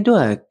ဟီလင်တို့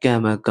ကံ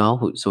မကောင်း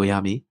ဟုဆိုရ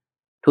မည်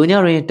ထိုည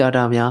တွင်တာ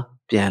တာများ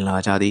ပြန်လာ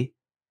ကြသည်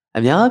အ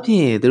များဖြ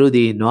င့်သူတို့သ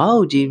ည်နွား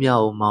အုပ်ကြီးများ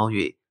ကိုမောင်း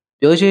၍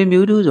ပျော်ရွှင်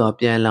မြူးထူးစွာ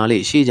ပြန်လာလေ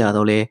ရှိကြ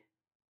တော့လေ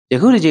ယ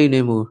ခုတစ်ချိန်တွ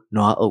င်မူ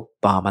နွားအုပ်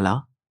ပါမ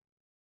လား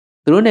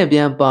သူတို့နဲ့ပြ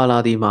န်ပါလာ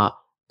သည်မှ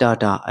တာ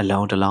တာအလော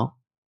င်းတလောင်း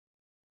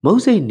မု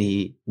တ်စိတ်နီ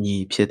ညီ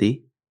ဖြစ်သည်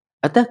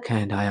အသက်ခံ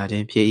ထားရခြ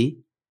င်းဖြစ်၏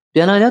ပြ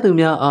န်လာကြသူ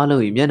များအား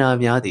လုံး၏မျက်နှာ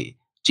များသည်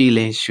ကြည်လ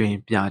င်ရွှင်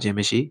ပြခြင်းမ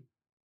ရှိ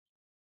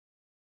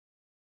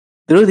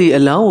သူတို့သည်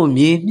အလောင်းကို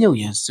မြေမြုပ်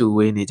ရန်စု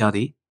ဝေးနေကြသ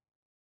ည်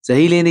ဇ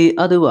ဟီလင်သည်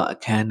အတုဝအ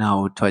ခမ်းအနား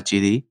ကိုထွက်ကြ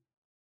ည့်သည်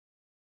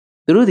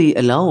သူတို့သည်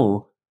အလောင်းကို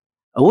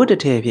အဝတ်တ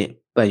စ်ထည်ဖြင့်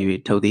ပတ်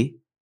၍ထုတ်သည်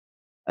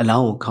အလော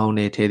င်းကိုခေါင်း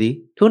ထဲထည့်သည်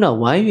ထို့နောက်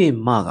ဝိုင်း၍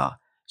မှက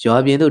ရွာ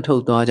ပြင်သို့ထု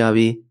တ်သွားကြ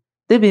ပြီး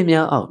တစ်ပင်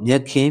များအောက်မြ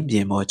က်ခင်းပြ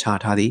င်ပေါ်ချ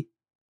ထားသည်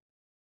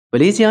ဗ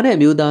လီဆီယာနှင့်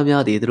အမျိုးသား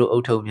များသည်သူတို့အု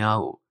ပ်ထုပ်များ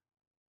ကို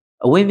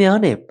အဝင်းများ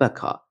နှင့်ပတ်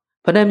ခ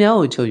ဖနက်များ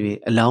ကိုချုပ်၍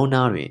အလောင်း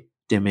သားတွင်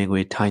တင်ပင်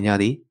ကိုထိုင်ကြ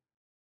သည်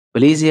ဗ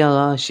လီဆီယာက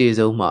ရှေ့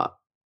ဆုံးမှ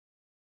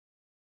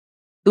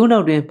သူ့နော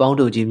က်တွင်ပေါင်း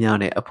တို့ကြီးများ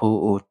နှင့်အဖိုး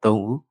အို၃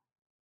ဦး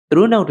သူ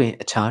တို့နောက်တွင်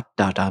အခြား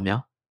တာတာ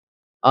များ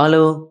အား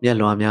လုံးမျက်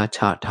လွှာများချ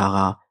ထား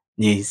ကာ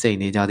ငြိမ်စိတ်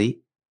နေကြသည်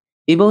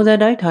ဤပုံစံ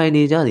တိုင်းထိုင်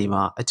နေကြသည်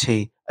မှာအချိ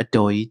န်အ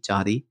တော်ကြီးကြာ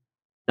သည်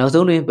နောက်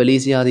ဆုံးတွင်ဗလီ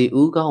ဆီယာသည်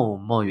ဦးခေါင်းကို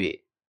မော့၍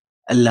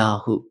အလာ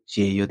ဟု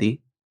ရေရွတ်သည်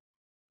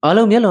အား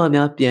လုံးမျက်လွှာ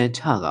များပြန်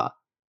ချကာ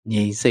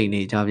ငြိမ်စိတ်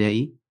နေကြပြန်၏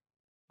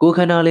ကိုယ်ခ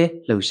န္ဓာလည်း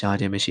လှုပ်ရှား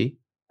ခြင်းမရှိ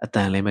အတ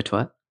န်လည်းမထွ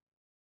က်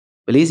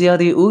ဗလီဆီယာ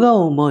သည်ဦးခေါင်း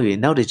ကိုမော့၍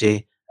နောက်တစ်ချိန်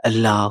အ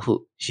လာဟု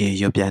ရေ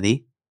ရွတ်ပြန်သည်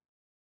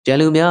ကျန်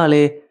လူများကလ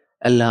ည်း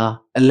အ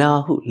လာ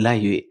ဟုလို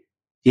က်၍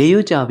ရေရွ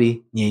တ်ကြပြီး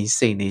ငြိမ်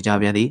စိတ်နေကြ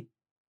ပြန်သည်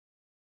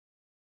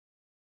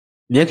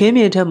မြက်ခင်း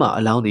မြေထက်မှ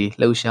အလောင်းသည်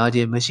လှုပ်ရှားခြ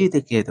င်းမရှိသ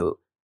ကဲ့သို့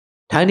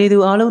ထိုင်နေသူ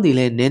အလုံးသည်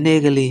လည်းနည်းန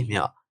ည်းကလေး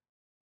မျှ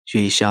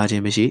ရွေရှားခြ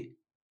င်းမရှိ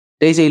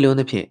တိတ်ဆိတ်လွန်း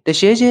သဖြင့်တ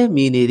ရှဲရှဲ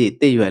မြည်နေသည့်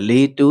တစ်ရွက်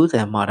လေးတိုး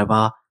သံမှတ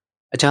ပါ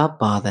အခြား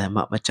ဘာသံ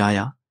မှမကြားရ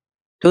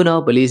ထို့နော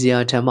က်ဗလီဆီယာ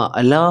ထံမှ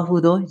အလာဟု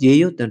သောရေ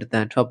ရွတ်တန်တ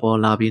န်ထွက်ပေါ်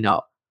လာပြီးနော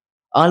က်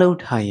အလုံး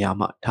ထိုင်ရာ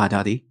မှထားကြ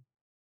သည်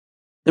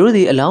သူတို့သ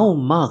ည်အလောင်းကို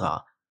မက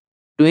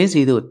တွင်း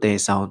စီသို့တည်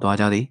ဆောင်သွား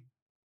ကြသည်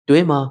တွ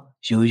င်းမှာ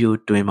ရိုးရိုး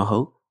တွင်းမဟု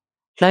တ်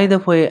လှိုင်းသ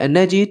ဖွယ်အန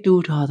က်ကြီး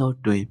တူးထားသော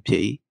တွင်ဖြ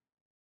စ်၏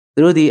သူ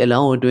တို့သည်အလော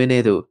င်းကိုတွင်းထဲ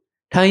သို့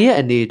ထိုင်ရဲ့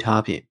အနေ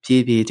ထားဖြင့်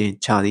ပြေးပြေးချင်း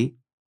ချသည်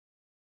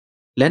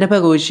လက်နှစ်ဖ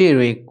က်ကိုရှေ့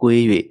တွင်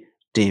ကွေး၍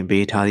တင်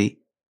ပေးထားသည်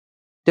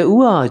တဦး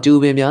ဟာကျူ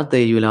ပင်များတ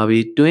ည်ယူလာ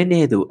ပြီးတွင်း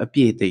ထဲသို့အပြ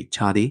ည့်သိပ်ချ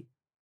သည်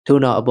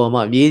ထို့နောက်အပေါ်မှ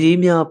မြေကြီး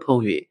များ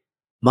ဖုံး၍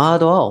မာ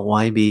သော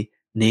ဝိုင်းပြီး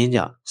နင်းကြ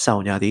စော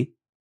င့်ကြသည်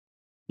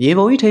မြေ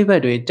ပုံ၏ထိပ်ဖ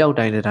က်တွင်ကြောက်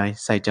တိုင်တိုင်း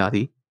စိုက်ကြသ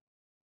ည်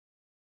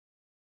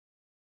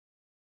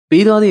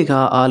ပြီးသောသည့်အခါ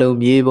အားလုံး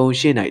မြေပုံ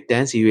ရှိ၌တ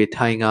န်းစီ၍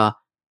ထိုင်ကာ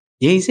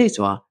ငြိမ်စိတ်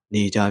စွာ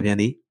နေကြပြန်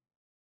သည်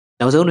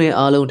နောက်ဆုံးတွင်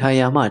အားလုံးထိုင်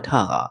ရာမှထ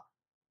ကာ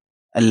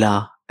အ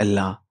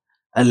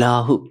လာ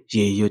ဟု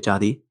ရေရွတ်ကြ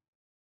သည်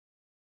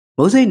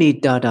မုတ်စိတ်နီ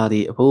တာတာသ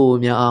ည်အဖိုး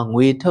များအား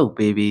ငွေထုတ်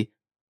ပေးပြီး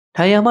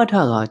ထိုင်ရာမှထ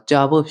ကာ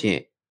ကြာဖို့ဖြင့်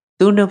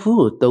သူနှစ်ဖူး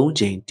ကို၃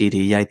ချိန်တီ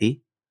တီရိုက်သည်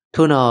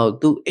ထို့နောက်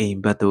သူ့အိမ်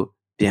ဘက်သို့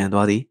ပြန်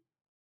သွားသည်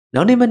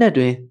နောက်နေ့မနက်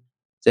တွင်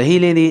ဇဟီ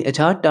လင်သည်အ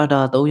ခြားတာတာ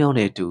၃ယောက်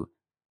နှင့်အတူ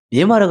မြ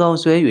င်းမတကောင်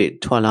ဆွဲ၍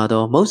ထွက်လာ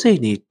သောမုတ်စိတ်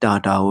နီတာ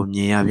တာကိုမြ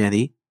င်ရပြန်သ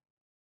ည်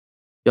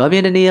ရွာပြ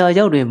င်တနေရာ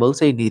ရောက်တွင်မုတ်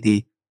စိတ်နီသ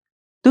ည်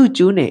သူ့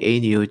ကျူးနှင့်အင်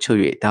ကြီးကိုချုပ်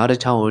၍ဓားတစ်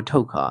ချောင်းကိုထု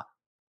တ်ခါ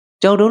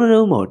ကြောက်တုံး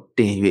တုံးပေါ်တ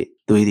င်၍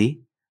သွေးသည်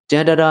ကြံ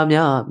တရာ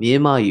များမြ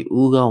င်းမ၏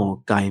ဦးခေါင်းကို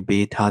ကင်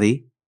ပေးထားသည်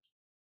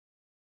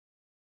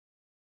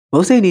မု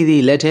တ်စိတ်နီသ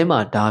ည်လက်ထဲမှ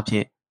ဓားဖြ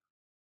င့်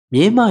မြ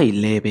င်းမ၏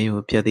လေပင်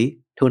ကိုဖြတ်သည်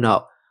ထို့နော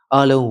က်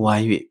အားလုံးဝို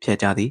င်း၍ဖြတ်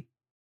ကြသည်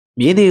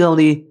မြင်းသေးကောင်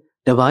သည်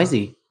တပိုင်း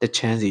စီတချ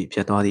မ်းစီဖြ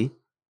တ်သွားသည်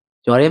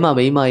ရွာထဲမှ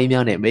မိန်းမကြီး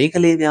များနှင့်မိန်းက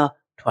လေးများ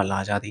ထွက်လာ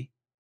ကြသည်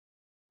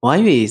ဝို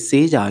င်း၍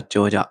ဆေးကြ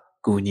ကြောကြ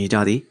ကူညီကြ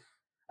သည်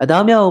အ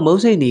သားများကိုမု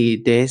တ်စိတ်နီ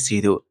တဲစီ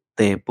သို့တ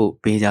ည်ပို့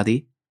ပေးကြသည်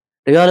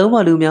တရွာလုံးမှ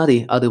လူများသ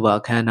ည်အတုပါ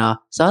အခမ်းအနား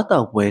စား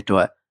တောက်ပွဲအတွ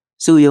က်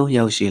စုယုံ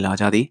ရောက်ရှိလာ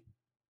ကြသည်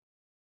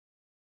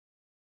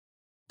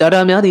တာ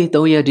တာများသည်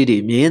၃ရက်တိတိ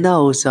မြင်းသား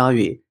ကိုစား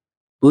၍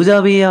ဘူဇာ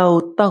ဘီယာ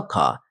ကိုတောက်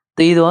ခါ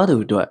တေသွားသူ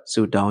အတွက်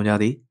ဆူတောင်းကြ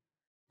သည်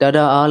တာ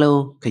တာအား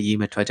လုံးခရီး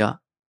မထွက်ကြ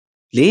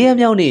၄ရက်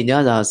မြောက်နေ့ည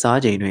စာစား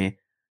ချိန်တွင်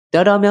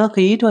တာတာများခ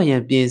ရီးထွက်ရ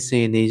န်ပြင်ဆ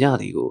င်နေကြ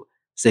သည်ကို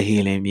ဇဟီ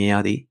လင်မြင်ရ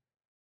သည်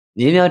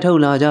မြင်းများထုတ်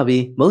လာကြ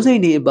ပြီးမုတ်စိ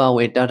တ်နီအပါဝ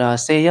င်တာတာ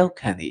10ယောက်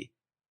ခန့်သည်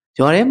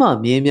ရွာထဲမှ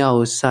မြင်းများ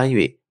ကိုဆိုင်း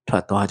၍ထွ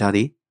က်သွားကြသ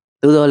ည်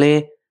သို့တော်လ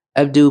ည်း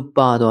အဗ်ဒူ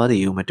ပါသွားသ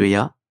ည်ကိုမတွေ့ရ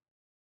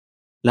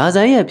လာ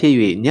ဆိုင်ရဖြစ်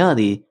၍ည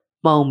သည်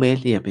မှောင်မဲ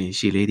လျက်ပင်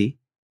ရှိလေသည်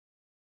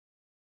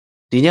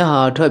ဒီညဟာ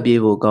ထွက်ပြေး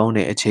ဖို့ကောင်း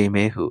တဲ့အချိန်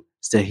ပဲဟု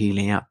ဇဟီလ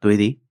င်ကတွေး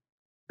သည်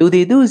သူသ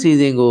ည်သူ့အစီအ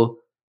စဉ်ကို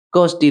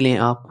ကော့စတီလင်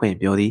အားဖွင့်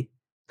ပြောသည်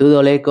သို့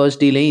တော်လည်းကော့စ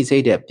တီလင်၏စိ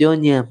တ်သက်ပြော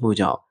ညံ့မှု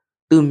ကြောင့်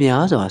သူ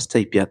များစွာစိ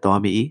တ်ပြတ်သွား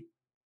မိ၏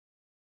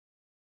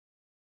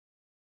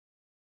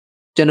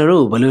ကျွန်တော်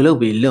တို့ဘယ်လိုလုပ်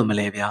ပြီးလွတ်မ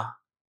လဲဗျာ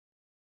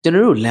ကျွန်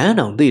တော်တို့လမ်း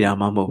တောင်သိတာ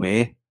မှမဟုတ်ပဲ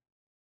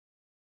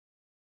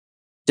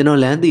ကျွန်တော်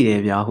လမ်းသိတ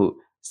ယ်ဗျာဟု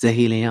ဇ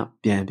ဟီလင်က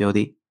ပြန်ပြောသ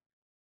ည်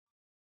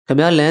ခမ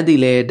ည်းလမ်းသိ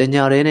လဲတ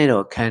ညာရဲနဲ့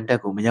တော့ခံတက်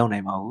ကိုမရောက်နို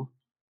င်ပါဘူး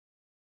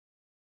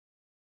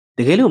တ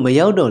ကယ်လို့မ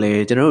ရောက်တော့လဲ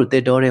ကျွန်တော်တို့တ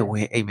စ်တော်တဲ့ဝ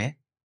င်အိမ်မယ်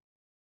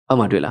ဟုတ်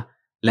မှတွေ့လား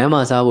လမ်း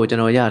မှာစားဖို့ကျွ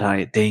န်တော်ရထား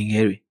တဲ့ဒိန်င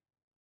ယ်တွေ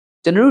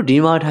ကျွန်တော်တို့ဒီ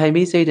မှာထိုင်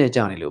ပြီးစိတ်သက်ကြ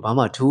နေလို့ဘာ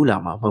မှထူးလာ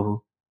မှာမဟုတ်ဘူး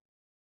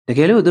တက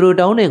ယ်လို့သူတို့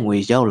တောင်းတဲ့ငွေ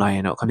ရောက်လာရ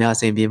င်တော့ခမည်းအ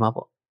ဆင်ပြေမှာ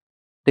ပေါ့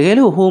တကယ်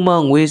လို့ဟိုမှာ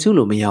ငွေစု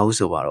လို့မရဘူး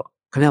ဆိုပါတော့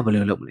ခမည်းဘယ်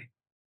လိုလုပ်မလဲ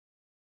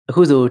အ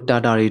ခုဆိုတာ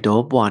တာတွေ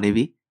တော့ပွာနေ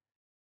ပြီ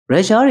ရု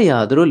ရှားတွေက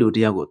သူတို့လူတ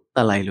ယောက်ကိုတ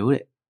တ်လိုက်လို့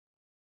တဲ့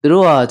သူ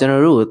တို့ကကျွန်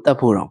တော်တို့ကိုတတ်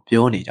ဖို့တော့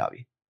ပြောနေကြ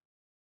ပြီ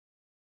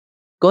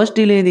ကော့စ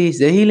တီလင်သည်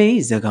ဇဟီလင်၏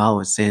စကား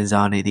ကိုစဉ်း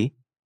စားနေသည်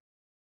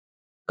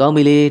ကောင်း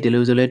ပြီလေဒီ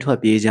လိုဆိုလဲထွက်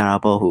ပြေးကြတာ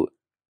ပေါ့ဟု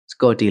စ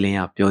ကော့တီလင်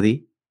ကပြောသည်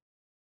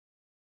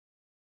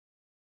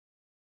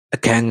အ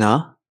ခန်းက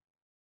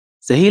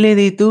ဇဟီလင်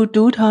သည်သူ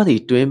တူးထားသ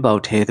ည့်တွင်းပေါ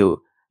က်ထဲသို့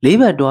လေး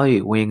ဘက်တွား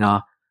၍ဝင်ကာ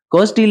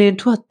ကော့စတီလင်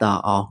ထွက်သာ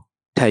အောင်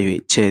ထပ်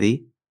၍ချဲသည်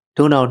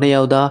ထို့နောက်နှစ်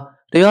ယောက်သား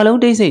တရွာလုံး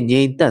တိတ်ဆိတ်ငြိ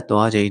မ်သက်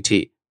သွားချိန်ထိ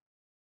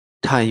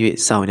ထိုင်၍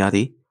စောင့်ကြသ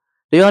ည်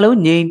တရွာလုံး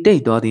ငြိမ်တိ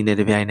တ်သွားသည်နှင့်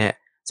တပြိုင်နက်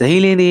ဇဟီ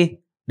လင်သည်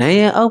နိုင်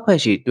ရန်အောက်ဖက်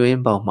ရှိတွင်း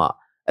ပေါက်မှ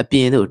အပြ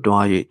င်သို့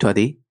တွား၍ထွက်သ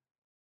ည်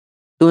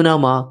သူနော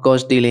က်မှာကော့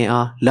စတီလင်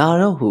အားလာ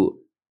တော့ဟု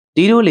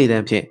တီတိုးလေတံ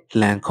ဖြင့်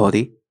လှန်ခေါ်သ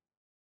ည်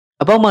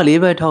အပေါက်မှ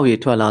လေးဘက်ထောက်၍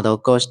ထွက်လာသော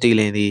ကော့စတီ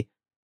လင်သည်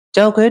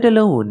ကြောက်ခဲတစ်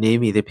လုံးကိုနင်း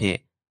မိသည်ဖြင့်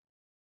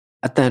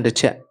အတန်တစ်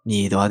ချက်မြ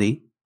ည်သွားသည်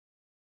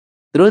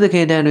သူတို့သခ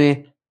င်တန်းတွင်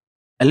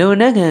အလွန်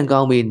နက်ခံကော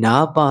င်းပြီး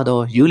နားပါသော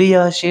ယူလီ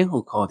ယာရှင်းဟု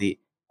ခေါ်သည့်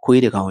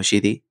ခွေးတစ်ကောင်ရှိ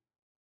သည်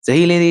ဇ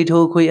ဟီလင်သည်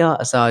ထိုခွေးအား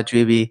အစာ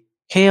ကျွေးပြီး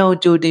ခင်အောင်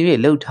ကြိုတင်၍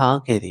လှုပ်ထား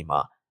ခဲ့သည်မှာ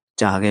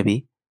ကြာခဲ့ပြီ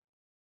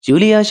ယူ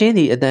လီယာရှင်းသ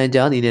ည်အတန်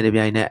ကြားသည်နှင့်တ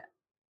ပြိုင်နက်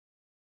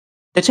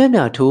တစ်ချက်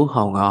မျှထိုး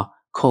ဟောင်က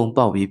ခုံ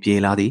ပေါက်ပြီး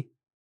ပြေးလာသည်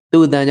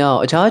သူ့အတန်ကြောင့်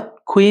အခြား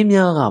ခွေး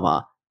များကပါ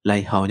လို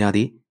က်ဟောင်ကြသ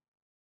ည်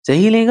ဇ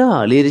ဟီလင်က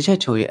လေတစ်ချက်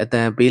ချို၍အတ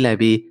န်ပေးလိုက်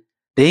ပြီး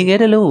ဒိန်ငယ်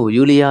တစ်လုံးကို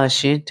ယူလီယာ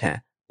ရှင်းထံ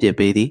ပစ်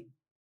ပေးသည်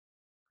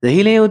ဇ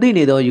ဟီလင်ကိုသိ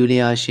နေသောယူလီ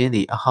ယာရှင်းသ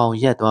ည်အဟောင်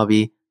ရက်သွား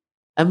ပြီး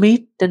အမီး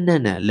တန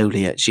က်နက်လှုပ်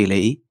လျက်ရှိလေ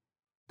၏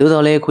သို့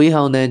တော်လည်းခွေး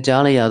ဟောင်တန်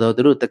ကြားလိုက်ရသော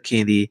သူတို့သခ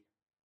င်သည်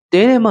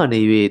တဲထဲမှနေ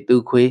၍သူ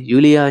ခွေးယူ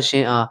လီယာရှ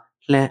င်းအား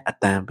လှမ်းအ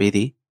တန်ပေးသ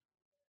ည်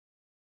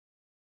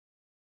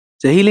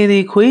ဇဟီလင်သ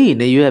ည်ခွေး၏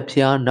နေရွက်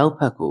ဖျားနောက်ဖ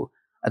က်ကို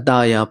အသာ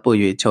ယာပုတ်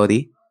၍ချော်သ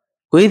ည်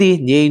ခွေးသည်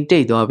ငြိမ်တိ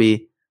တ်သွားပြီး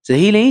ဇ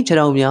ဟီလင်ခြေ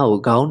ထောက်များကို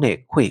ခေါင်းနှင့်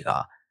ခွေက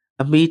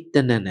အမီးတ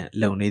နက်နက်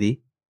လုံနေသည်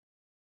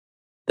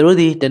သူတို့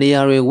သည်တနေရာ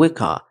တွင်ဝစ်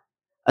ခါ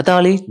အသာ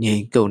လေးငြိ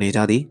မ်ကုန်နေကြ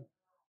သည်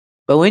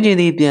ပဝင်းကျင်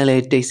သည်ပြန်လဲ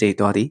တိတ်ဆိတ်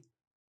သွားသည်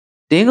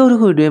တင်းကုတ်တ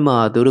စ်ခုတွင်မှ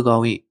သူတို့ကော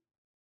င်၏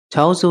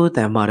ချောင်းဆိုး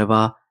တံမှတ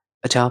ပါ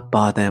အခြား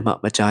ဘာတံမှ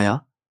မကြားရ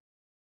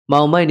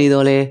မောင်မိုက်နေ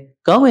တော့လဲ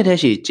ကောင်းဝင်ထက်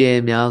ရှိကျဲ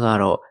များက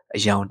တော့အ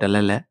ယောင်တလ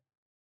က်လက်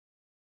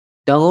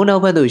တောင်ကုန်းနော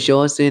က်ဘက်သို့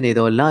ရှောဆင်းနေ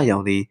သောလရော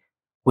င်သည်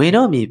ဝင်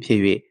တော့မည်ဖြစ်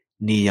၍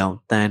နေရောင်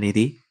တန်းနေသ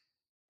ည်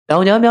တော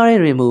င်ကြားများ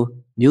တွင်မူ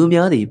မြူး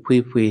များသည်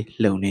ဖွေးဖွေး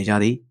လှုံနေကြ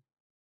သည်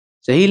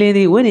ဇဟီလင်သ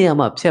ည်ဝိနေရ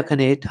မှဖြတ်ခ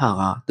နဲထ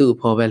ကသူ့အ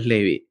ဖော်ဘက်လှ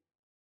ည့်၍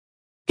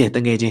ကဲတ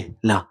ငယ်ချင်း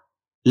လာ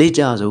လေ့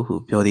ကြစို့ဟု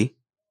ပြောသည်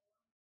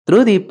သူ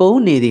တို့သည်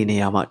ပုံးနေသည့်နေ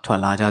ရာမှထွ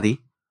က်လာကြသည်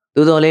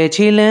သို့တော်လည်း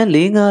ခြေလန်း၄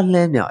-၅လှ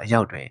မ်းမြောက်အ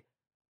ရောက်တွင်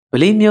ဗ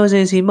လီမျောစ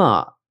င်စီမှ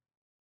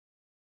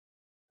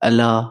အ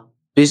လာ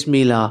ဘစ်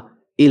မီလာ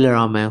အီလ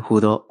ရာမန်ဟူ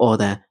သောအော်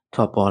သံ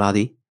ထွက်ပေါ်လာသ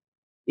ည်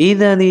ဤ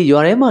သံသည်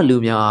ရွာထဲမှလူ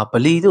များအားဗ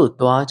လီသို့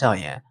သွားကြ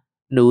ရန်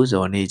နှိုး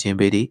ဆော်နေခြင်း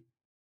ပေသည်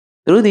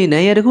သူတို့သည်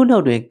နိုင်ရတစ်ခုနော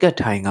က်တွင်ကတ်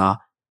ထိုင်ကာ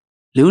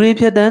လူတွေ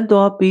ဖြတ်တန်း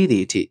သွားပြီးသ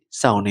ည့်အထိ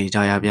စောင့်နေကြ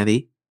ရပြန်သ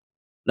ည်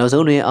နောက်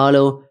ဆုံးတွင်အား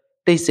လုံး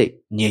တိတ်ဆိတ်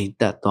ငြိမ်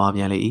သက်သွား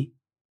ပြန်လေ၏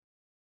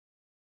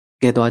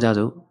ကဲသွားကြ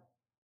စို့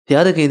ဘု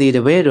ရားသခင်သည်တ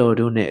ပည့်တော်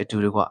တို့နှင့်အတူ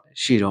တကွ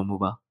ရှိတော်မူ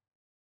ပါ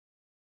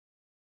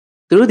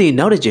သူတို့သည်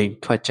နောက်တစ်ကြိမ်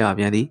ထွက်ကြ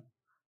ပြန်သည်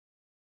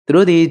သူ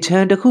တို့သည်ခြံ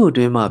တစ်ခုအ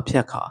တွင်းမှဖြ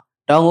တ်ခါ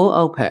တောင်ကုန်း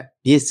အောက်ဖက်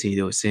မြစ်စီ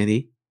သို့ဆင်းသ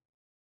ည်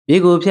မြေ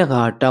ကိုဖြတ်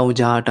ခါတောင်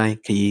ကြားအတိုင်း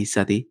ခရီးဆ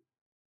က်သည်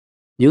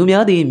မြူ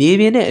များသည်မြေ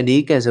ပြင်နှင့်အ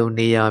နီးကပ်ဆုံး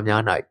နေရာ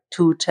များ၌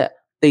ထူထပ်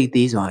တိတ်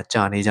သေးစွာ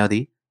ကြာနေကြသ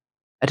ည်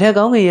အထက်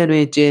ကောင်းကင်ရံတွ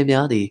င်ကျဲ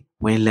များသည်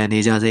ဝင်လည်နေ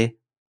ကြစေ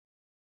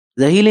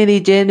ဇဟီလင်သ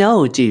ည်ကျဲများ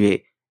ကိုကြည့်၍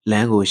လ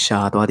မ်းကိုရှာ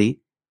သွားသည်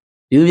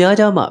မြူများ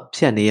ကြားမှဖြ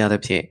တ်နေရသ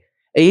ဖြင့်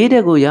အေးတ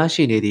က်ကိုရ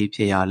ရှိနေသည်ဖြ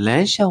စ်ရာလ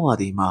မ်းလျှောက်ရ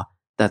သည်မှာ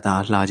တတ်တာ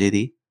လှကြသ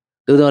ည်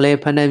သို့တော်လည်း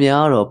ဖဏ္ဍ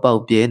များတော့ပေါ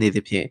က်ပြဲနေသ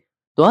ည်ဖြင့်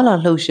သွားလာ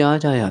လှုပ်ရှား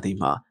ကြရသည်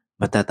မှာ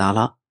မတတ်တာ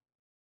လား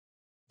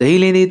ဇဟီ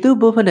လင်သည်သူ့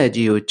ပုဖက်နှက်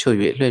ကြီးကိုချွတ်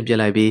၍လွှင့်ပြ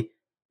လိုက်ပြီး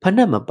ဖဏ္ဍ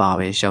မပါ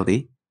ပဲလျှောက်သ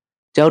ည်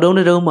ကြောက်တုံး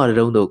တုံးမှ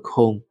တုံးသို့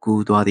ခုန်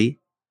ကူးသွားသည်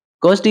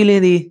ကော့စတီလ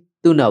င်သည်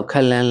သူ့နောက်ခ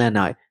က်လန်းလန်း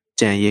၌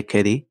ကြံရစ်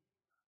ခဲ့သည်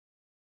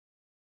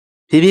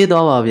ဖြည်းဖြည်း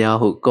သွားပါဗျာ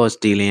ဟုကော့စ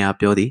တီလင်က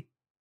ပြောသည်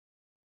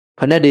ဖ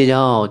ဏ္ဍတွေ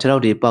ကြောင့်ခြေထော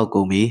က်တွေပေါက်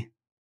ကုန်ပြီ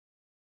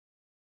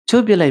ချွ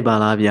တ်ပစ်လိုက်ပါ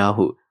လားဗျာ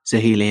ဟုဇ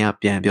ဟီလင်က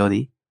ပြန်ပြောသ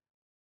ည်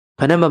ဖ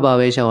ဏ္ဍမပါ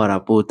ပဲလျှောက်ရတာ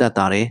ပိုတတ်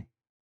တာတယ်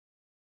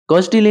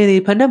ကော့စတီလင်သ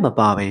ည်ဖဏ္ဍမ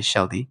ပါပဲ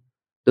လျှောက်သည်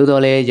သို့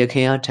တော်လည်းရခ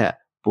င်အထက်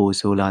ပို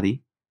ဆိုးလာသည်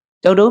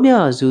ကြောက်တုံး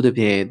များစူးသည်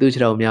ဖြင့်သူ့ခြေ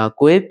ထောက်များ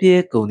ကွဲပြဲ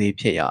ကုန်သည်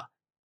ဖြစ်ရာ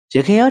ရ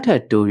ခင်အထ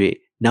က်တိုး၍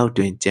နောက်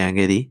တွင်ကြံ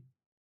ခဲ့သည်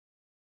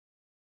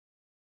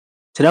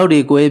ခြေထောက်တွေ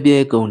ကွဲပြဲ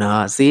ကုန်တာ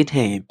ဆေးထ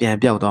ည့်ရင်ပြန်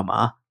ပြောက်သွားမှာ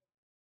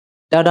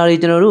တာတာတွေ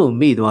ကျွန်တော်တို့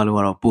မိသွားလို့က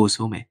တော့ပို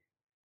ဆိုးမယ်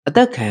အသ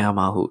က်ခံရ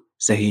မှာဟု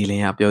ဇဟီလ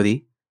င်ကပြောသည်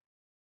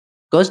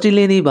ကော့စတီလ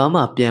င်သည်ဘာ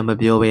မှပြန်မ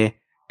ပြောဘဲ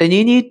တင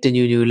င်းကြီးတ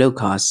ညူညူလောက်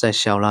ခါဆက်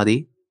လျှောက်လာသ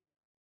ည်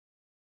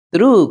သူ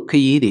တို့ခ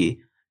ရီးသည်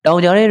တော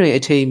င်ကြားထဲတွင်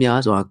အချိန်များ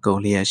စွာကု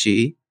န်လျက်ရှိ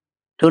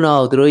ထို့နော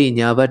က်သူတို့၏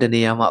ညာဘက်တ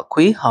နေရာမှ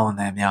ခွေးဟောင်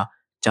သံများ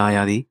ကြားရ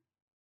သည်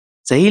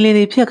ဇဟီလင်သ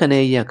ည်ဖြတ်ခနဲ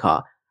ရက်ခါ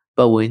ပ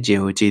တ်ဝန်းကျင်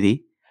ကိုကြည့်သည်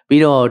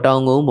ပြီးတော့တော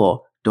င်ကုန်းပေါ်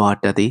တွား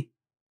တက်သည်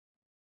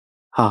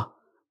ဟာ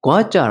ကွာ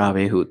ကြတာ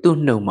ပဲဟုသူ့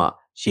နှုတ်မှ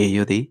ရေ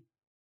ရွတ်သည်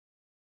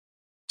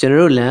ကျွန်တော်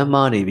တို့လမ်း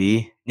မားနေပြီ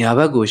ညာဘ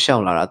က်ကိုရှော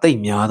က်လာတာတိတ်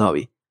များတော့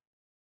ပြီ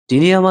ဒီ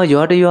နေရာမှာ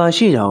ရွာတရွာ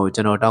ရှိတာကို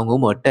ကျွန်တော်တောင်ကု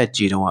န်းပေါ်တက်ကြ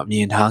ည့်တော့မြ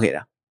င်ထားခဲ့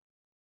တာ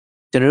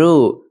ကျွန်တော်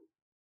တို့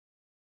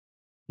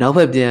နောက်ဘ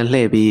က်ပြန်လှ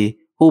ည့်ပြီး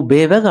ဟိုဘ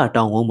ယ်ဘက်က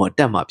တောင်ကုန်းပေါ်တ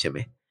က်မှာဖြစ်မ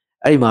ယ်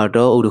အဲ့ဒီမှာ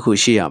တော့အုပ်တစ်ခု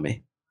ရှိရမယ်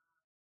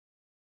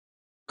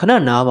ခဏ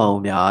နားပါ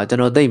ဦးဗျာကျွန်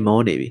တော်သိပ်မော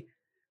နေပြီ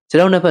ကျွန်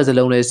တော်နှစ်ဖက်စ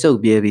လုံးလည်းစုပ်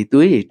ပြဲပြီး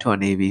သွေးတွေထွက်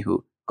နေပြီဟု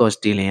ကော့စ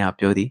တီလင်က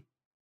ပြောသည်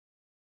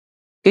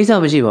ကိစ္စ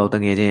မရှိပါဘူးတ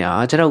ငယ်ချင်းဟာ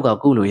ကျွန်တော်က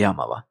ကုလို့ရ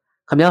မှာပါ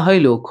ခမဟိ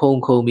တ်လို့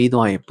ခုံပြီး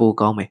သွားရင်ပို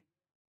ကောင်းမယ်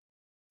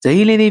ဇ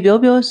ဟီလင်ဒီပြော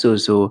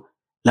ဆို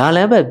လာလ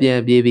န်းဘက်ပြန်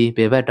ပြေးပြီးဘ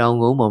ယ်ဘက်တောင်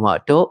ကုန်းပေါ်မှ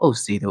တောအုပ်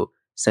စီသို့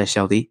ဆက်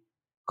လျှောက်သည်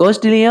ကော့စ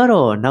တီလင်က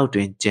တော့နောက်တွ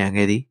င်ကြံ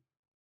ခဲ့သည်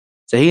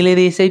ဇဟီလင်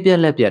ဒီစိတ်ပြက်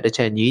လက်ပြက်တစ်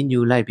ချက်ညည်းညူ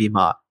လိုက်ပြီး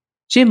မှ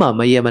ရှေ့မှမ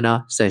ရေမနာ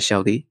ဆက်လျှော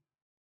က်သည်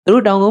သူ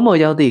တို့တောင်ကုန်းပေါ်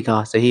ရောက်သည့်အခါ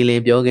ဇဟီလ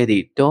င်ပြောခဲ့သ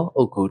ည့်တော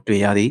အုပ်ကို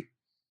တွေ့ရသည်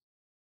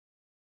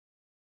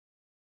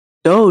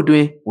တောအုပ်တွ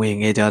င်ဝင်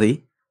ခဲ့ကြသည်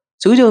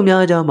စူးကြုံ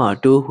များကြားမှ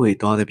တိုးဝှေ့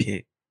သွားသဖြ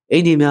င့်အ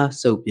င်ဂျင်များ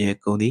စုပ်ပြဲ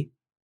ကုန်သည်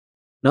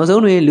နောက်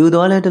ဆုံးတွင်လူ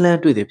သွားလန်းတလန်း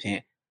တွေ့သဖြင့်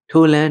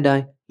ထိုလန်းတို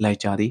င်းလိုက်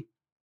ကြသည်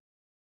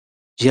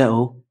ရက်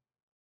အောင်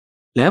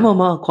လမ်းပေါ်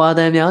မှခွာတ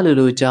န်များ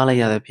လိုကြားလိုက်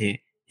ရသဖြင့်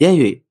ရက်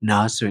၍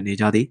နားဆွေနေ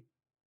ကြသည်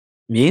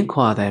မြင်း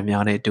ခွာတန်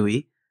များနှင့်တူ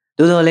၏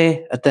သို့တော်လည်း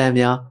အတန်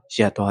များရ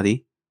ပ်သွားသည်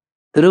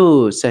သူတို့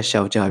ဆက်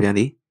လျှောက်ကြပြန်သ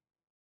ည်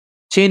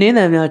ခြေနှင်းတ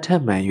န်များထ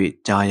ပ်မှန်၍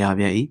ကြားရ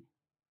ပြန်၏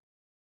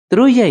သူ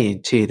တို့ရက်ရင်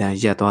ခြေတန်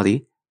ရပ်သွားသည်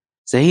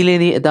ဇဟီလင်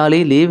သည်အသာ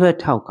လေးလေးဘက်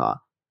ထောက်က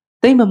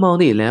တိတ်မမောင်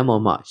သည့်လမ်း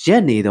ပေါ်မှရ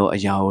က်နေသောအ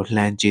ရာကို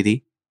လှမ်းကြည့်သည်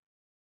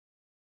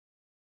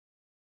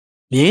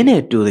မြင်းနှ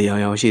င့်တူသည်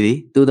ရောင်ရှိသည်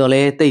သို့တော်လ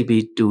ည်းတိတ်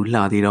ပြီးတူလှ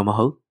သည်တော့မ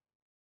ဟုတ်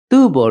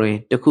သူ့ဘော်တွင်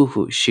တခု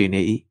ခုရှိ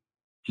နေ၏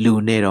လူ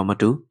နဲ့တော့မ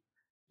တူ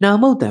နှာ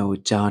မုတ်တန်ကို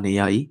ကြားနေ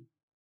ရ၏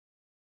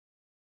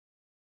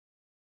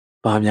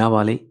ဘာများ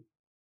ပါလိ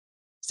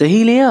ဇဟီ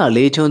လင်က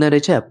လေချုံတဲ့တ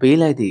စ်ချက်ပေး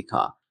လိုက်သည့်အ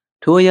ခါ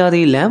ထိုအရာသ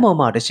ည်လမ်းပေါ်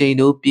မှတစ်ချိန်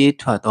တို့ပြေး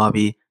ထွက်သွား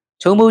ပြီး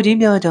ခြုံမုတ်ကြီး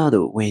များကြား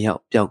သို့ဝင်ရော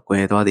က်ပျောက်ကွ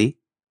ယ်သွားသည်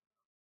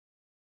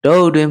တော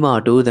အုပ်တွင်မှ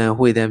တိုးတန်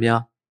ဝှေ့တန်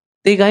များ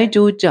တေကိုင်း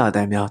ကျိုးကြတ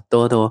န်များ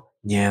တော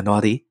ညံ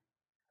သွားသည်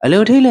အ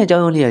လုံထိတ်လန့်ကြော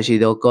င်လျက်ရှိ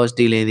သောကော့စ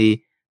တီလင်သည်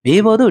မြေ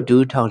ပေါ်သို့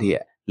ဒူးထောက်လျ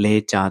က်လဲ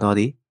ကျသွား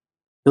သည်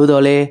သို့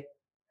တော်လည်း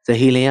ဇ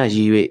ဟီလင်ကရ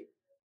ည်၍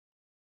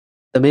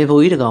သမင်ဖို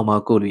ကြီးတကောင်မှ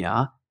ကိုလူရာ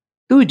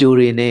သူ့ဂျို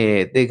တွေနဲ့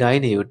တေကို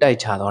င်းတွေကိုတိုက်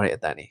ချသွားတဲ့အ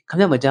တန်တွေခ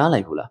မမကြားလို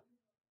က်ဘူးလား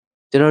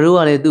ကျွန်တော်တို့က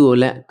လည်းသူ့ကို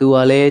လန့်သူက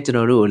လည်းကျွန်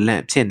တော်တို့ကိုလ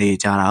န့်ဖြစ်နေ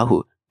ကြတာဟု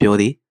ပြော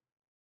သည်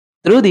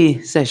သူတို့သည်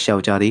ဆက်လျှော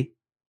က်ကြသည်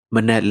မ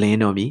နက်လင်း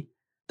တော်မီ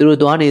သူတို့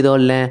သွားနေသော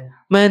လမ်း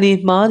မှန်သည်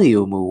မှားသည်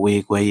ကိုမူဝေ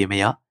ခွဲရမ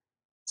ရ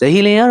ဇဟီ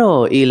လင်က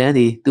တော့အေလန်းသ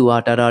ည်သူဟာ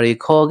တာတာတွေ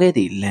ခေါ်ခဲ့သ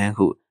ည့်လမ်း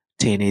ဟု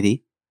ထင်နေသည်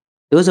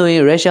သို့ဆိုရင်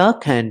ရုရှား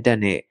ခံတပ်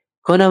နှင့်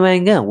ခွန်နမို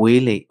င်ကန်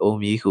ဝေးလိမ်အုံ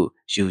မီဟု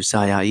ယူဆ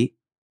ရ၏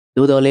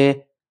သို့တော်လည်း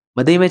မ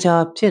သိမချာ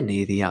ဖြစ်နေ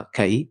သည်ခ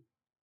က်၏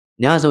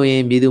ညဆိုရ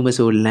င်မည်သူမ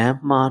ဆိုလမ်း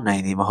မှားနို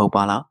င်သည်မဟုတ်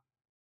ပါလား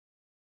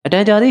အတ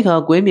န်ကြာသည့်အခါ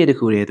ကွင်းမြေတစ်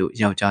ခုထဲသို့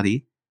ရောက်ကြသည်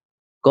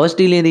ကော့စ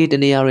တီလင်သည်တ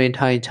နေရာတွင်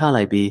ထိုင်ချ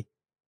လိုက်ပြီး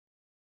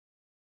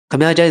ခ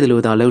မကြိုက်သ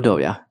လိုသာလှုပ်တော့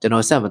ဗျာကျွန်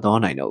တော်ဆက်မသွား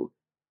နိုင်တော့ဘူး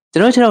ကျွ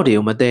န်တော်ခြေထောက်တွေ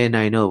ကိုမတည်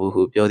နိုင်တော့ဘူး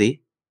ဟုပြောသည်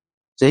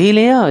ဇဟီလ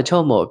င်က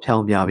ချော့မော့ဖြော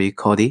င်းပြပြီး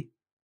ခေါ်သည်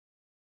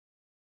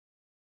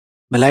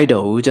မလိုက်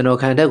တော့ဘူးကျွန်တော်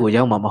ခံတက်ကို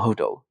ရောက်မှာမဟုတ်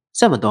တော့ဘူး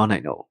ဆက်မသွားနို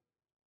င်တော့ဘူး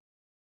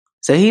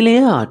ဇဟီလ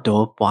င်က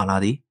တော့ပွာလာ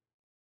သည်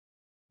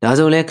ဒါ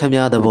ဆိုလဲခမ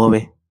သဘောပဲ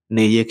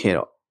နေရခဲ့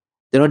တော့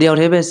ကျွန်တော်တယောက်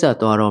တည်းပဲဆက်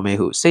သွားတော့မယ်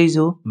ဟုစိတ်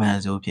ဆိုးမှန်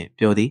ဆိုးဖြင့်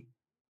ပြောသည်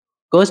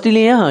ကော့စတီလ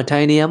င်ကထို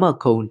င်နေရာမှ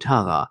ခုန်ထ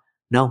က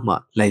နောက်မှ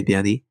လိုက်ပြ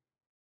န်သည်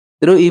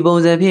သူတို့ဤပုံ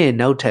စံဖြင့်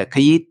နောက်ထပ်ခ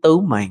ရီး3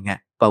မိုင်ခ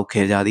န့်ပေါက်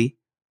ခဲ့ကြသည်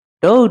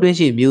တောအုပ်တွင်း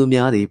ရှိမြို့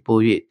များသည်ပို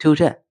၍ထူ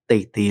ထပ်တိ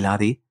တ်သေးလာ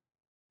သည်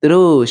သူ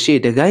တို့ရှေ့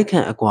တကိုက်ခ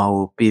န့်အကွာ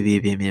ကို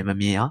ပြေးပြင်းမ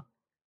မြင်အောင်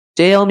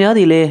ကျဲအောင်များသ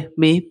ည်လည်း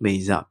မေးမိ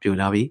န်စပြူ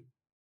လာပြီ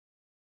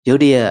ရု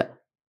တ်တရက်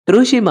သူ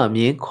တို့ရှေ့မှ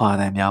မြင်းခွာ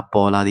တံများ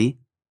ပေါ်လာသည်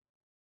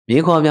မြ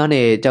င်းခွာများနှ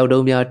င့်ကြောက်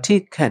တုံးများထိ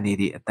ခတ်နေ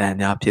သည့်အတန်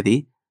များဖြစ်သည်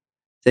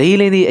ဇဟီ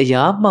လင်သည်အ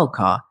ရာမှောက်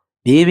ခါ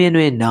မြေပြင်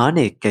တွင်နား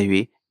နှင့်ကပ်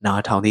၍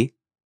နားထောင်သည်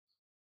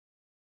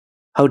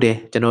ဟုတ်တယ်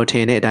ကျွန်တော်ထ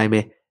င်တဲ့အတိုင်း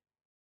ပဲ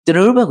ကျွန်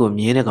တော်တို့ဘက်ကို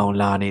မြင်းတစ်ကောင်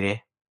လာနေတယ်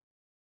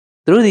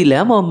သူတို့သည်လ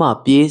မ်းပေါ်မှ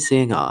ပြေးဆ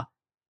င်းက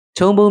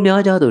ခြုံပုံ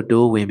များကြားသို့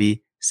တိုးဝင်ပြီး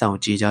စောင့်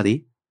ကြည့်ကြသည်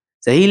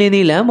ဇဟီလင်သ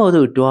ည်လမ်းပေါ်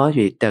သို့တွား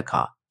၍တက်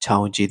ခါချော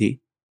င်းကြည့်သည်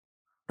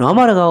နွားမ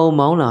တကောင်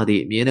မောင်းလာသ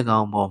ည့်မြင်းတစ်ကော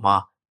င်ပေါ်မှ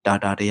တာ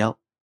တာတယော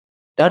က်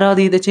တာတာသ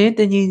ည်တချင်းတ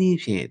င်းကြီး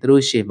ဖြင့်သူ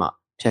တို့ရှေ့မှ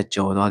ဖြတ်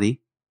ကျော်သွားသည်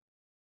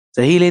ဇ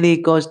ဟီလင်သည်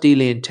ကော့စတီ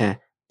လင်ထံ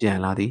ပြန်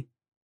လာသည်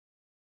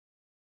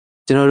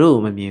ကျွန်တော်တို့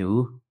မမြင်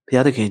ဘူးဘု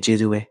ရားသခင်ကျေး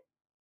ဇူးပဲ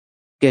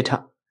ကဲထ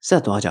ဆ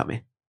က်သွားကြမ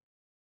ယ်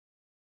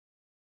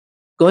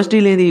ကော့စတီ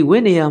လင်သည်ဝ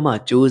င့်နေရာမှ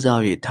ကြိုးစား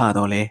၍ထ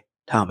တော့လဲ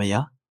ထမရ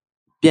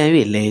ပြန်၍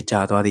လဲကျ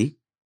သွားသည်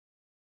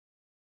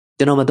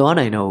ကျွန်တော်မသွား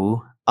နိုင်တော့ဘူး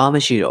အားမ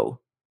ရှိတော့ဘူး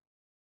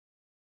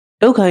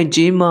တုတ်ခိုင်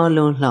ကြီးမား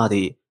လွန်းလှသ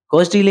ည့်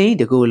ကော့စတီလင်၏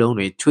တကူလုံး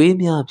တွင်ချွေး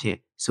များဖြင့်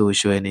ဆူ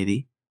ရွှဲနေသ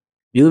ည်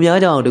မြူများ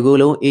ကြောင့်တကူ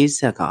လုံးအေးဆ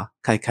က်က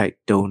ခိုက်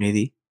တုံနေသ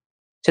ည်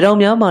ခြေထောက်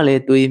များမှလ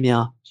ည်းသွေး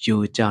များယူ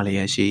ကျလျ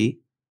က်ရှိ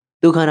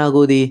သူခန္ဓာ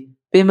ကိုယ်သည်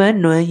ပင်မ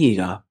နွမ်းရည်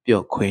က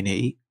ပျော့ခွေနေ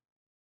၏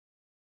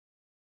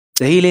ဇ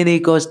ဟီလင်သည်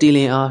ကော့စတီလ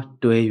င်အား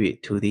တွဲ၍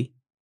ထူသည်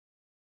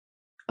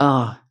အာ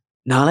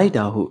နားလိုက်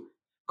တာဟု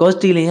ကော့စ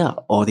တီလင်က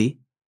အော်သည်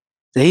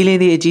ဇဟီလင်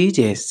သည်အကြီး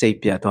ကျယ်စိတ်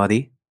ပြတ်သွားသ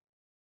ည်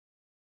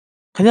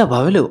ခင်ဗျဘာ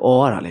ပဲလို့အော်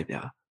ရတာလဲ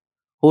ဗျာ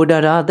ဟိုတာ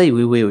တာအသိ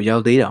ဝေးကိုရော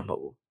က်သေးတာမဟု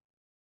တ်ဘူး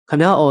ခင်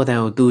ဗျအော်တန်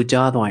ကိုသူ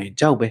ကြားသွားရင်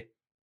ကြောက်ပဲ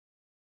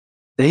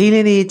 ။ဇဟီလ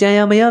င်သည်ကြံရ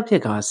မရဖြ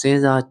စ်ကာစ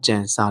ဉ်းစားကြံ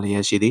စလျ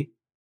က်ရှိသည်။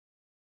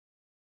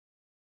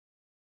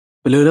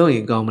ဘယ်လိုလုပ်ရ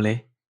င်ကောင်းမလဲ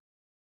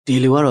။ဒီ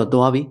လူကတော့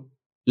သွားပြီ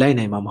။လိုက်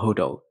နိုင်မှာမဟုတ်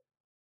တော့ဘူး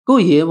။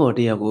ကို့ရဲဘော်တ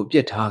ယောက်ကိုပြ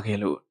စ်ထားခဲ့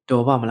လို့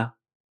တော်ပါမလား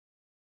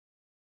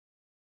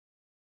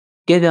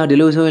။ကဲဗျာဒီ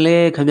လိုဆိုရင်လေ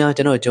ခမရ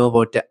ကျွန်တော်ကြော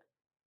ပေါ်တက်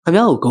။ခမ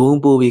ရကိုဂုံ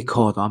ပိုးပြီး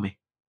ခေါ်သွားမယ်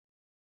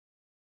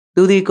။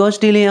သူသည်ကော့စ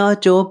တီလင်အား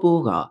ကြော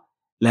ပိုးက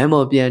လမ်း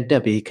ပေါ်ပြန်တ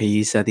က်ပြီးခ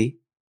ရီးဆက်သည်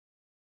။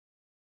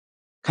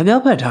ခမရ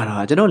ဖတ်ထားတာ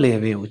ကျွန်တော်လေ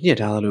ဘင်းကိုညှစ်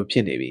ထားသလိုဖြ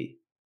စ်နေပြီ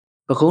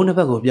။ပကုံးတစ်ဖ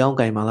က်ကိုပြောင်း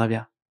ကင်ပါလား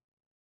ဗျာ။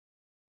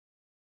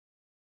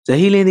ဇ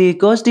ဟီလင်သည်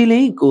ကော့စတီလ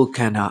င်ကိုခ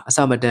န္ဓာအစ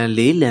မတန်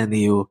လေးလံသ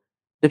ည်ကို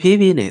တဖြည်း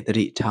ဖြည်းနဲ့သ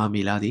တိထား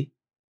မိလာသည်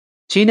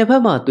။ခြေနှစ်ဖ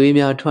က်မှသွေး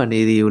များထွက်နေ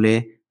သည်ကိုလ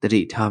ည်းသ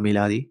တိထားမိ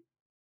လာသည်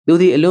။သူ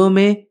သည်အလွန်မ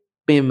င်း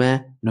ပင်ပန်း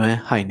နွမ်း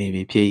ဟိုက်နေ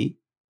ပြီဖြစ်၏။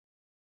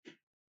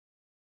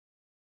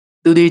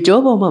သူသည်ကြော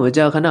ပေါ်မှမ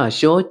ကြာခဏ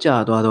ရှောကျ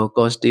သွားသော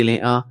ကော့စတီလ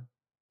င်အား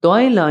တွို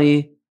င်းလာရ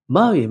င်မ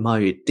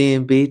၍တင်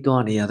ပေး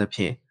သွားနေရသဖြ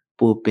င့်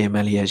ပိုပင်ပ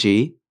န်းလျက်ရှိ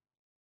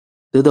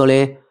။သို့တော်လ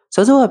ည်း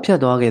စောစောကဖြတ်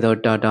သွားခဲ့သော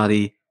တာတာသ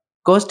ည်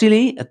ကော့စတီလ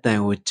င်အတန်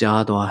ကို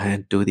ကြားသွားဟန်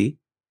တူသည်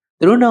။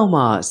သူတို့နောက်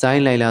မှဆို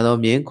င်းလိုက်လာသော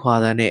မြင်းခွာ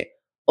သံနှင့်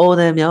အော်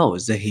သံများကို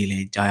ဇဟီလ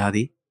င်ကြားရသ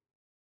ည်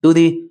။သူသ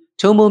ည်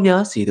ချုံပုံ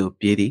များစီသို့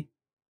ပြေးသည်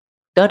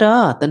။တာတာ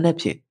ကတနက်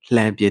ဖြင့်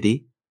လှမ်းပြေးသည်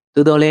။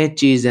သို့တော်လည်း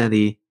ကြည်စံသ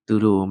ည်သူ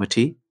တို့ကိုမ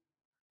ထီ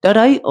။တာ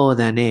တာ၏အော်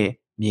သံနှင့်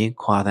မြင်း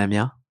ခွာသံ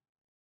များ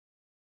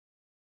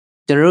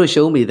ကျွန်တော်တို့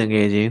ရှုံးမိတင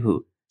ယ်ချင်းဟု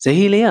ဇ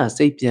ဟီလင်က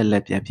စိတ်ပြက်လ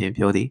က်ပြက်ဖြင့်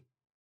ပြောသည်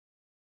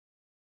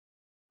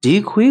ဒီ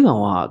ခွေးကော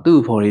င်ကသူ့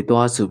အဖော်လေး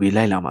သွားစုပြီး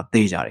လိုက်လာမှ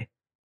သိကြတယ်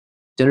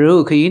ကျွန်တော်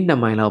တို့ခရီး2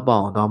မိုင်လောက်ပေါ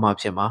အောင်သွားမှ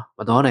ဖြစ်မှာမ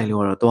သွားနိုင်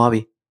လို့တော့သွား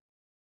ပြီ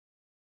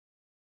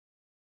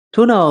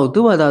ထို့နောက်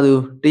သူ့ဘာသာသူ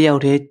တယော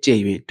က်တည်းကြိ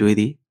တ်၍တွေး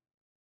သည်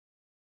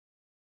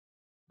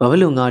ဘာဖြ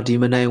စ်လို့ငါဒီ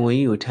မနိုင်ဝင်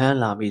ကြီးကိုထမ်း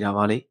လာမိတာ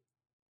ပါလဲ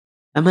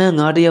အမှန်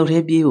ငါတယောက်တ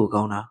ည်းပြေးဖို့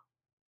ကောင်းတာ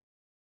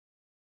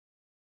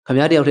ခမ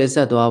ရတယောက်တည်းဆ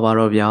က်သွားပါ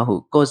တော့ဗျာဟု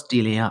ကော့စတီ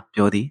လင်က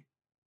ပြောသည်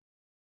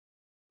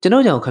ကျွန်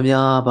တော်ကြောင့်ခမရ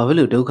ဘာဖြစ်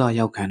လို့ဒုက္ခ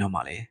ရောက်ခံတော့မှ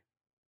လဲ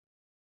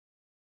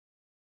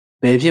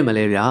ဘယ်ဖြစ်မ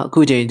လဲဗျာအခု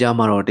ချိန်ကြာ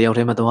မှတော့တယောက်တ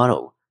ည်းမသွား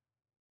တော့ဘူး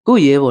ကို့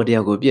ရဲဘော်တ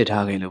ယောက်ကိုပြစ်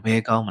ထားခဲ့လို့ဘ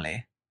ယ်ကောင်းမလဲ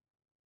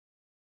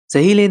ဇ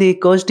ဟီလင်သည်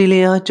ကော့စတီလ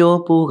င်အားကြော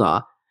ပိုးက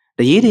တ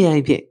ရေတရို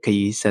င်ဖြင့်ခ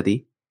ရီးဆက်သည်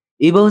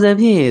ဤပုံစံ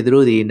ဖြင့်သူ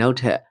တို့သည်နောက်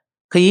ထပ်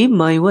ခရီး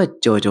မိုင်ဝက်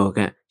ကြော်ခ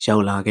န့်ရော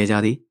က်လာခဲ့ကြ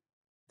သည်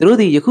သူတို့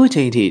သည်ယခု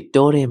ချိန်ထိ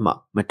တောထဲမှ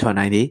မထွက်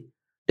နိုင်သည်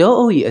တော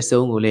အုပ်၏အ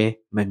စုံကိုလည်း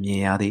မမြ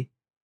င်ရသည်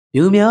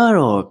မြူများ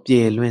တော့ပြေ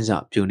လွင့်စ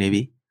ပြူနေ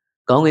ပြီ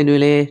ကောင်းကင်တွ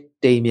င်လည်း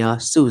တိမ်များ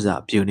စုစ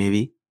ပြူနေ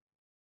ပြီ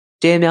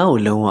တဲများကို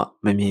လုံးဝ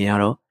မမြင်ရ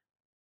တော့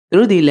သူ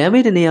တို့သည်လမ်း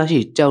မေးတနေရာရှိ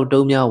ကြောက်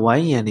တုံးများဝို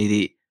င်းရံနေသ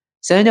ည့်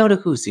စမ်းကြောင်းတ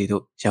စ်ခုစီ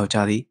သို့ရောက်ကြ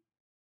သည်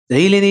ဇ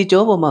ဟီလင်သည်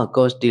ကြောပေါ်မှ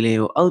ကော့စတီလင်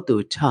ကိုအောက်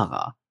သို့ချ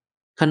ကာ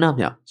ခဏ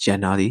မျှရန်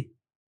နာသည်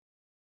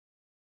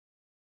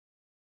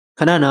ခ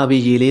ဏနာ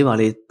ပြီးရေလေးပါ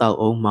လေးတောက်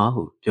အောင်မ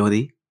ဟုပြောသ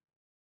ည်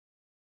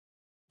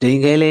ဒိန်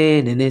ခဲလေး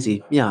နည်းနည်းစီ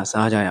မျှ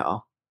စားကြရအော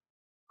င်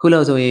ခု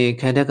လောက်ဆိုရင်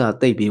ခံတက်က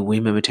တိတ်ပြီးဝ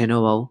င်းမထင်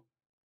တော့ပါဘူး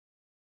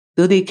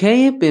သူသည်ခဲ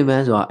ရင်ပင်ပ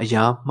န်းစွာအ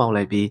ရာမှောက်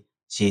လိုက်ပြီး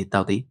ရေ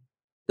တောက်သည်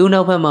သူ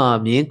နောက်ဘက်မှ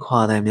မြင်းခွာ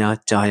သံများ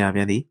ကြားရပြ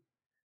န်သည်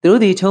သူ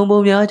တို့သည်ခြုံပုံ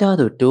များကြား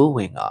သို့တိုးဝ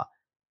င်က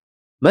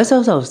မက်ဆော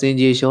က်ဆောက်စင်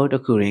ကြီးရှောတ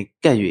စ်ခုတွင်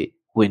ကပ်၍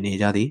ဝင်နေ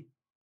ကြသည်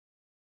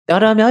တာ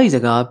တာများ၏စ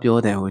ကားပြော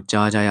တဲ့ကို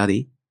ကြားကြရသ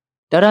ည်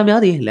တာတာ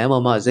များသည်လမ်း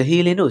ပေါ်မှဇဟီ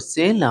လင်တို့ဆ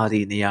င်းလာသ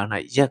ည့်နေရာ၌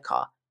ရက်ခါ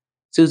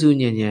စူးစူး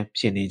ညံ့ညံ့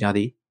ဖြစ်နေကြသ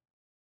ည်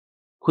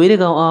ခွေးတ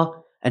ကောင်အား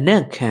အ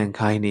နံ့ခံ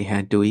ခိုင်းနေဟ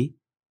န်တူ၏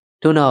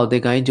ထို့နောက်တေ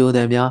ကိုင်းကြိုး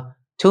သံများ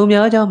ခြုံ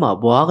များကြားမှ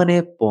ဘွားကနေ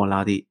ပေါ်လာ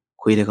သည့်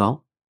ခွေးတကောင်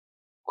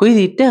ခွေးသ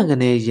ည်တန့်က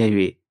နေရက်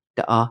၍တ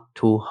အား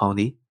ထိုးဟောင်း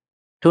သည်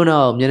ထို့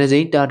နောက်မျက်နှာစိ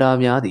မ်းတာတာ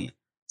များသည်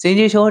စင်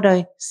ကြီးရှောတို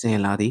င်းဆင်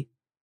လာသည်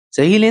ဇ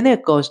ဟီလင်နှင့်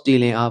ကော့စတီ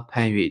လင်အားဖ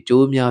မ်း၍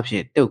ကြိုးများဖြ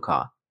င့်တုတ်ခါ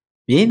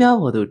မြင်းများ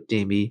ပေါ်သို့တ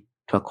င်ပြီး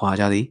ထွက်ခွာ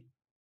ကြသည်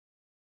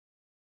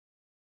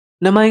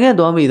နမိုင်ခန့်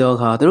သွားမိသောအ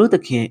ခါသူတို့သ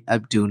ခင်အ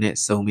ဗ်ဒူနှင့်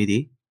ဆုံမိသ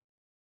ည်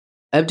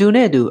အဗ်ဒူ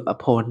နှင့်အတူအ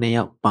ဖော်2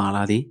ယောက်ပါ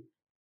လာသည်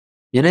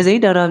မျက်နှာစိ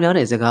မ်းတာတာများ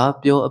နှင့်စကား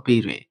ပြောအ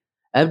ပြီးတွင်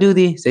အဗ်ဒူသ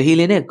ည်ဇဟီ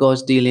လင်နှင့်ကော့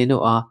စတီလင်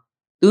တို့အား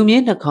သူမြ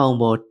င်းနှာခေါင်း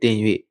ပေါ်တင်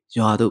၍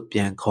ရွာသို့ပြ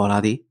န်ခေါ်လာ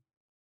သည်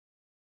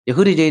ယ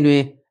ခုဒီချိန်တွ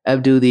င်အ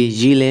ဗ်ဒူသည်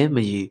ရီလဲမ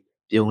ရီ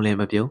ပြုံးလဲ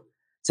မပြုံး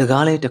စ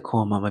ကားလဲတခွ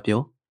န်မှမ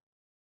ပြော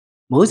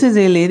မိုးစင်စ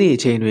င်လေးသည့်အ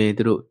ချိန်တွင်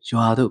သူတို့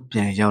ရွာသို့ပြ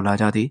န်ရောက်လာ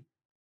ကြသည်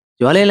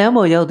ရွာလေလမ်း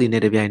ပေါ်ရောက်သည်နှ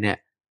င့်တပြိုင်နက်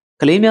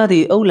ကလေးများသ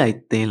ည်အုပ်လိုက်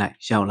သင်းလိုက်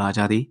ရောက်လာ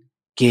ကြသည်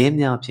ခဲ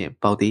များဖြင့်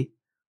ပေါက်သည်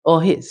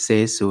အော်ဟစ်ဆဲ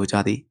ဆိုကြ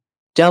သည်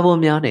ကြားပုံ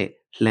များနှင့်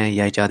လှမ်း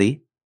ရိုက်ကြသည်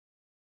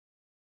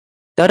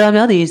တာတာ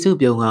များသည်စု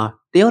ပြုံက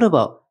တယောက်တစ်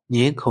ပေါက်င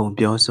င်းခုန်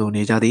ပြောဆို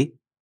နေကြသည်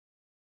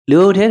လူ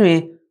အုပ်ထဲတွင်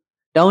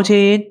တောင်ချ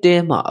ရင်တဲ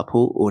မှအ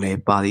ဖိုးအိုလ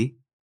ည်းပါသည်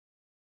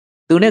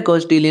သူနှင့်ကော့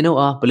စတီလင်တို့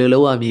အားဘယ်လိုလု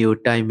ပ်ရမည်ကို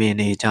တိုင်ပင်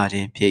နေကြခြ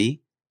င်းဖြစ်၏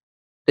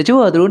တ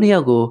ချို့ကသူတို့နှစ်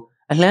ယောက်ကို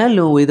အလှမ်း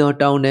လွန်ဝေးသော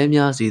တောင်တန်း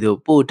များစီသို့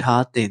ပို့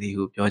ထားတင်သည်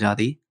ဟုပြောကြ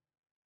သည်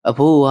အ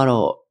ဖိုးက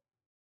တော့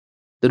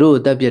သူတို့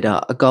အသက်ပြတ်တာ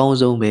အကောင်း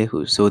ဆုံးပဲဟု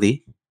ဆိုသည်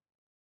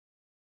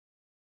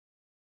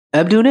အ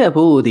ဗ်ဒူနှင့်အ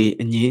ဖိုးအိုသည်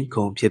အငင်း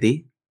ခုန်ဖြစ်သည်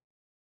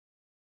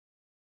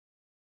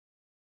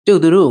ကျု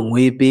ပ်သူတို့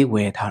ငွေပေးဝ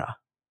ယ်ထားတာ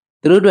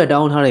သူတို့အတွက်တော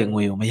င်းထားတဲ့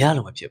ငွေကိုမရ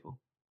လို့မဖြစ်ဘူး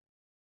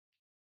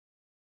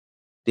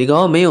ဒီကော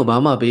င်မင်းကိုဘာ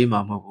မှပေးမှာ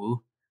မဟုတ်ဘူး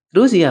သူ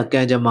တို့စီက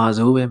ကံကြမ္မာ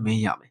ဆိုးပဲမ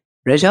င်းရမယ်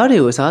ရုရှားတွေ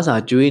ကိုအစားအစာ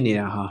ကျွေးနေ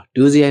တာဟာ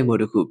ဒူးစရိုက်မှု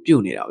တစ်ခုပြု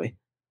တ်နေတာပဲ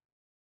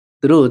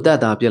သူတို့ကိုတတ်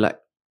တာပြစ်လိုက်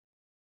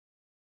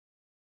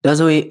ဒါ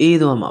ဆိုရင်အေး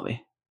သွားမှာပဲ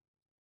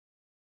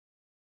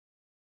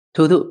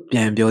ထို့သို့ပြ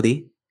န်ပြောသည်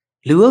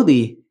လူအုပ်သ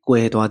ည်ကွ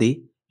ယ်သွားသည်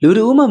လူ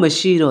တို့မှမ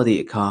ရှိတော့သ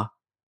ည့်အခါ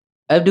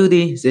အဗ်ဒူသ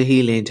ည်ဇဟီ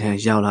လင်ထံ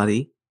ရောက်လာသ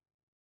ည်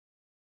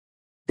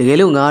တကယ်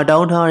လို့ငါတော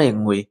င်းထားတဲ့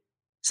ငွေ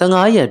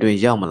15ရက်တွင်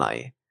ရောက်မလာရ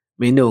င်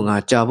မင်းတို့ငါ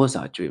ကြာဖို့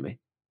စာကျွေးမယ်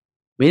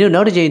မင်းတို့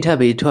နောက်တစ်ကြိမ်ထပ်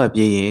ပြီးထွက်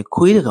ပြေးရင်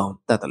ခွေးတစ်ကောင်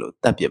တတ်တယ်လို့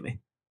တတ်ပြစ်မယ်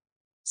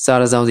စာ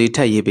ရဆောင်စီထ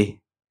ပ်ရေးပေး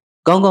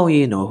ကောင်းကောင်း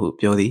ရေးနော်ဟု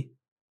ပြောသည်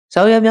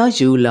ဆောင်းရများ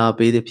ယူလာ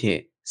ပေးသည်ဖြင့်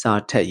စာ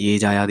ထက်ရေး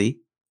ကြရသည်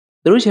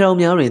သူတို့ခြေတော်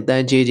များတွင်တ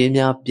န်ချေခြင်း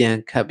များပြန်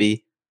ခတ်ပြီး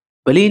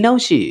ဗလီနော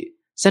က်ရှိ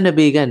12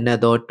ပေကနတ်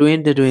သောတွင်း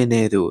တွင်း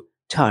ထဲသို့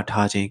ချ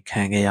ထားခြင်း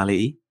ခံခဲ့ရလေ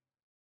၏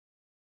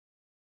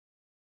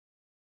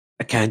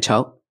အခန်း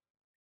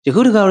6ယ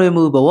ခုတခါတွင်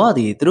မူဘဝသ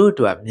ည်သူတို့အ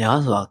တွက်များ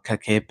စွာခက်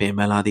ခဲပင်ပ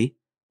န်းလာသည်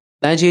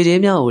တန်ချေခြ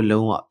င်းများကို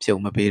လုံးဝဖြုံ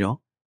မပေးတော့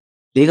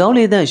လေကောင်း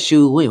လေသန့်ရှူ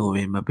ဝင့်ဝ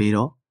င်မပေး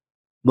တော့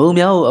မုံ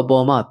များကိုအ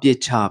ပေါ်မှပြစ်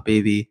ချ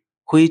ပေးပြီး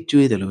ခွေး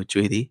ကျွေးတယ်လို့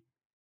ကျွေးသည်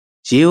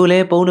ရေကိုလ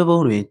ည်းပုံတစ်ပုံ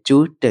တွင်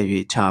ကျိုးတက်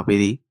၍ချပေး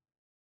သည်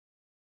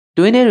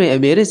တွင်းထဲတွင်အ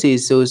မြဲတစေ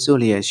ဆိုးဆွ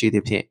လျက်ရှိသ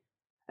ည်ဖြင့်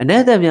အန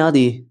က်သက်များသ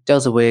ည်ကြော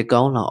က်စပွဲ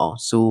ကောင်းလောင်အောင်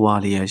ဆိုးဝါ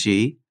လျက်ရှိ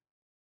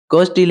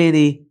ကော့စတီလင်သ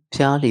ည်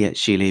ဖျားလျက်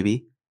ရှိလေပြီ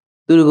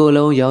သူတို့ကိုယ်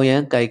လုံးရောင်ရ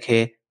မ်းကြိုက်ခဲ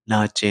နာ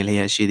ကျင်လျ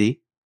က်ရှိသည်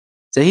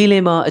ဇဟီလ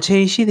င်မှာအချိ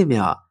န်ရှိသည်မြ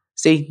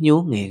စိတ်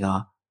ညှိုးငယ်က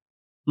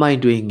မှိုင်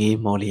တွေငေး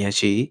မော်လျက်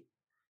ရှိ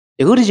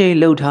ယခုတစ်ချိန်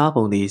လှုပ်ထား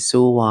ပုံသည်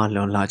ဆိုးဝါ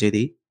လွန်လာကြသ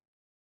ည်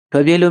ထွ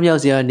က်ပြေးလွမြော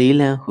က်စရာနီး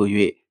လန်းဟူ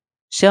၍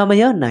ရှာမ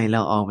ရနိုင်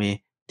လောက်အောင်ပင်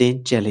တင်း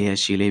ကျပ်လျက်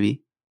ရှိလေပြီ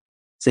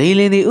ဇဟီ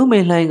လင်သည်ဥမိ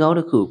န်လှိုင်ကောင်းတ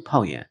စ်ခုဖော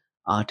က်ရန်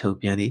အားထုတ်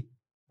ပြန်သည်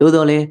သို့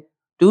တော်လည်း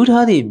တူး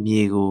ထားသည့်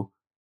မြေကို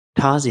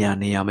ထားเสีย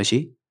နေရမရှိ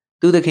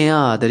သူသခင်က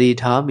တတိ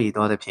ထားမိ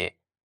သောသဖြင့်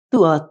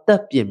သူ့အားတ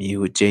ပ်ပြစ်မြေ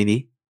ကိုကျင်းသ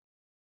ည်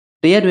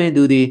တရက်တွင်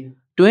သူသည်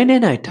တွင်းထဲ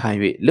၌ထိုင်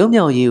၍လွ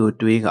မြောက်ရေးကို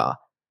တွေးကာ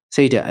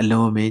စိတ်ဓာတ်အ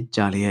လုံးအမင်း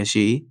ကြာလျက်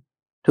ရှိ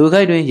ထို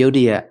ခိုက်တွင်ရုတ်တ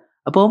ရက်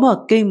အပေါ်မှ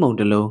ကိတ်မုံ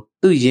တစ်လုံး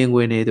သူ့ရင်ခွ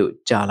င်ထဲသို့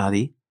ကျလာသ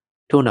ည်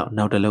ထို့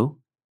နောက်တစ်လုံး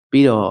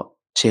ပြီးတော့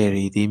ချယ်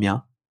ရီသည်မြော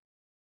က်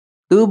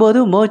သူအပေါ်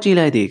သို့မော့ကြည့်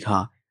လိုက်သည့်အခါ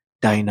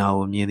ဒိုင်နာ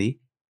ကိုမြင်သည်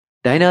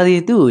ဒိုင်နာသ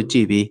ည်သူ့ကိုကြ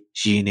ည့်ပြီး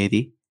ရည်နေသ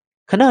ည်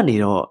ခဏနေ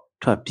တော့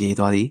ထွက်ပြေး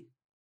သွားသည်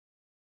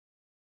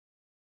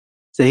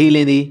ဇဟီလ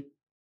င်သည်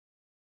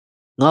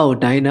ငါ့ကို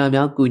ဒိုင်နာ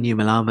များကူညီ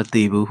မလားမ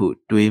သိဘူးဟု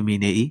တွေးမိ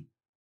နေ၏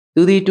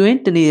သူသည်တွင်း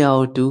တနေရာ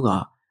ကိုတူးက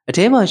အ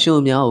ထဲမှရှုံ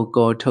များကို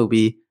ကော်ထုတ်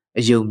ပြီး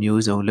အယုံ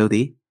မျိုးစုံလုပ်သ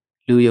ည်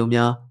လူယုံ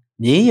များ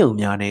မြင်းယုံ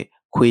များနဲ့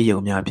ခွေးယုံ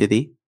များဖြစ်သ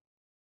ည်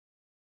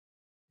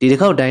ဒီတစ်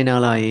ခေါက်ဒိုင်နာ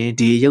လာရင်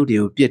ဒီရုပ်တွေ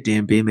ကိုပြစ်တ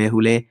င်ပေးမယ်ဟု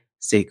လဲ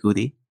စိတ်ကူးသ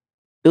ည်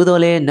သို့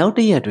တော်လည်းနောက်တ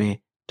စ်ရက်တွင်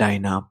ဒိုင်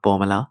နာပေါ်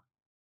မလာ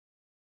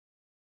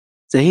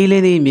ဇဟီလ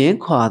င်သည်မြင်း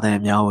ခွာသံ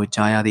များကို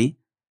ကြားရသည်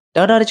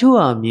ဒေါက်တာတချို့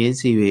ဟာမြင်း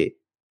စီ၍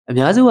အ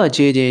များစုက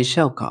ခြေချင်း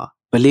လျှောက်ခါ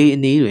ဗလီအ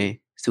နီးတွင်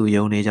စု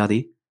ယုံနေကြသ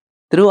ည်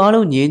သူတို့အား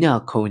လုံးညင်းည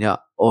ခုံကြ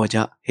အော်ကြ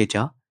ဟစ်ကြ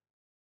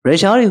ရု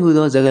ရှားတွေဟူ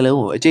သောစကားလုံး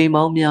ကိုအကြိမ်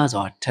ပေါင်းများ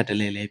စွာထပ်တ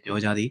လဲလဲပြော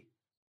ကြသည်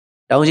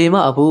တောင်ချိန်မှ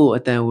အဖိုးကို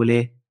အတန်ကိုလဲ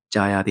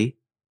ကြားရသည်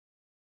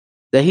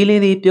ဇဟီလ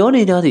င်သည်ပြော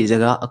နေကြသည့်စ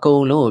ကားအကု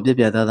န်လုံးကိုပြ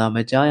ပြသားသားမ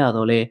ကြားရ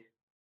တော့လဲ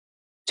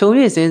ခြုံ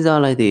၍စဉ်း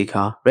စားလိုက်သည့်အ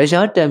ခါရု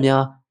ရှားတပ်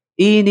များ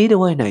အီနီးတစ်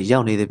ဝိုက်၌ရော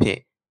က်နေသဖြင့်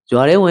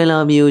ရွာထဲဝင်လာ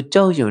မည်ကို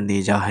ကြောက်ရွံ့နေ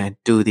ကြဟန်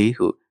တူသည်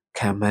ဟု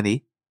ခံမှန်းသည်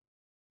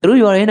သူတို့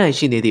ရွာထဲ၌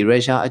ရှိနေသည့်ရု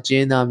ရှားအကျ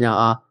ဉ်းသားများ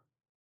အား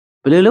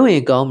ဘယ်လိုလုပ်ရ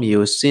င်ကောင်းမည်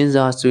ကိုစဉ်း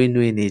စားဆွေး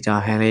နွေးနေကြ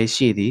ဟန်လည်း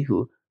ရှိသည်ဟု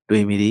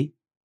တွေးမိသည်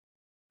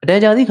အတ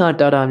န်ကြာသည့်အခါ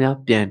တာတာများ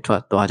ပြန်ထွ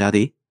က်သွားကြသ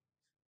ည်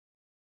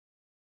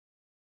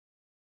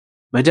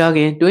မကြခ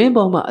င်တွင်း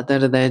ပေါ်မှအတန်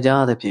တန်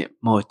ကြားသဖြင့်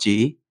မော်ကြ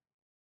ည့်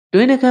တွ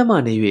င်းနှခမ်းမှ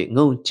နေ၍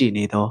ငုံကြည့်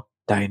နေသော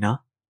ဒိုင်နာ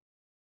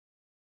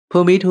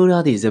ဖုံမီထိုး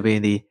ထားသည့်သပင်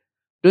သည်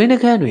တွင်းနှ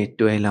ခမ်းတွင်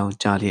တွဲလောင်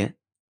ကြလျက်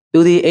သူ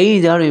သည်အိ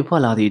မ်ကြားတွင်ဖွ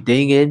က်လာသည့်ဒိ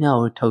န်ခဲများ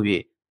ကိုထုတ်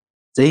၍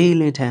ဇဟီ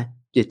လင်ထံ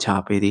ပစ်ချ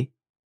ပေးသည်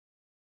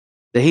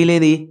ဇဟီလ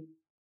င်သည်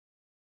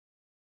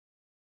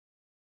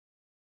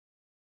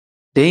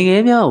ဒိန်ခဲ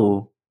များကို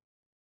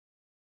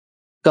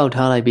ကောက်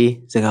ထားလိုက်ပြီး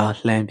စကား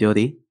လှမ်းပြောသ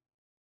ည်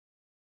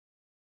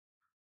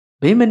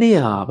မင်းမနေ့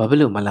ဟာဘာဖြစ်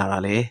လို့မလာတာ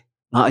လဲ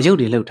ငါအယုတ်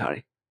တွေလှုပ်ထားတ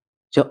ယ်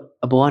ရော့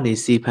အပေါ်ကနေ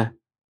စီးဖမ်း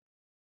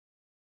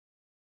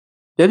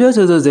ပြော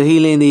ဆိုဇဟီ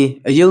လင်သည်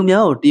အယုံ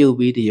များကိုတရုပ်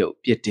ပြီးတရုပ်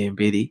ပြစ်တင်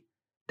ပေးသည်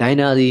ဒိုင်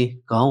နာသည်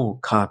ခေါင်းကို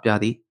ခါပြ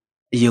သည်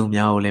အယုံ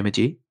များကိုလည်းမ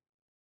ကြည့်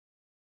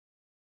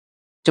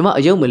ကျမ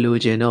အယုံမလို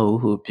ချင်တော့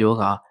ဘူးဟုပြော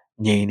ကာ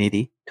ငြိမ်နေသ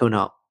ည်ထို့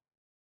နောက်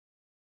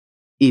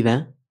အီဗ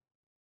န်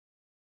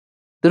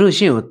သူတို့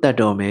ရှင့်ကိုတတ်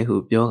တော်မယ်ဟု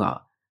ပြောကာ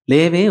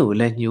လေပင်ကို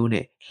လက်ညှိုး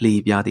နဲ့လှီ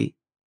ပြသည်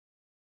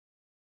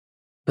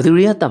ဘသူ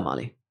တွေကတတ်မှာ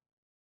လဲ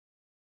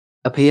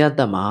အဖေကတ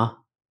တ်မှာ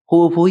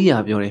ဟိုအဖိုးကြီး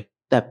ကပြောတယ်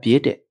တတ်ပြေး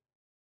တဲ့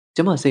ကျ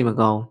မစိတ်မ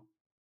ကောင်း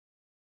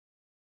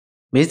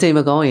မင်းစိတ်မ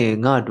ကောင်းရင်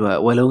ငါ့အတွက်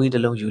ဝယ်လုံးကြီးတ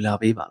စ်လုံးယူလာ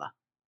ပေးပါလား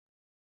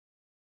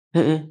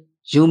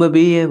ယူမ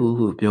ပေးရဘူး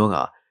ဟုပြော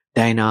ကာ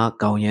ဒိုင်နာ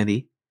ကောင်းရမ်းသ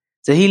ည်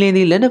ဇဟီလင်သ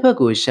ည်လက်နှစ်ဖက်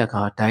ကိုရှက်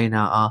ခါဒိုင်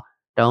နာအား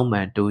တောင်းပ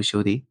န်တိုး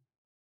ရှိုးသည်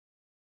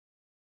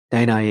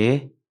ဒိုင်နာရဲ့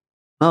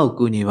ငါ့ကို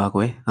ကူညီပါ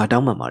ကွယ်ငါတော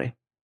င်းပန်ပါတယ်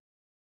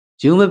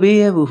ယူမပေး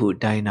ရဘူးဟု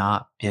ဒိုင်နာ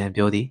ပြန်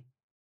ပြောသည်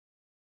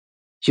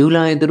ယူ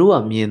လာရင်သူတို့က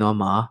မြင်သွား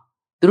မှာ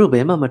သူတို့ဘ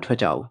ယ်မှမထွက်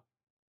ကြဘူး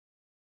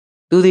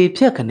သူသည်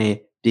ဖြတ်ခနဲ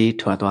ပြေး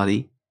ထွက်သွားသ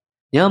ည်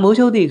ညမိုး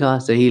ချုပ်သည့်အခါ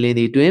ဇဟီလင်း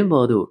သည်တွင်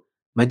ပေါ်သို့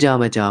မကြ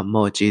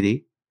မော့ကြည့်သည်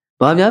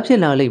ဘာများဖြစ်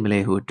လာလိမ့်မလဲ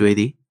ဟုတွေး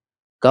သည်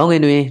ကောင်းက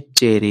င်တွင်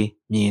ကျဲသည်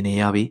မြင်နေ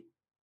ရပြီ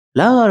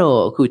လက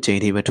တော့အခုချိန်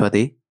ထိမထွက်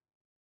သေး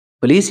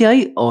ပလီဆရာ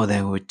၏အော်သံ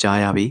ကိုကြား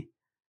ရပြီ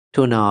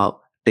ထို့နောက်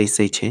တိတ်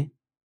ဆိတ်ခြင်း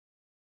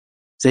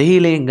ဇဟီ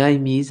လင်းငိုင်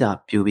မီးစာ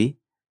ပြူပြီး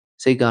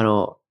စိတ်က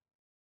တော့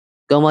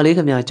ကောင်မလေးခ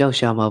မကြောက်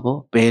ရှာမှာပေါ့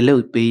ဘယ်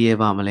လို့ပေးရဲ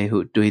ပါမလဲဟု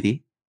တွေးသည်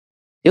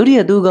ရုတ်တရ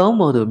က်သူကောင်း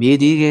မော်သို့မြေ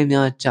ကြီးခဲ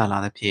များကျလာ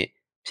သဖြင့်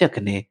ဖြက်က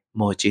နေ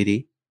မော်ကြည့်သ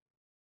ည်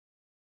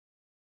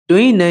တွ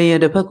င်းနံရံ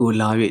တစ်ဖက်ကို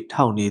လာ၍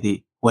ထောက်နေသည့်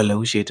ဝက်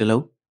လုံးရှိတစ်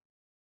လုံး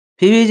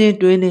ဖြည်းဖြည်းချင်း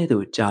တွင်းထဲ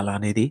သို့ကျလာ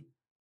နေသည်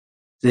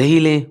ဇဟီ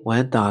လင်းဝ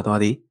မ်းသာသွား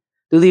သည်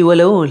သူသည်ဝက်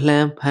လုံးကိုလှ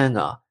မ်းဖမ်း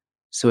ကာ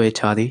ဆွဲ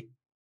ချသည်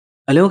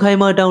အလွန်ခိုင်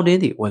မာတောင့်တ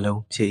င်းသည့်ဝက်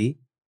လုံးဖြစ်၏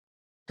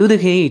သူသ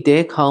ခင်၏တဲ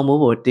ခေါင်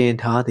မိုးပေါ်တင်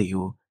ထားသည်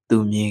ကိုသူ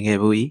မြင်ခဲ့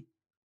ဘူး၏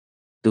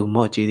သူ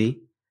မော့ကြည့်သည်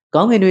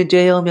ကောင်းကင်တွင်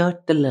ကြဲရောင်များ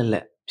တက်လက်လ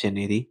က်ဖြစ်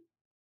နေသည်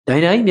ဒို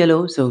င်နာ၏မျက်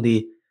လုံးစုံသ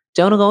ည်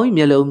ကြောင်တကောင်၏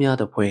မျက်လုံးများ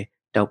သဖွယ်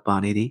တောက်ပါ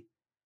နေသည်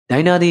ဒို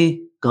င်နာသည်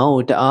ခေါင်း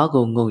ကိုတအား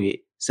ကုန်ငုံ၍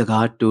စ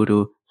ကားတူတူ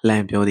လှ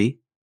မ်းပြောသည်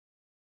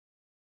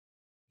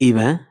အီဗ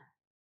န်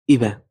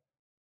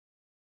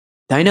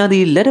ဒိုင်နာသ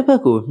ည်လက်တစ်ဖ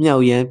က်ကိုမြော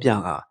က်ရမ်းပြ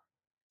ကာ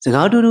စ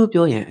ကားတူတူ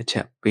ပြောရန်အချ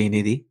က်ပေးနေ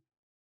သည်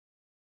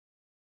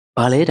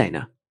ဘာလဲဒိုင်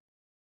နာ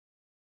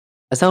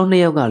အဆောင်နှ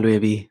စ်ယောက်ကလွယ်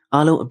ပြီး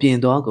အားလုံးအပြင်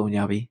သွားကုန်ကြ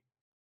ပြီ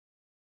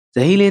ဇ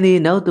ဟီလင်းသည်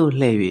နောက်သို့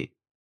လှည့်၍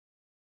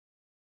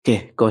ကဲ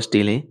ကော့စ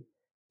တီလင်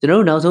ကျွန်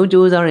တော်နောက်ဆုံး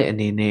ကြိုးစားတဲ့အ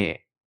နေနဲ့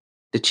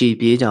တချီ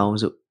ပြေးကြအောင်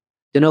စို့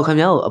ကျွန်တော်ခမ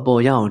ည်းကိုအ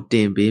ပေါ်ရအောင်တ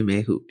င်ပေးမ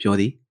ယ်ဟုပြော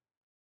သည်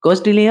ကော့စ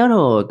တီလင်က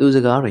တော့သူ့စ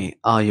ကားတွင်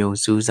အာယုံ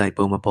စူးစိုက်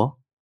ပုံမပေါ်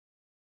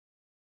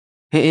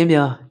ဟင်းအင်းပြ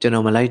ကျွန်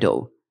တော်မလိုက်တော့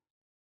ဘူး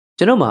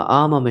ကျွန်တော်မှ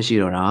အားမမရှိ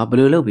တော့တာဘယ်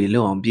လိုလုပ်ပြီး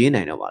လုံအောင်ပြေး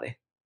နိုင်တော့ပါလဲ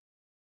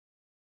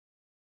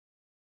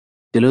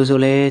ဒီလိုဆို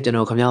လဲကျွန်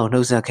တော်ခမည်းကို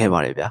နှုတ်ဆက်ခဲ့ပါ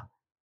တယ်ဗျာ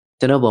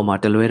ကျွန်တော်ပေါ်မှာ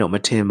တလွဲတော့မ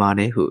ထင်ပါ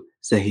နဲ့ဟု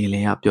ဇဟီလ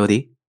င်ကပြောသ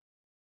ည်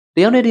တ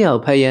ယောက်နဲ့တယောက်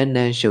ဖက်ရန်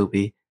နှမ်းရှုပ်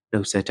ပြီး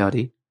နှုတ်ဆက်ကြသ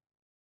ည်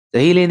ဇ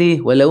ဟီလင်းသည်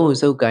ဝက်လုံးကို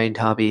စုပ်ကင်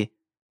ထားပြီး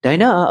ဒိုင်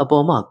နာအားအ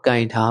ပေါ်မှက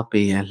င်ထား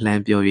ပေးရန်လှ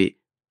မ်းပြော၍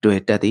တွေ့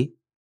တက်သည်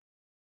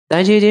တ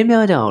န်ချေချင်း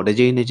များကြောင့်တစ်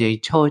ကြိမ်တစ်ကြိမ်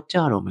ချော်ကြ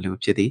တော်မလို့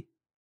ဖြစ်သည်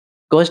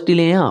ကော့စတီ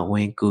လင်ကဝ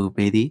င်ကူ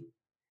ပေးသည်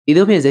ဤ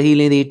သို့ဖြင့်ဇဟီ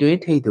လင်းသည်တွင်း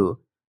ထိပ်သို့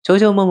ချိုး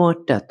ချိုးမောမော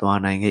တက်သွား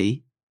နိုင်ခဲ့၏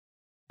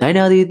ဒိုင်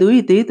နာသည်သူ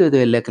၏သေးသွ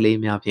ယ်လက်ကလေး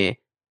များဖြင့်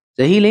ဇ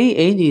ဟီလင်း၏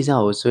အင်ကြီးစာ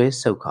ကိုဆွဲ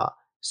ဆုပ်ခ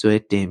ဆွဲ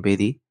တင်ပေး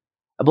သည်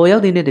အပေါ်ရော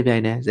က်သည့်နှင့်တပြို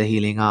င်နက်ဇဟီ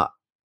လင်းက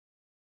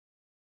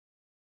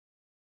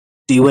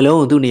ဒီဝလုံး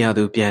ကိုသူ့နေရာ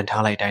သူပြန်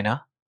ထားလိုက်တိုင်းနာ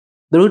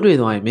သူတို့တွေ့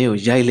သွားရင်မင်းကို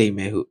ရိုက်လိုက်မ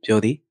ယ်ဟုပြော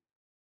သည်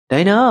ဒို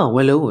င်နာကဝ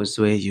လုံးကို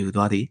ဆွဲယူ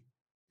သွားသည်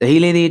ဇဟီ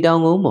လင်းသည်တော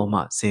င်ကုန်းပေါ်မှ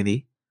ဆင်းသည်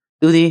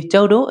သူသည်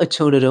ကြောက်တုံးအ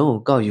ချုံတုံးကို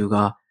ကောက်ယူ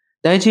ကာ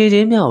တန်ချေချ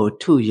င်းများကို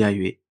ထုရိုက်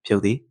၍ဖြု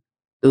တ်သည်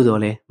သို့တော်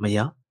လည်းမရ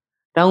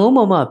တောင်ကုန်း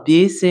ပေါ်မှ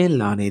ပြေးဆင်း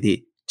လာနေသည့်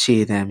ခြေ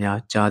တံများ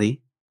ကြားသည်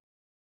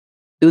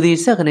သူသည်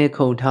ဆက်ကနေ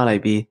ခုန်ထားလို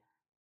က်ပြီး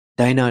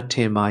ဒိုင်နာထ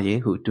င်ပါရဲ့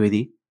ဟုတွေးသ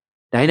ည်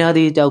ဒိုင်နာသ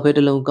ည်ကြောက်ခဲတ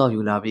စ်လုံးကောက်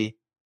ယူလာပြီး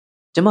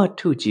ကျမ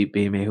ထုကြည့်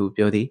ပေးမယ်ဟု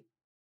ပြောသည်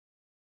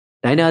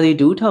ဒိုင်နာသည်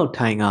ဒူးထောက်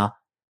ထိုင်က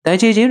တန်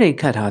ချေချင်းတွင်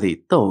ခတ်ထားသည့်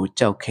တော့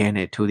ကြောက်ခဲ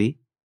နှင့်ထူသည်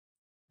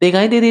တေ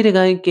ကိုင်းသေးသေးတ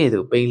ကိုင်းကဲ့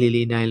သို့ပိန်လီ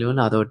လီနိုင်လွန်း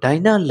လာသောဒို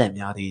င်နာလက်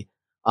များသည်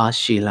အား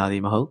ရှိလာသ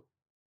ည်မဟုတ်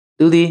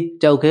သူသည်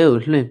ကြောက်ခဲကို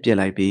လွှင့်ပစ်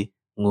လိုက်ပြီး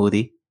ငိုသ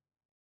ည်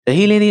တ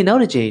ဟီလင်းသည်နော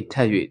က်တစ်ချိန်ထ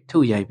ပ်၍ထု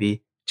ရိုက်ပြီး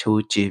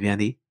ချိုးကြေပြန်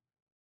သည်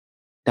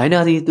ဒိုင်နာ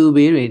သည်သူ့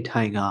ဘေးတွင်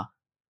ထိုင်က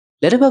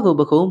လက်တစ်ဖက်ကို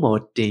ပကုံးပေါ်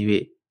တင်၍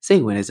စိ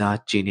တ်ဝင်စား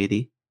ကြည့်နေသ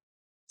ည်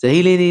ဇဟီ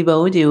လင်းသည်ပ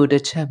ဝန်းကျင်ကိုတ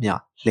စ်ချက်မျှ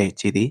လှည့်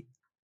ကြည့်သည်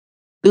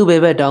သူ့ဘ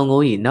ယ်ဘက်တောင်ကု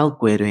န်း၏နော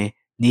က်ွယ်တွင်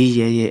နီး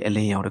ရဲရဲအလ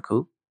င်းရောင်တစ်ခု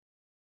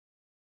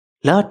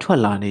လာထွက်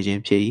လာနေခြ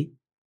င်းဖြစ်၏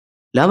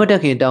လာမတ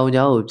က်ခင်တောင်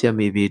ကြားကိုပြတ်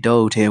မိပြီးတော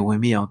အုပ်ထဲဝင်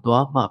မိအောင်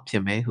သွားမှဖြ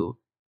စ်မယ်ဟု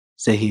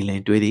ဇဟီလ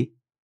င်တွေးသည်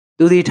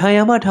သူသည်ထိုင်ရ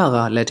မှထက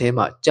လက်ထဲ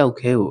မှကြောက်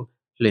ခဲကို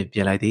လွှင့်ပြ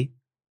လိုက်သည်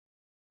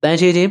တန်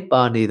ချေချင်း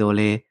ပါနေတော့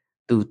လဲ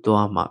သူ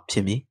သွားမှဖြ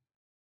စ်မည်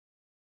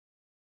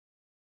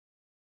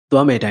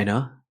သွားမယ်ဒိုင်နာ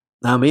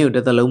ငါမင်းကိုတ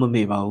စ်သလုံးမ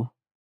မေ့ပါဘူး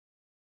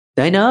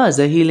ဒိုင်နာကဇ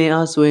ဟီလင်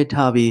အားဆွဲ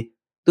ထားပြီး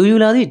သူယူ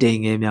လာသည့်ဒိန်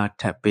ငယ်များ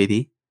ထပ်ပေးသ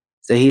ည်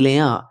ဇဟီလင်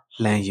က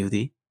လှမ်းယူသ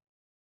ည်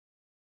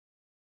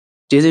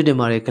ကျေးဇူးတင်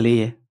ပါတယ်ကလေး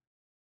ရဲ့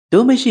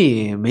တို့မရှိရ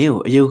င်မင်း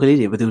ကိုအယုတ်ကလေး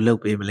တွေဘယ်သူလုပ်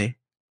ပေးမလဲ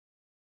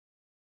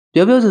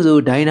ပြောပြောဆိုဆို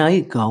ဒိုင်နာ၏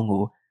ခေါင်း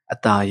ကိုအ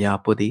သာရာ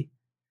ပုတ်သည်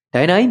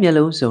ဒိုင်နာ၏မျက်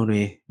လုံးစုံတွ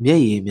င်မျ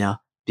က်ရည်များ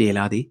ပြေ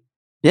လာသည်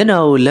မျက်နှာ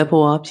ကိုလက်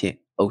ဖွားဖြင့်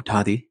အုပ်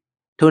ထားသည်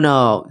ထို့နော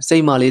က်စိ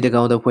တ်မလေးတစ်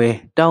ကောင်တစ်ဖွဲ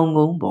တောင်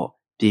ကုန်းပေါ်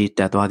ပြေးတ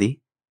က်သွားသည်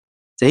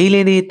ဇဟီလ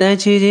င်သည်တန်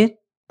ချေချင်း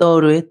တော်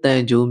တွဲတ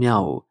န်ကြိုး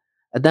များကို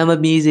အတံမ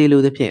ပြေးစေ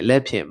လိုသဖြင့်လ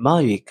က်ဖြင့်မ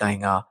၍ကိုင်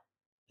ကာ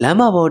လမ်း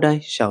မပေါ်တို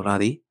င်းလျှောက်လာ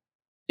သည်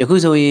ယခု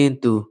ဆိုရင်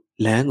သူ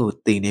လမ်းကို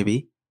သိနေပြီ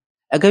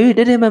အကယ်၍တ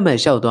က်မတ်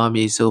ရှောက်သွားမ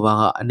ည်ဆိုပါ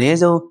ကအနည်း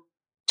ဆုံး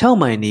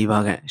6မိုင်နီး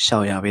ပါးခန့်ရှော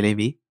က်ရပေလိမ့်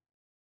မည်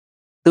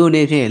သူအ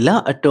နေဖြင့်လ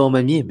အတော်မ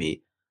မြင့်မီ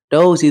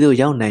တောအုပ်စီသို့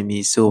ရောက်နိုင်မ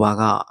ည်ဆိုပါ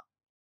က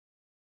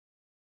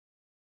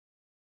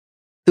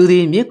သူသ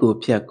ည်မြစ်ကို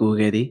ဖြတ်ကူး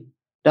ခဲ့သည်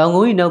တောင်ကု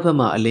န်း၏နောက်ဘက်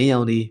မှအလင်းရော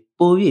င်သည်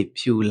ပို၍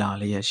ဖြူလာ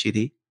လျက်ရှိသ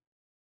ည်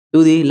သူ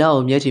သည်လက်အော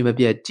င်မျက်ခြေမ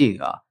ပြတ်ကြည့်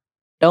ကာ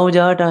တောင်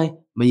ကြားအတိုင်း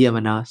မရမ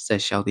နာဆ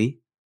က်လျှောက်သည်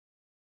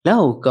လက်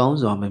ကိုကောင်း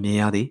စွာမမြင်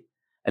ရသည်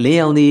အလင်း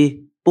ရောင်သည်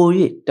ပို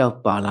၍တောက်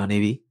ပါလာနေ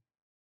ပြီ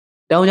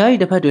တောင်ကြား၏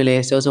တစ်ဖက်တွင်လ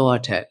ည်းစောစောအ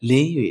ထက်လ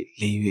င်း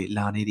၍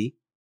လာနေသည်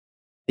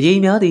အရေး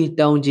များသည်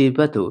တောင်ကျေဘ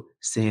က်သို့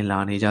ဆင်းလာ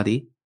နေကြသည်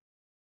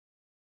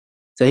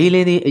ဇဟီလ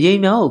င်းသည်အရေး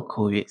များကို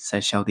ခို၍ဆ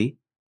က်လျှောက်သည်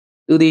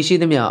သူသည်ရှိ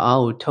သမျှအား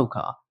ကိုထုတ်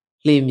ခါ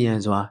လျင်မြန်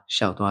စွာ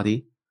လျှောက်သွားသည်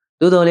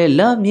သို့တော်လည်း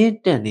လမြင့်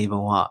တက်နေ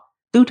ပုံက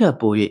သူ့ထက်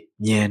ပို၍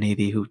မြန်နေ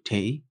သည်ဟုထ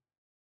င်၏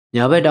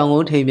ညာဘက်တောင်ကု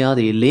န်းထိန်များ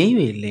သည်လင်း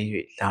၍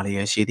လာလျ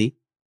က်ရှိသည်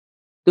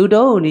သူ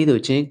တော်အုပ်နီး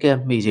သို့ချင်းကပ်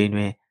မိချိန်တွ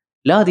င်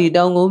လာသည့်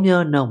တောင်ကုန်း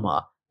များနောက်မှ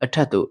အထ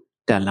က်သို့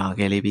တက်လာ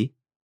ခဲ့လေပြီ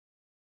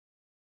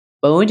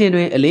ပတ်ဝန်းကျင်တွ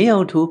င်အလင်းရော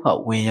င်ထိုးဖော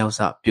က်ဝင်ရောက်စ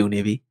ပြူနေ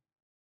ပြီ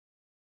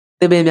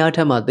သစ်ပင်များထ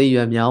က်မှသိ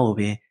ရွက်များကို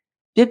ပင်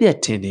ပြက်ပြက်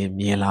ထင်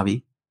မြင်လာပြီ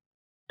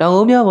တောင်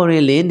ကုန်းများပေါ်တွ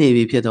င်လင်းနေ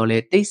ပြီဖြစ်တော်လဲ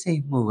တိတ်ဆိ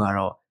တ်မှုက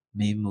တော့မ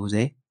င်းမူ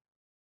စေ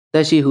တ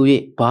က်ရှိဟု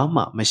၍ဘာ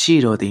မှမရှိ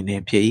တော့သည်နှ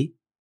င့်ဖြစ်၏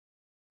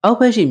အောက်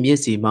ဘက်ရှိမျက်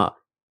စီမှ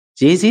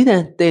ရေစည်းတ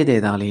န်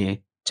တဲ့သာလျင်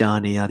ကြား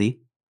နေရသည်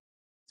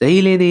ဇဟီ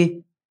လင်းသည်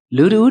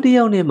လူတဦးတစ်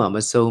ယောက်နှင့်မှမ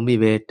စုံမိ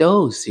ပဲတော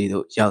အုပ်စီ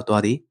သို့ရောက်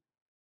သွားသည်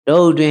တော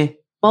အုပ်တွင်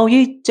မှောင်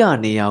ရိပ်ကျ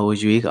နေရာကို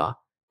ရွေးကာ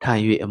ထို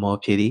င်၍အမော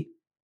ဖြေသည်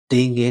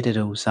ဒိန်ငဲ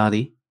တုံစားသ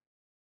ည်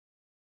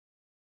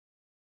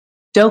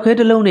ကြောက်ခဲ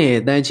တစ်လုံးနှင့်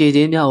တန်ချေချ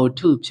င်းများကို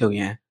ထုဖြုတ်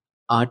ရန်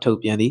အားထုတ်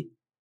ပြန်သည်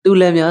သူ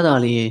လက်များသာ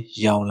လျင်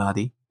ရောင်လာသ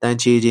ည်တန်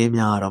ချေချင်း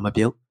များတော့မ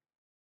ပြုတ်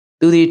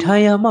သူသည်ထို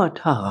င်ရာမှ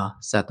ထကာ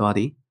ဆက်သွားသ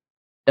ည်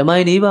တမို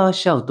င်နီးပါး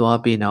လျှောက်သွား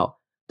ပြီးနောက်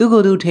သူကို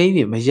ယ်သူထိန်း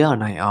၍မရ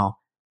နိုင်အောင်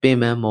ပင်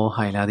မမော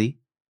ဟိုင်လာသည်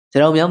ခြေ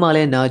တော်များမှလ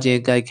ည်းနာကျင်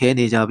ကြိုက်ခဲ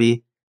နေကြပြီး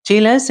ခြေ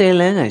လန်း10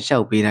လန်းကန်လျှော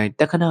က်ပေးတိုင်း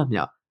တခဏ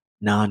မျှ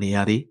နားနေရ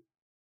သည်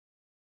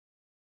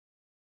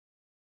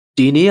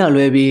ဒီနေ့က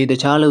လွယ်ပြီးတ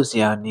ခြားလို့ဆ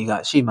ရာနီးက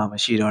ရှိမှမ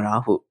ရှိတော့တာ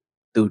ဟု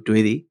သူ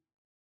တွေးသည်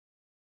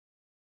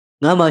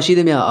ငါမှရှိ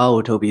သမျှအား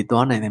ကိုထုတ်ပြီး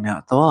သွားနိုင်သမျှ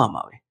သွားရ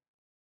မှာပဲ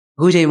အ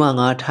ခုချိန်မှ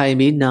ငါထိုင်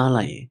ပြီးနား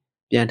လိုက်ရင်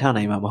ပြန်ထ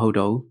နိုင်မှာမဟုတ်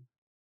တော့ဘူး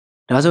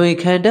ဒါဆိုရင်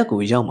ခံတက်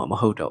ကိုရောက်မှာမ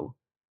ဟုတ်တော့ဘူး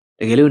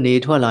တကယ်လို့နေ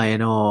ထွက်လာရင်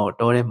တော့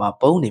တောထဲမှာ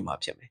ပုံနေမှာ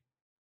ဖြစ်မယ်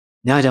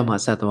ညကြမှာ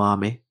ဆက်သွား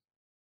မယ်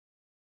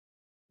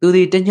သူသ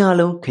ည်တည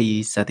လုံးခ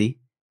ရီးဆက်သည်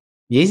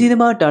မြေစီသ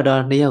မားတာတာ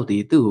နှစ်ယောက်သ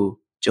ည်သူ့ကို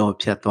ကြော်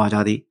ဖြတ်သွားကြ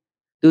သည်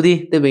သူသည်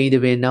တပင်တ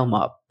ပင်နောက်မှ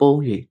ပုံ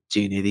၍ကြ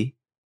ည်နေသည်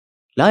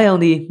လာရောင်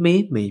သည်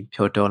မှေးမိန်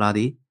ဖြော်တော်လာသ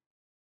ည်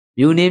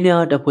မြူနှင်း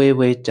များတပွဲ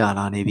ပွဲကြာ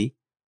လာနေပြီ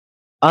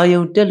အာ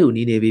ယုံတက်လူ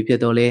နီးနေပြီဖြစ်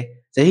တော့လဲ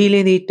ဇဟီလ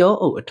င်းသည်တော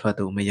အုပ်အထွက်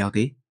သို့မရောက်သ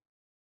ည်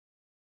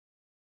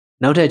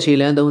နောက်ထပ်ခြေ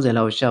လန်း30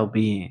လောက်ရှောက်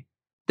ပြီးရင်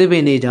တစ်ပ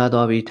င်နေကြ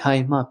သွားပြီးထို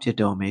င်မှဖြစ်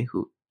တော်မယ်ဟု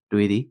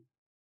တွေးသည်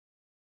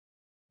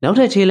နောက်ထ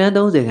ပ်ခြေလန်း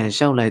30ခန့်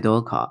ရှောက်လိုက်သော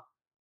အခါ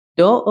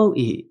တောအုပ်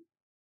၏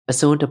အ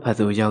စွန်းတစ်ဖက်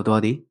သို့ရောက်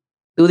သွားသည်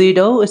သူသည်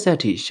တောအုပ်အဆက်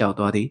ထိရှောက်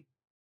သွားသည်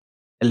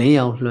အလင်း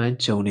ရောင်လွှမ်း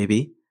ကြုံနေပြီ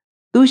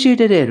သူရှိ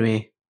တဲ့တွင်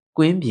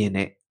ကွင်းပြင်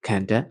နှင့်ခံ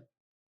တက်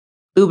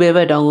သူဘယ်ဘ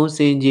က်တောင်ကုန်းစ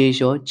င်ကြီး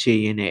လျှောခြေ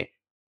ရင်းနှင့်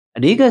အ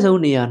နီးက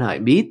ဆုံးနေရာ၌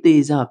မီး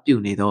သေးစပြု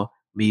တ်နေသော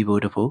မီး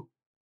ဘိုးတစ်ဖို့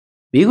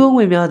မီးခိုး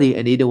ငွေများသည့်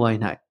အနီးတစ်ဝိုင်း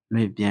၌လွ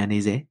င့်ပြန်နေ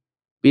စေ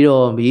ပြီး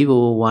တော့မီး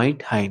ဘိုးဝိုင်း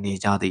ထိုင်နေ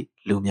ကြသည့်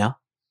လူများ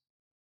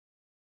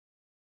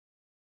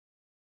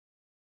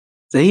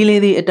ဇဟီလ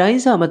င်းသည်အတိုင်း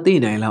အဆမသိ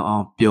နိုင်လောက်အော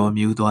င်ပျော်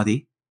မြူးသွားသည်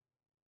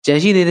ကြံ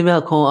ရှိနေသည်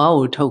များခွန်အား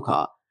ကိုထုတ်ခါ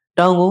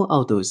တောင်ကုန်းအော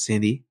က်သို့ဆ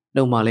င်းသည်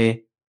နှုတ်မှလည်း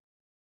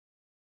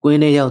ကွင်း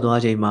ထဲရောက်သွား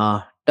ချိန်မှာ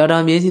တာတာ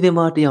မြေးစီးသ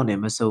မားတယောက်နဲ့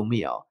မစုံမိ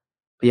အောင်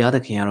ဘုရားသ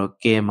ခင်ကတော့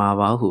ကဲမှာ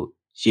ပါဟု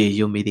ရေ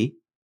ရွတ်မိသည်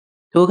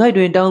ထိုခိုက်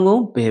တွင်တောင်ကု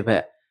န်းဘယ်ဘ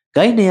က်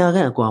ဂိုက်200ခ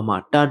န့်အကွာမှ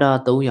တာတာ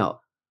3ယောက်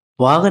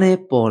ဘွားကနေ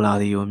ပေါ်လာ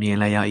သည်ကိုမြင်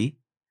လိုက်ရ၏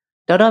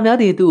တာတာများ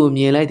သည်သူ့ကို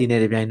မြင်လိုက်သည်နှ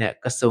င့်တပြိုင်နက်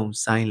ကစုံ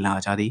ဆိုင်လာ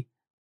ကြသည်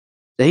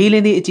ဇဟီလ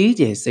င်းသည်အကြီး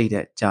ကျယ်စိတ်သ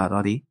က်ကြာ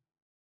သွားသည်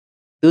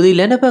သူသည်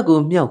လက်နှစ်ဖက်ကို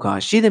မြောက်ကာ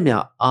ရှိသမျှ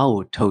အား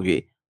ကိုထုတ်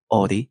၍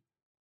အော်သည်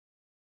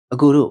အ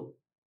ကူ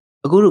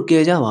တို့က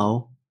ယ်ကြပါဦး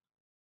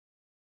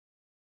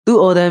သူ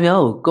အော်တန်များ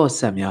ကိုကော့ဆ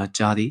က်များ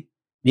ကြားသည်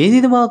မြေ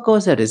စီးသမား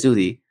ကော့ဆက်တစု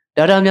သည်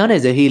တာတာများနှ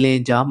င့်ဇဟီလ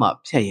င်းကြားမှ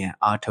ဖြတ်ရန်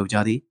အားထုတ်ကြ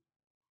သည်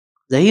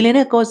ဇဟီလင်း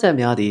နှင့်ကော့ဆက်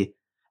များသည်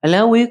အလံ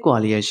ဝေးကွာ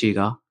လျက်ရှိ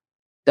ကာ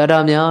တာတာ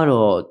များ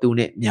တော့သူ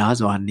နှင့်များ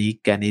စွာနီး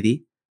ကပ်နေသည်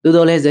သို့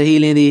တော်လည်းဇဟီ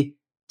လင်းသည်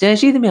ကြံ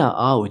ရှိသမျှ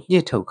အားကိုညှ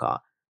စ်ထုတ်ကာ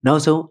နော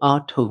က်ဆုံး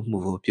အားထုတ်မှု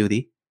ကိုပြုသ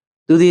ည်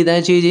သူသည်တ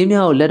န်ချီချင်း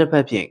များကိုလက်တစ်ဖ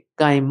က်ဖြင့်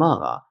ကင်မ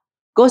ကာ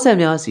ကော့ဆက်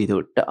များစီ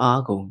သို့တ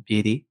အားကုန်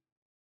ပြေးသည်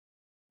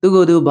သူ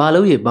ကိုယ်သူဘာ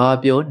လို့ရဘာ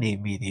ပြောနေ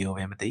မိသည်ကို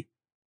ပဲမသိ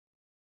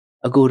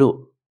အ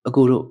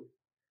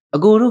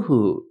ကိုတို့ဟု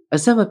အ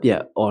ဆက်မပြ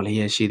တ်အော်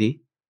လျက်ရှိသည်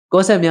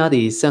ကော့ဆက်များသ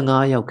ည်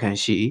15ယောက်ခန့်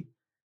ရှိ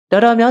တာ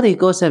တာများသည်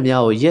ကော့ဆက်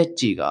များကိုရက်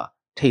ကြည့်ကာ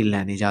ထိတ်လ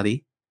န့်နေကြသည်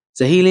ဇ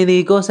ဟီလင်းသ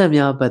ည်ကော့ဆက်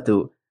များဘက်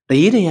သို့တ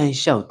ရေတရိုင်း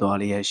လျှောက်သွား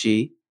လျက်ရှိ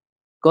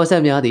ကော့ဆ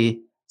က်များသည်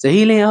ဇ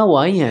ဟီလင်းအား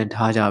ဝိုင်းရန်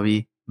ထားကြ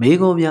ပြီးမေး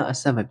ခွန်းများအ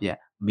ဆက်မပြတ်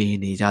မေး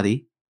နေကြသည်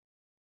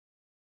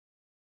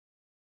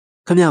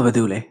ခမဘ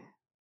သူလဲ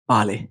ပါ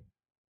လေ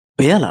ဘ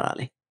ယ်ရလာတာ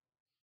လဲ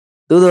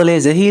သို့တော်လ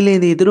ည်းဇဟီလ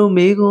င်းသည်သူတို့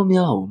မေးခွန်း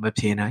များကိုမ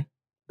ဖြေနိုင်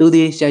သူသ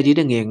ည်ရှိုက်ကြီး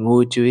တငယ်ငို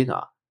ကြွေးက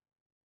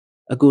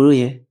အကူတို့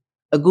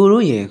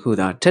ရဲ့ဟု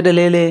သာထက်တ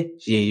လဲလဲ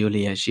ရေရွ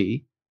လျက်ရှိ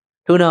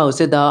ထို့နောက်စ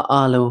စ်သား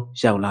အားလုံး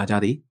ရောက်လာကြ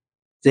သည်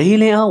ဇဟီ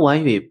လင်းအားဝို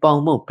င်း၍ပေါ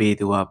င်မုတ်ပေး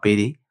သူဟာပေး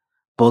သည်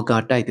ဘောကာ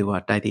တိုက်သူဟာ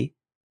တိုက်သည်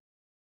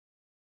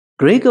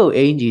ဂရိတ်ကုတ်အ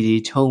င်ဂျီ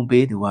ကြီးခြုံ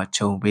ပေးသူဟာ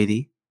ခြုံပေးသ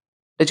ည်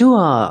တချို့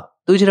ဟာ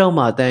သူခြေထောက်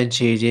မှတန်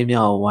ချေချင်း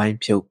များကိုဝိုင်း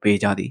ဖြုတ်ပေး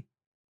ကြသည်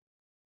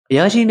အ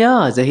ရာရှိများ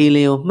ဟာဇဟီလ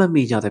င်းကိုမှတ်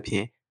မိကြသဖြ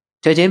င့်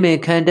ချက်ချင်းပင်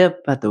ခံတပ်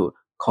ဘက်သို့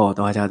ခေါ်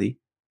သွားကြသည်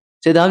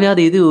စစ်သားများ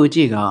သည်သူ့ကိုကြ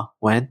ည့်ကာ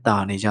ဝမ်းသာ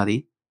နေကြသ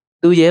ည်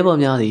သူရဲဘော်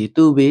များသည်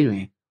သူ့ဘေးတွ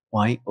င်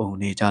ဝိုင်းအုံ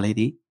နေကြလေ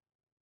သည်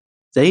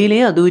ဇေယီလ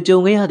င်းကသူကြုံ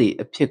ခဲ့ရသည့်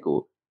အဖြစ်ကို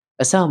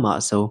အစမှ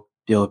အဆုံး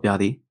ပြောပြ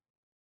သည်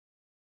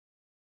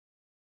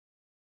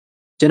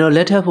ကျွန်တော်လ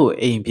က်ထပ်ဖို့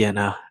အိမ်ပြန်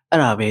တာအဲ့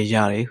ဒါပဲရ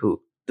တယ်ဟု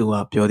သူက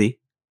ပြောသည်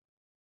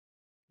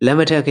လက်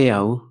မထက်ခဲ့ရ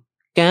ဘူး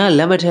ကန်ကလ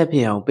က်မထက်ဖြ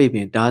စ်အောင်ပိတ်ပ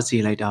င်တား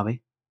ဆီးလိုက်တာပဲ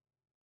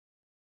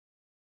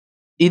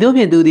ဤသို့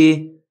ဖြင့်သူသည်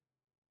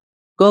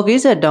ကော်ကိ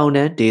ဆက်တောင်တ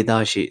န်းဒေသ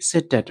ရှိစ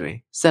စ်တပ်တွင်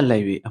ဆက်လ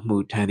က်၍အမှု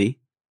ထမ်းသည်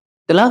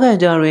တလခန့်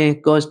ကြာတွင်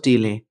ကော့စတီ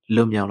လင်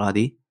လွတ်မြောက်လာသ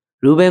ည်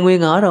ရူဘန်ငွေ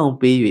9000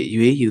ပေး၍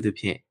ရွေးယူသည်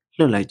ဖြင့်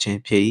လွှတ်လိုက်ခြင်း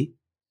ဖြစ်၏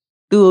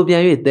သူ့ကိုပြ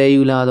န်၍တည်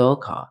ယူလာသော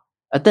အခါ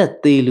အသက်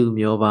သေးလူ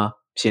မျောပါ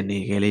ဖြစ်နေ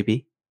ခဲ့လေပြီ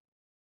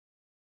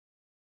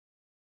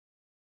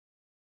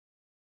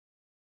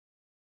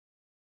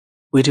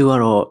ဝီထူက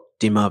တော့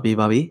ဒီမှာပြ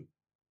ပါပြီ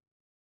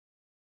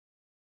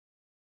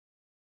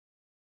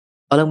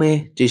အားလုံးပဲ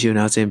ကြည့်ရှု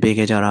နားဆင်ပေး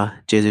ခဲ့ကြတာ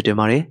ကျေးဇူးတင်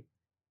ပါတယ်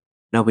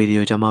နောက်ဗီဒီ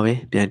ယိုကြမှာပဲ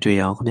ပြန်တွေ့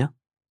ရအောင်ခင်ဗျာ